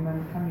لمن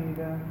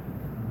حمده.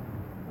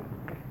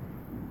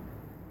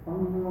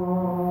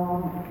 الله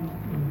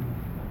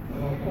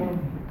أكبر.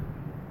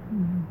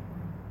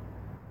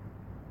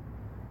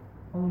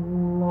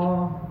 الله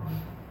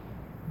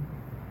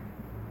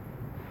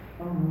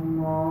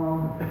الله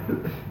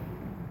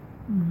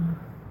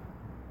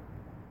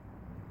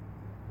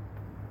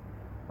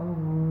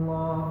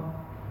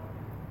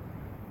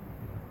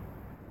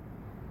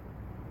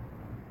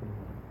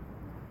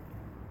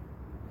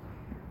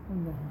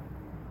الله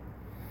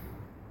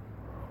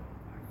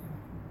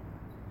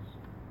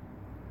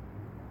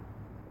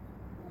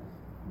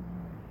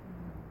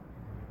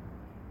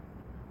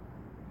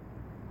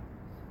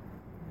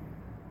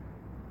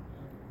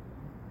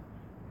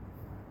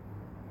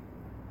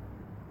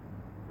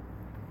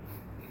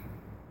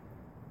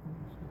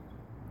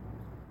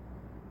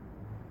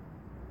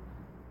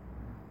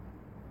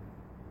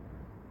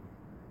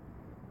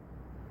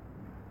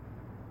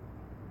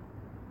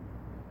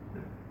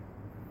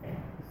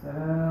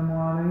السلام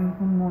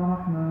عليكم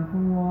ورحمة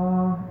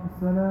الله.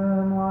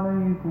 السلام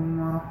عليكم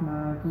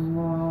ورحمة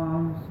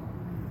الله.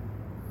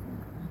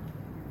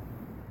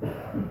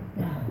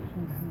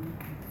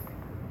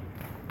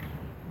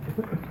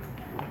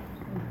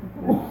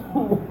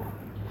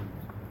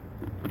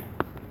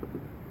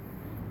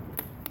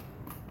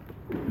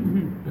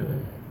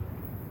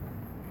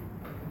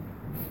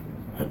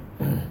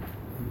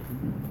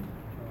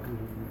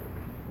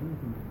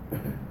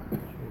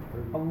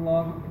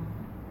 الله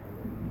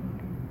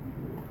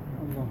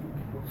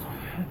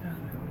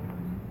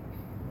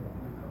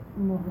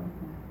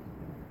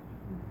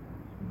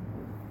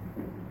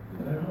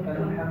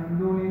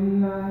الحمد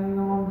لله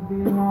رب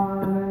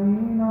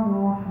العالمين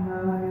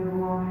الرحمن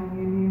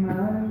الرحيم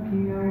مالك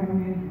يوم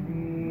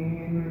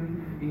الدين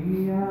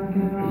إياك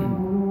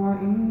نعبد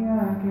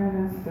وإياك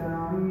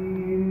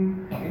نستعين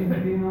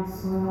اهدنا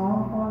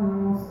الصراط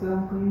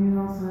المستقيم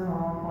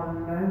صراط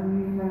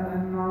الذين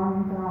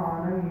أنعمت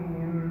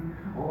عليهم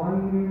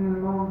غير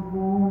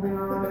المغضوب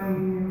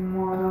عليهم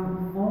ولا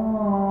الضالين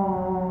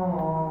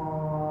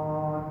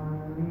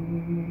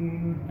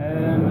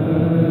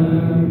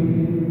آمين.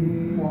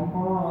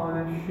 وقال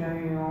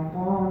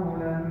الشيطان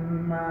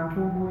لما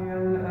قضي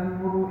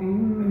الأمر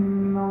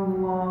إن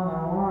الله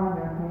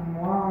وعدكم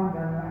وعد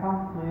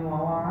الحق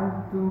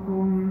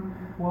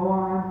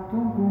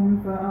ووعدتكم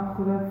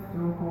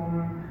فأخلفتكم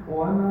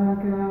وما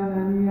كان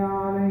لي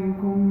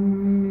عليكم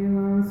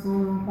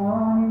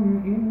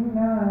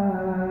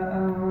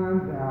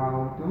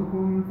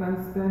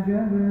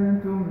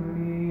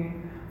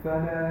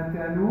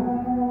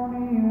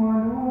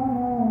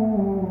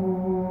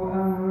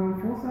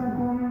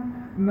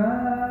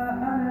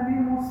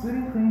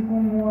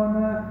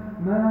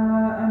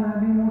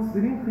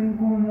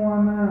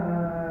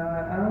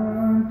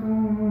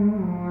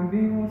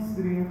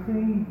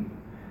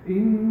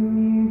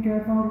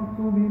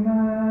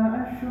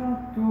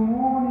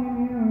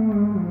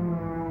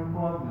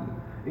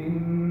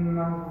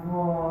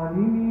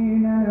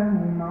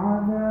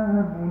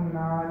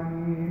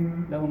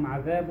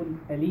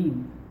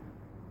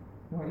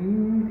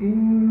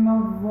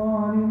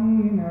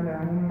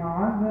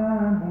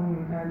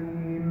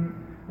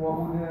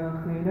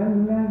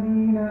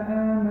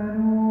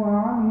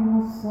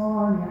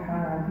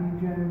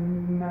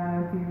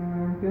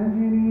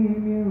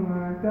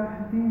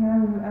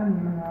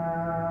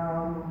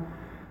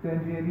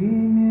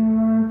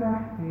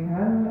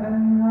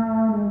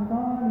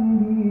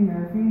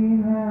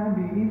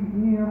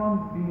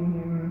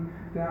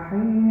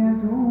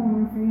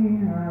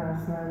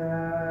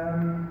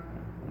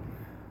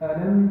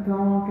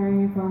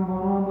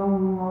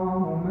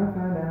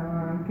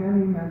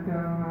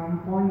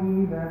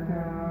طيبة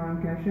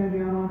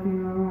كشجرة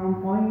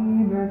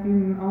طيبة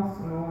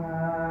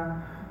أصلها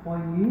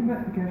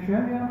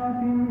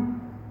كشجرة.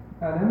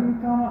 ألم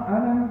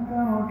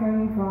تر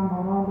كيف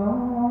ضرب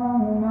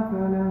الله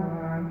مثلا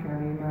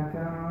كلمة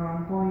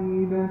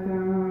طيبة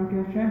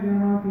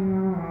كشجرة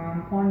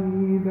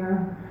طيبة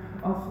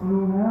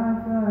أصلها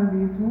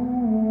ثابت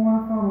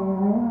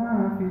وفرعها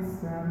في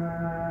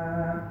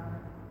السماء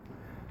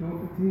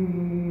تؤتي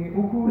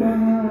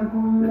أكلها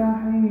كل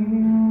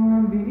حين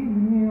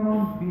بإذن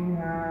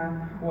ربها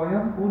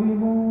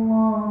ويضرب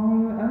الله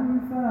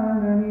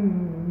الأمثال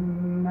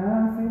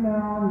للناس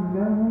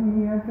لعلهم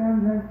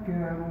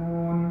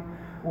يتذكرون.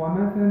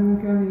 ومثل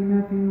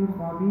كلمة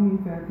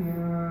خبيثة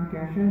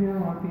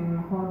كشجرة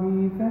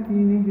خبيثة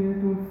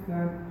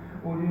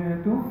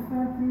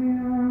اجتثت من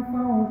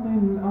فوق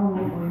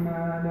الأرض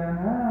ما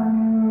لها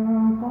من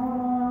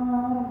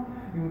قرار.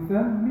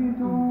 يثبت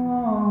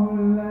الله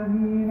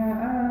الذين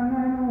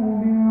آمنوا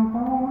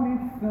بالقول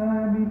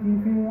الثابت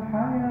في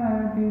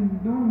الحياة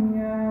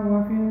الدنيا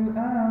وفي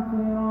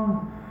الآخرة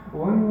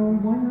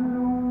ويضل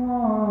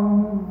الله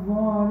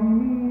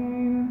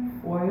الظالمين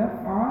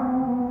ويفعل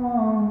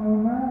الله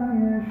ما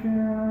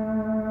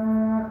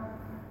يشاء.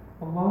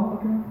 الله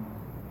أكبر.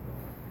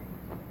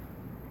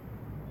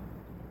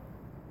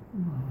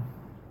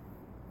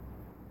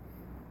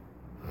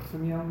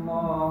 سمع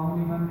الله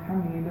لمن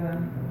حمده.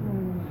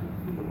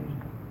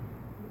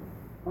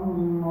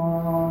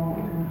 الله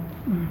أكبر.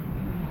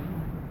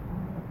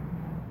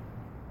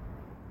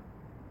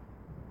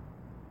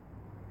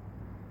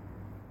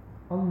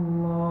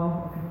 الله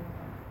أكبر.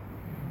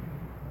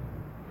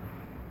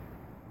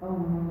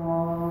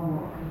 الله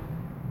أكبر.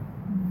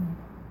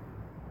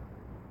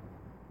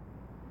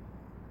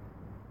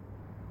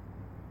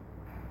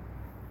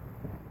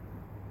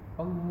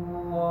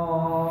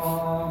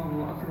 الله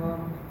أكبر.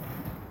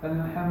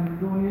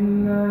 الحمد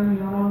لله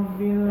رب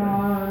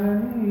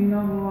العالمين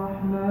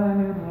الرحمن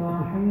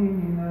الرحيم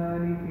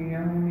مالك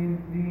يوم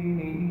الدين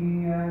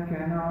إياك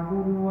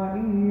نعبد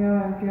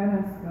وإياك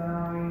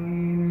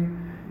نستعين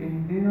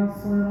اهدنا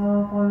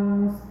الصراط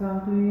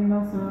المستقيم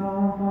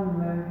صراط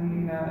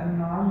الذين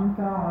أنعمت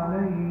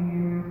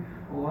عليهم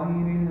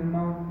غير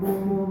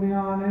المغضوب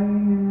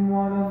عليهم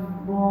ولا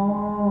الضالين.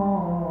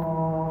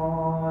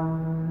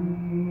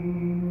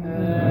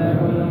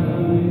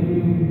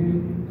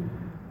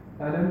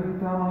 ألم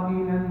تر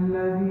إلى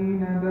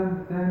الذين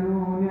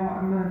بدلوا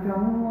نعمة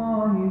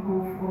الله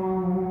كفرا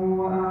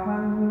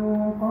وأحلوا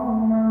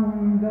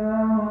قومهم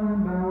دار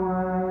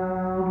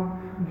البوار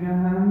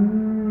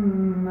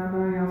جهنم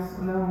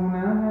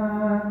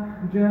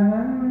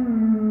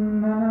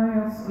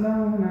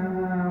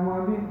يصلونها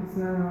وبئس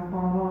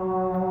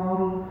القرار.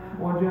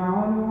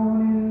 وجعلوا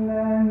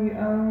لله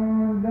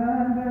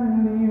أندادا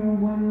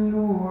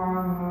ليضلوا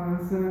عن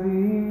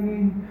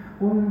سبيله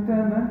قل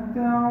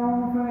تمتعوا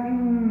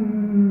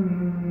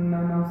فإن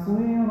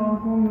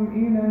مصيركم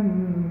إلى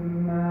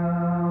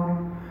النار.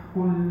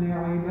 قل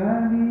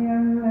لعبادي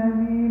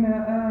الذين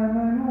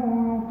آمنوا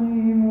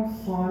يقيموا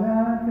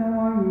الصلاة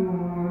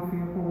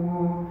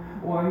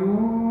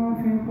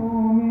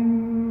وينفقوا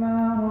مما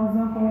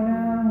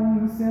رزقناهم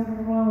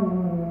سرا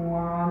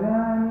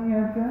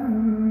وعلانية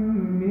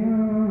من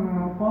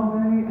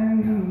قبل أن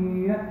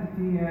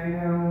يأتي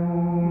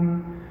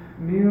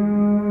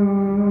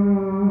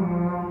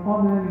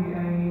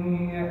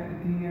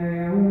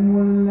يوم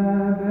لا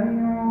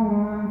بيع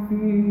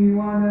فيه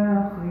ولا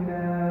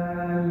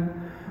خلال.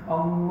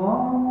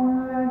 الله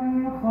الذي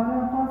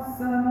خلق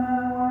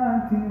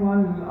السماوات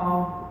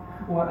والأرض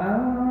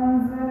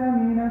وأنزل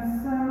من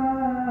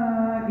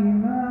السماء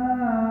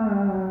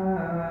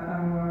ماء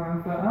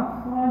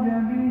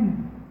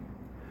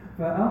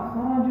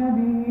فأخرج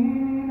به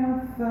من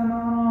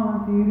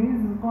الثمرات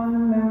رزقا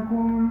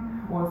لكم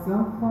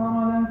وسخر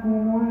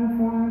لكم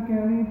الفلك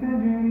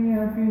لتجري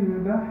في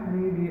البحر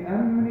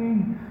بأمره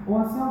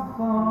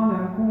وسخر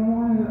لكم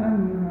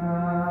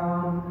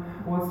الأنهار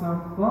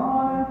وسخر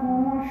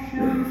لكم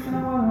الشمس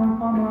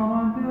والقمر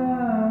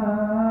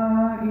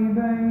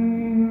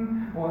دائبين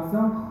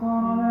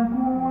وسخر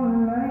لكم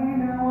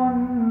الليل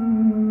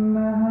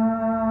والنهار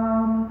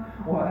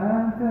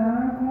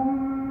وآتاكم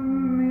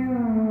من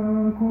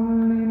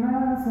كل ما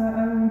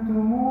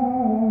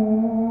سألتموه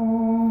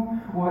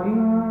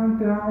وإن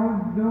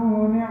تعدوا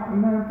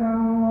نعمة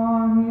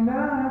الله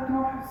لا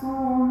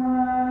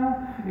تحصوها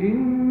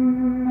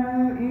إن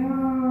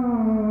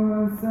الإنسان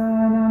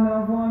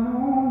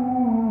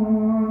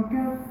لظلوم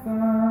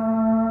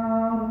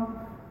كفار.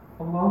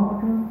 الله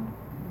أكبر.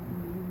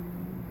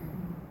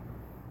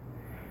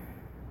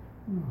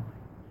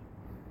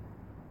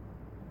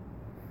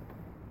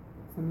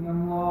 سمع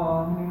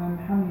الله لمن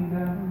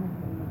حمده.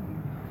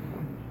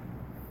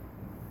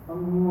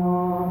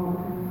 الله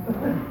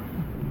أكبر.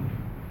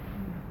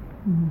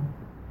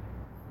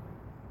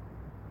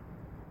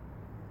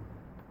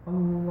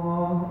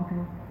 الله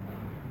أكبر.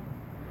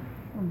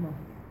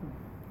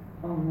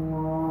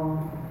 الله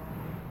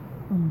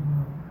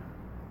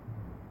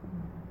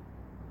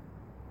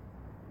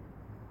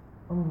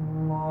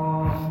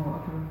الله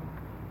أكبر.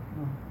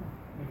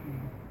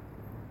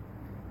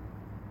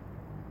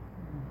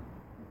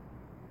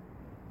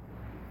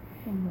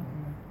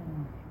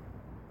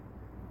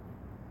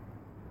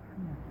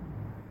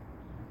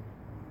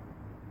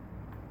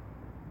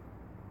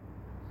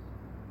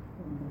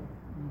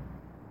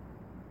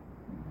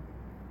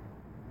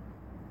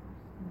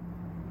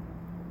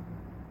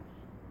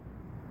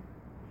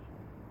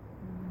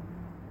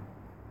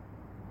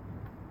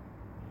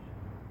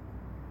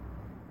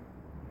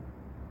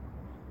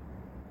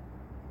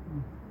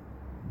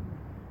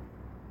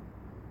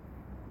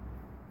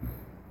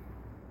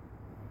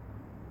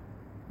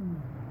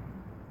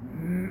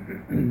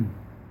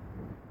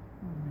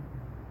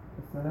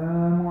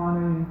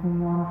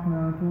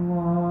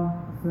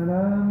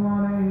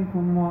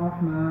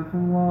 رحمة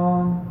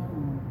الله.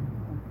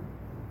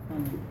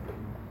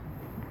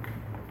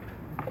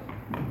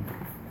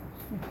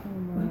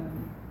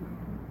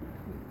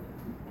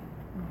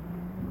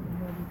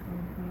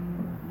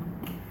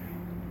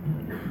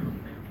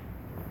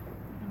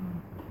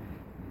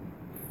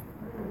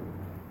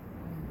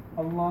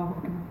 الله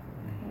أكبر.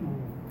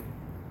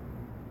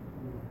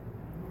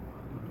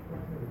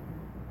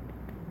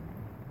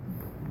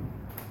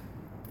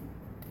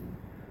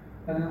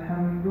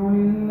 الحمد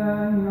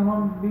لله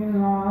رب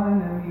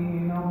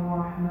العالمين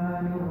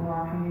الرحمن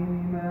الرحيم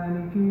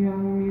مالك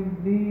يوم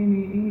الدين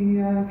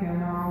إياك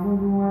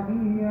نعبد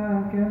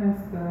وإياك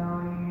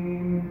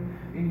نستعين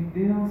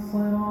اهدنا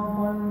الصراط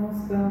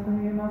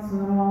المستقيم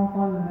صراط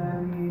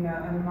الذين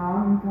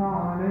أنعمت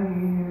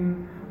عليهم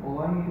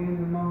غير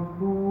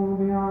المغضوب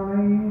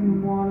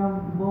عليهم ولا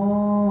الضالين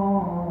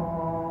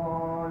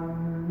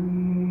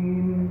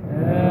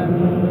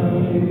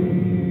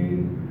آمين.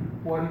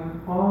 وإذ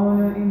قال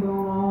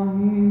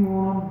إبراهيم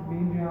رب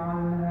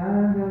اجعل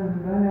هذا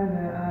البلد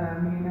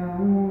آمنا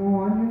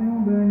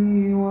واجنبني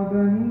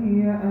وبني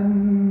أن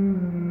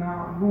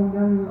نعبد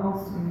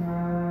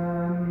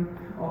الأصنام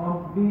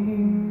رب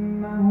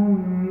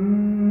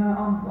إنهن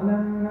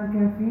أضللن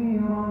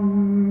كثيرا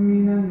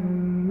من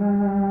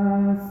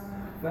الناس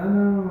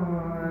فمن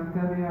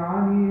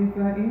تبعني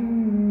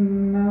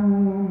فإنه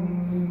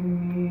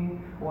مني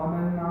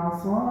ومن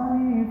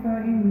عصاني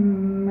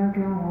فإنك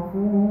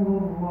غفور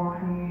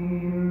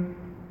رحيم.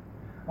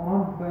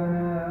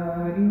 ربنا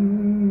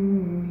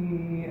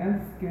إني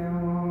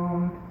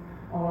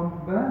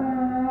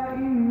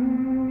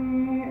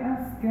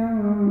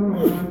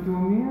أسكنت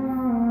من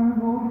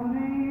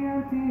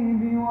ذريتي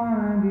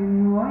بواد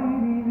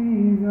غير ذي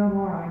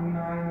زرع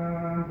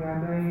عند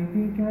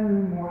بيتك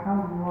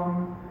المحرم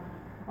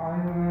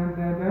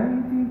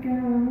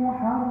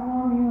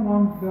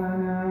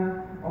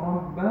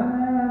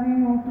ربنا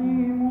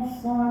ليقيموا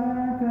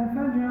الصلاة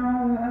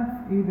فاجعل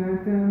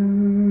أفئدة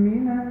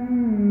من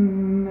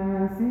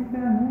الناس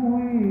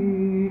تهوي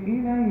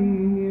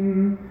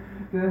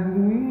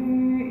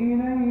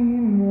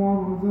إليهم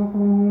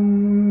وارزقهم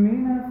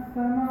من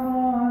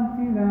الثمرات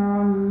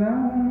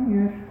لعلهم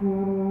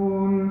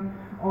يشكرون.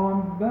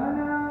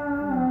 ربنا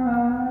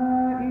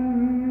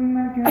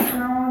إنك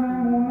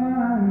تعلم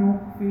ما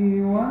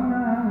نخفي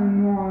وما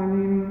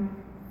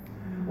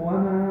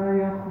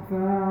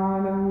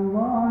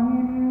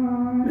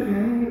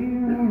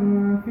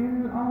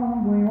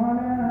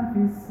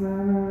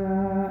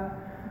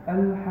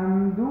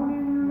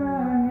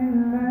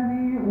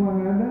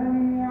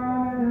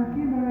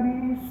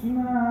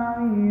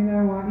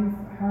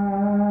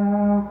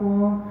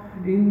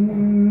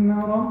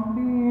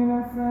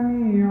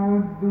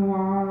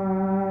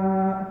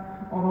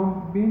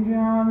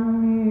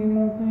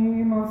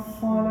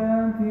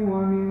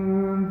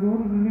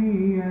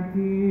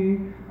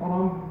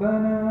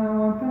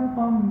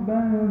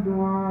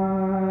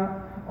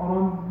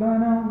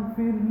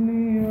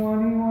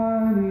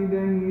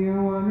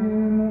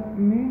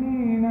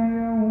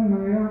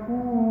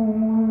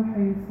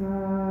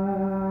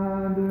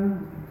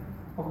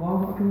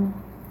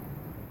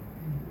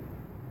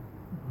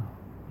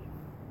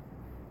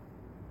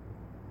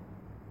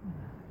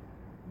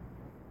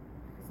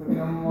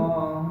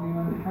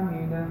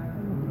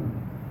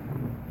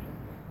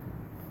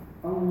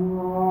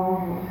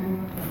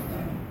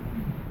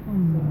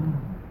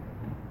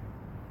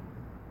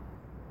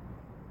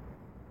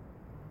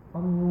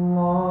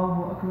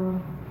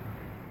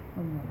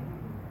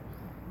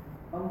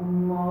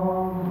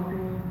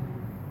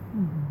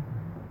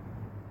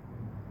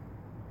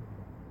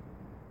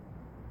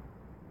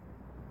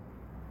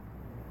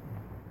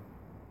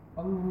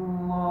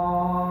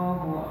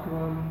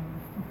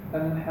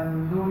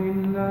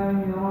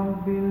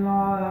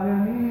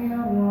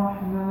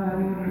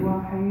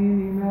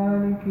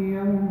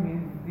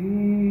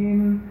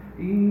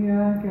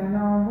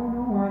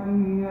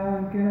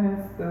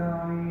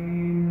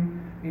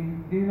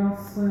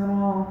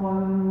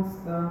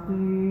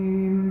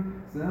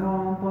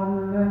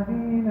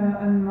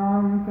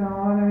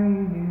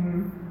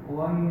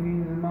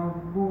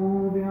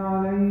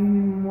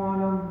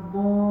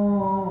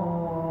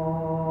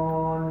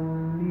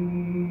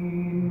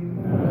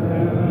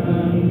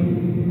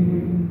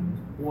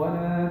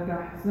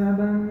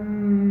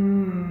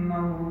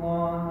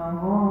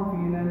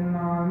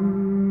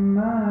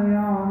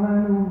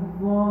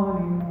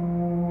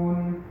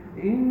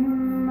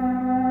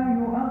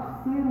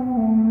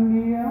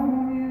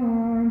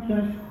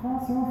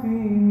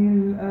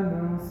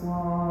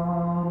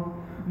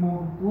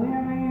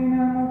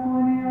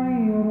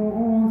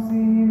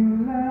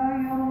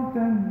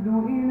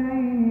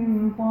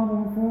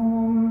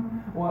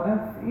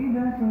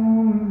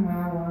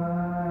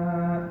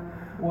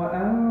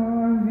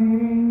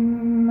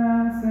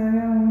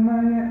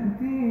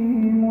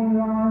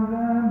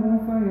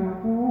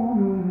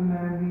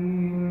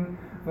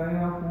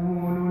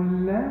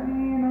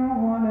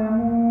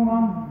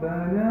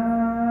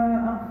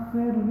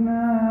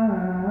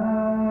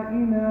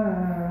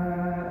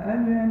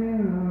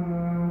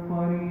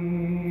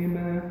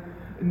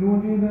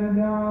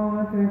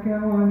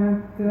لك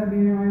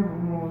ونتبع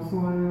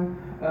الرسل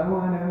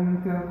أولم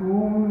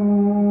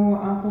تكونوا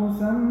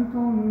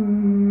أقسمتم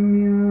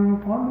من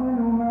قبل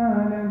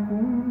ما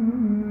لكم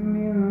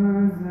من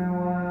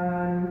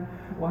زوال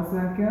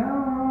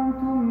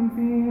وسكنتم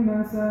في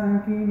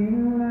مساكن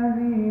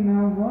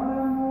الذين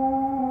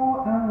ظلموا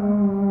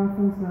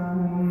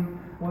أنفسهم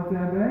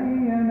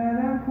وتبين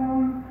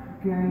لكم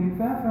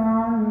كيف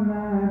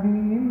فعلنا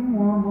بهم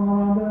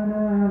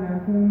وضربنا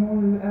لكم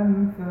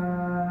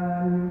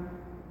الأمثال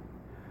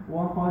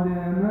وقد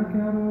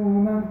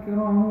مكروا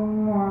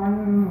مكرهم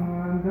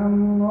وعند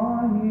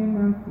الله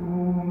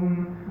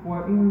مكرهم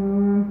وإن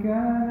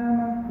كان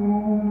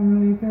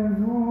مكرهم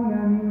لتزول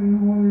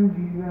منه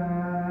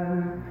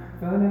الجبال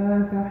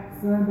فلا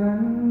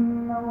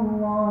تحسبن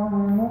الله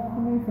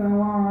مخلف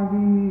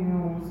وعده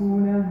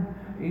رسله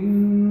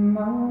إن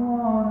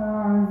الله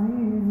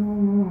عزيز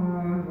ذو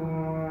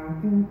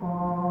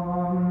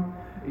انتقام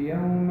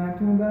يوم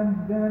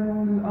تبدل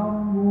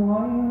الأرض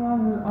غير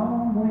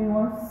الأرض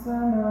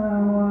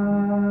والسماوات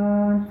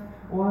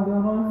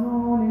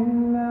وبرزوا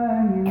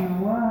لله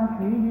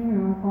الواحد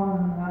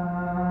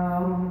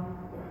القهار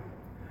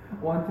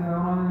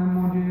وترى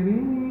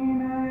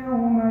المجرمين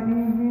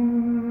يومئذ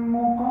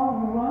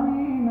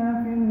مقرنين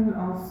في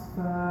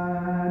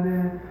الأصفاد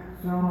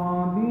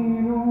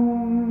سرابيلهم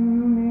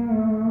من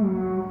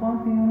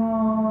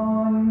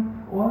قطران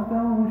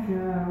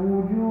وتغشى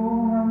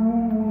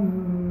وجوههم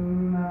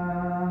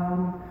النار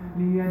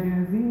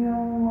ليجزي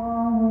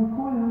الله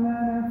كل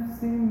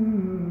نفس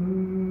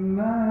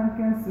ما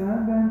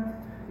كسبت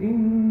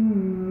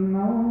إن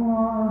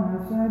الله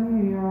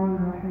سريع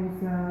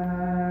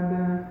الحساب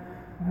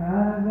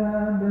هذا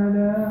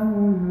بلاغ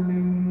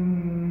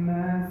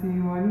للناس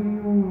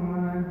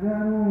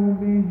ولينذروا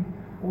به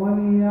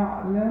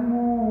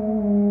وليعلموا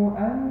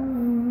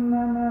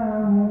أنما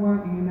هو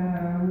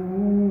إله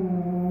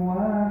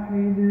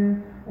واحد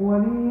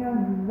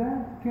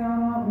وليذكر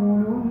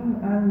أولو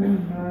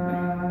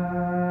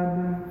الألباب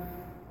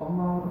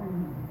الله أكبر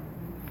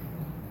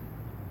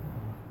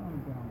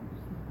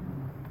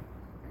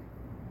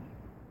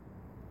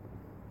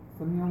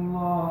سمع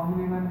الله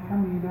لمن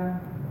حمده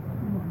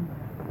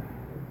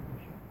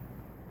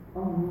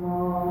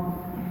الله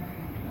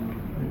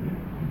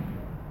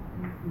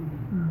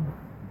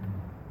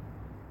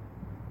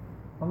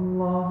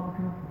الله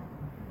أكبر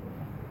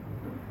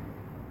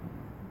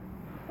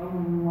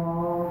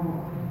الله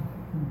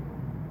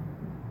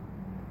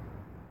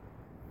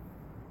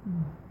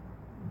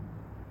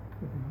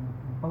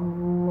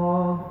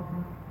الله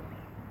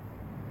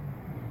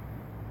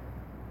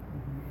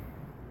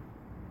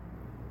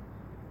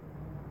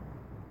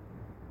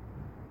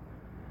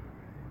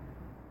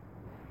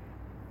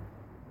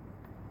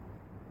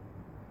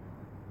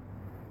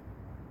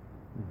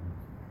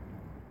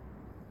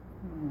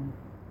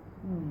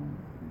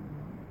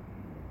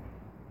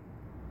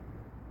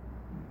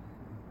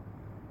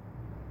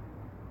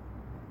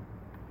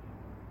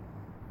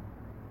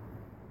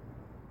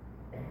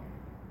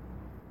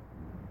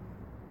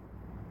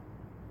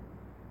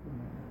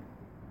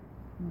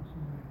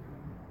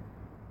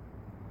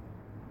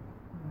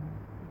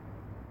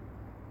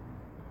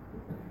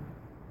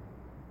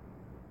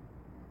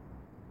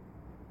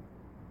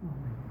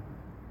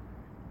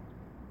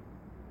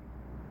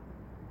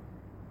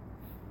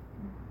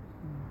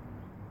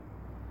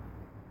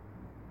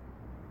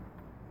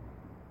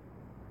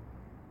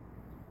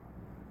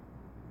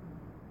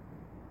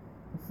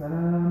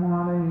السلام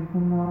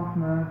عليكم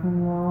ورحمة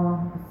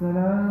الله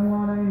السلام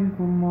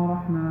عليكم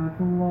ورحمة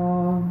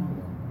الله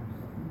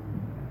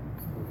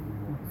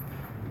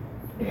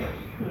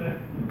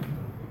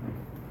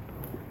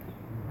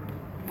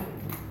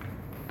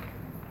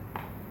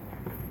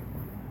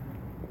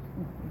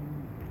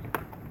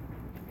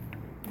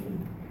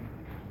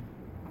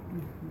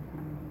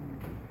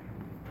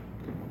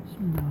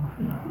بسم الله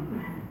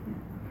الرحمن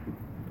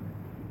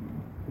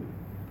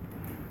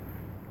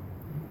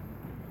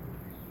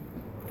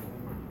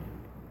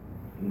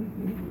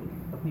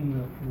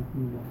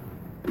الرحيم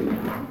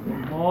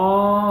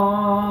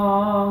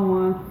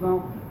الله أكبر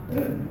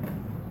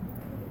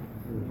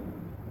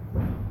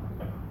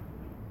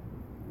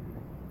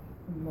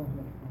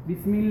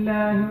بسم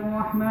الله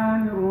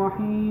الرحمن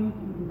الرحيم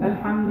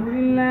الحمد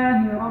لله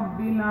رب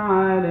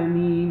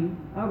العالمين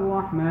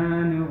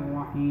الرحمن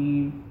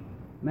الرحيم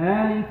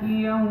مالك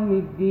يوم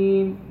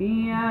الدين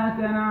إياك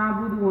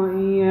نعبد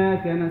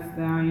وإياك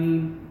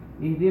نستعين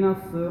اهدنا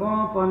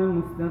الصراط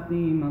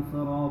المستقيم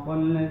صراط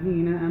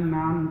الذين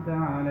أنعمت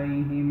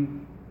عليهم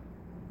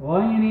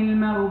غير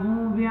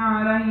المغضوب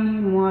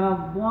عليهم ولا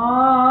الضالين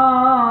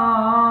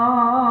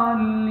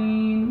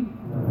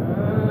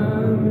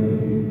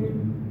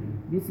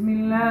بسم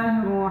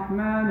الله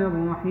الرحمن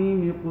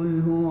الرحيم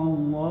قل هو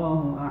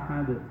الله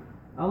أحد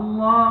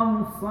الله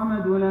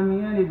الصمد لم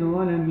يلد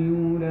ولم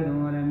يولد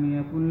ولم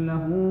يكن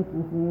له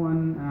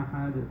كفوا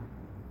أحد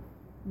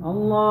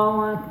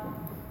الله أكبر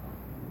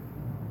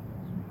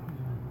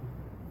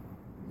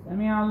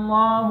سمع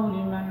الله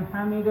لمن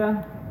حمده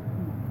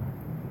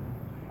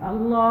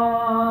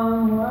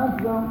الله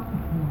أكبر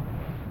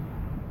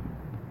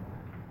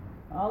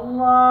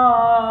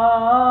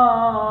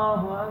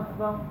الله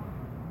أكبر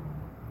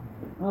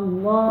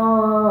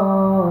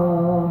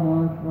الله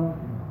أكبر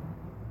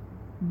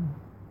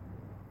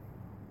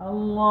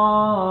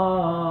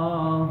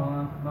الله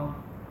أكبر.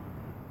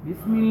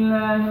 بسم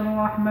الله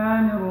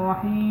الرحمن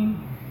الرحيم.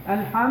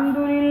 الحمد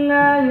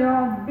لله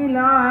رب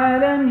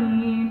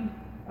العالمين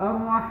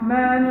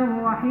الرحمن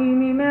الرحيم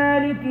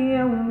مالك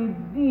يوم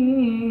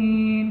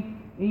الدين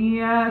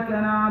إياك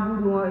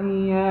نعبد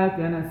وإياك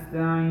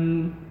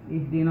نستعين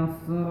اهدنا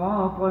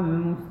الصراط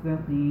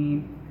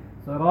المستقيم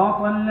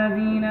صراط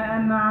الذين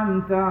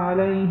أنعمت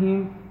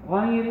عليهم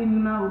غير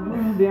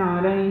المغضوب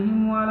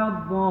عليهم ولا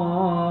الضالين.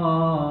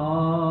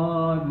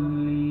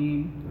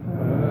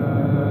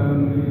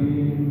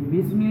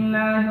 بسم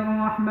الله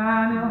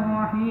الرحمن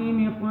الرحيم.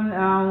 قل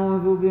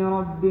أعوذ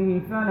برب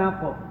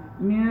الفلق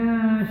من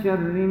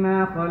شر ما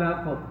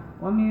خلق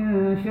ومن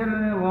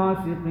شر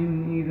غاسق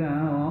إذا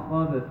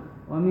وقب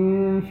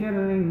ومن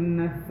شر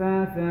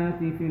النفاثات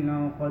في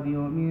العقد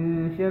ومن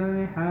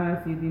شر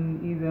حاسد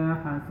إذا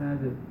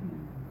حسد.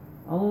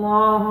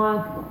 الله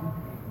أكبر.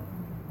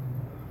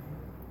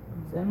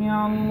 سمع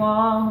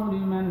الله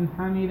لمن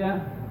حمده.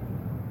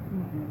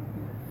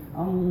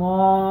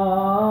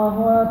 الله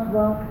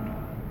أكبر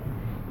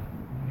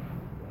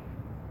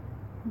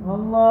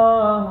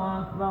الله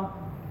أكبر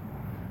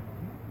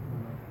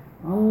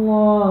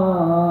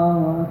الله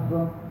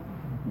أكبر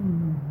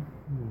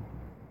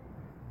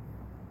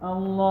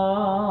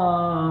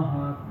الله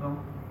أكبر.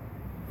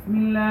 بسم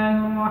الله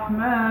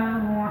الرحمن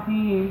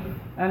الرحيم.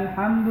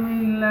 الحمد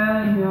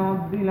لله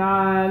رب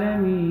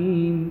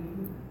العالمين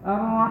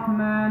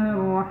الرحمن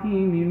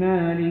الرحيم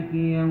مالك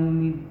يوم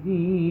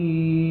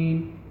الدين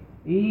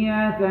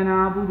إياك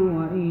نعبد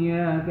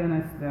وإياك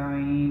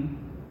نستعين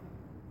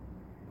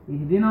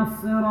اهدنا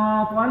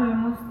الصراط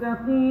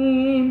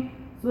المستقيم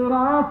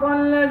صراط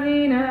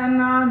الذين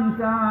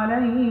أنعمت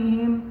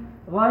عليهم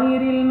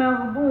غير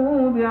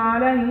المغضوب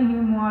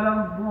عليهم ولا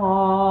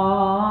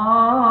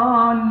الضالين.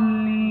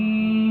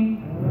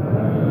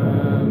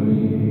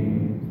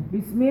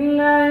 بسم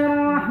الله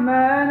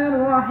الرحمن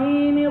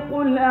الرحيم.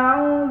 قل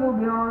أعوذ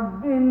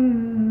برب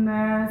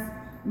الناس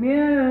من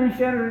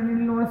شر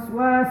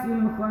الوسواس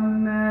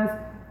الخناس.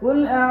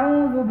 قل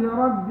أعوذ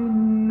برب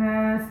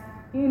الناس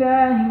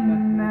إله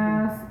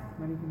الناس.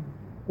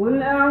 قل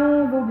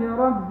أعوذ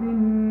برب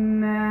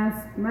الناس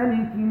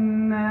ملك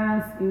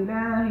الناس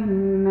إله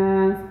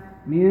الناس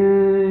من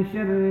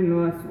شر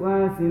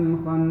الوسواس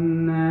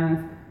الخناس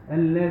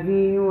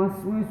الذي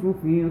يوسوس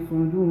في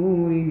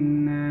صدور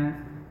الناس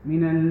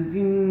من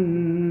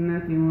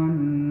الجنة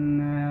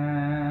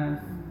والناس.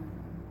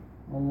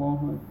 الله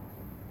أكبر.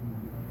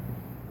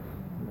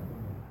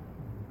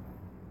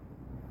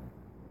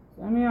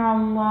 سمع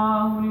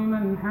الله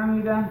لمن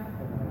حمده.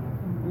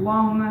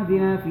 اللهم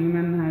اهدنا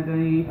فيمن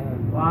هديت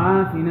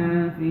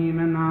وعافنا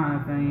فيمن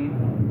عافيت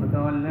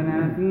وتولنا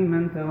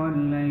فيمن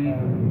توليت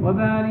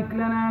وبارك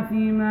لنا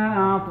فيما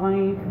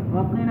أعطيت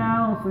وقنا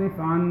واصرف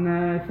عنا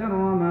شر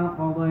ما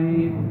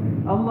قضيت.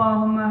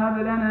 اللهم هب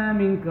لنا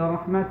منك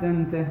رحمة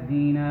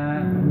تهدينا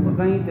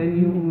وبيتا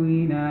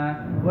يؤوينا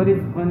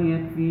ورزقا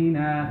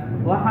يكفينا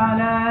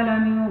وحلالا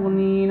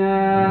يغنينا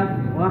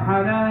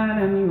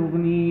وحلالا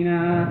يغنينا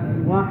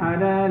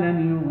وحلالا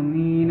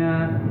يغنينا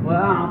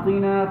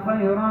وأعطنا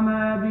خير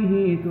ما به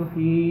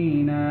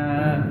تحيينا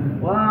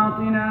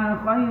وأعطنا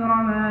خير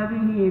ما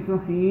به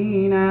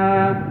تحيينا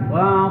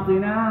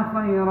وأعطنا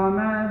خير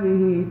ما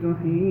به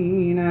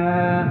تحيينا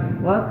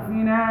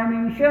واكفنا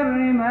من شر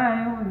ما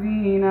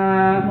يؤذينا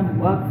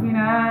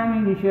واكفنا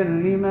من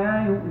شر ما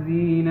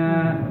يؤذينا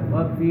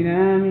واكفنا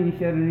من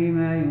شر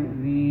ما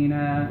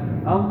يؤذينا.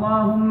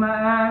 اللهم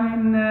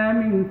آمنا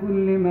من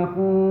كل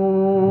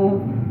مخوف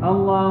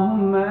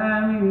اللهم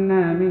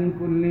آمنا من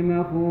كل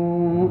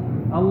مخوف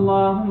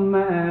اللهم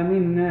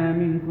آمنا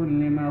من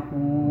كل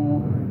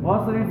مخوف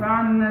واصرف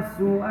عنا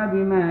السوء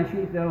بما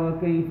شئت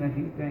وكيف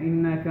شئت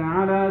إنك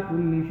على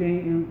كل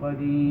شيء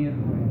قدير.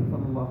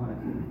 صلى الله عليه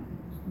وسلم.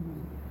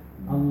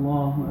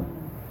 الله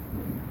أكبر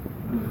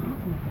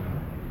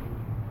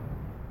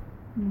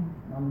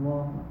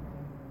الله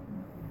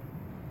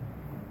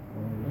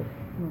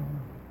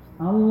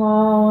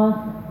الله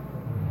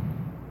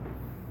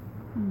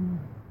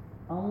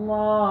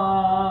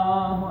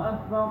الله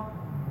أكبر.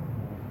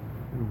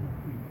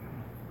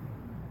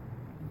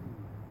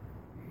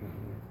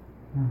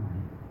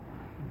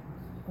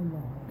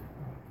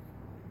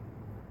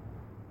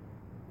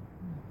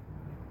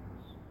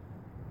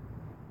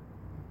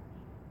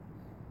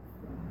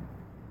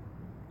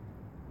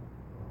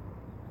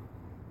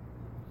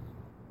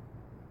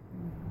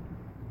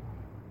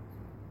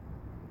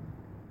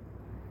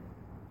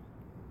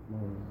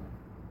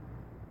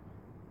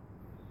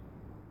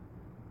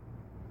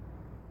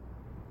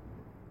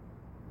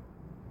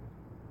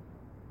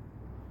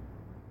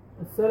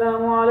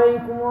 السلام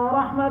عليكم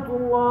ورحمة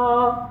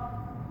الله.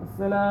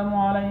 السلام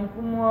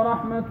عليكم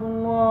ورحمة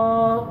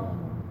الله.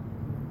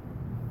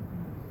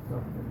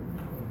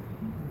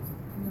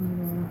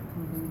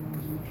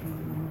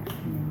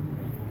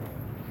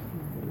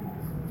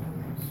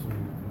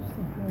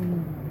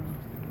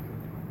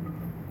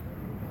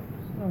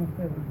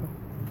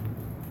 خير.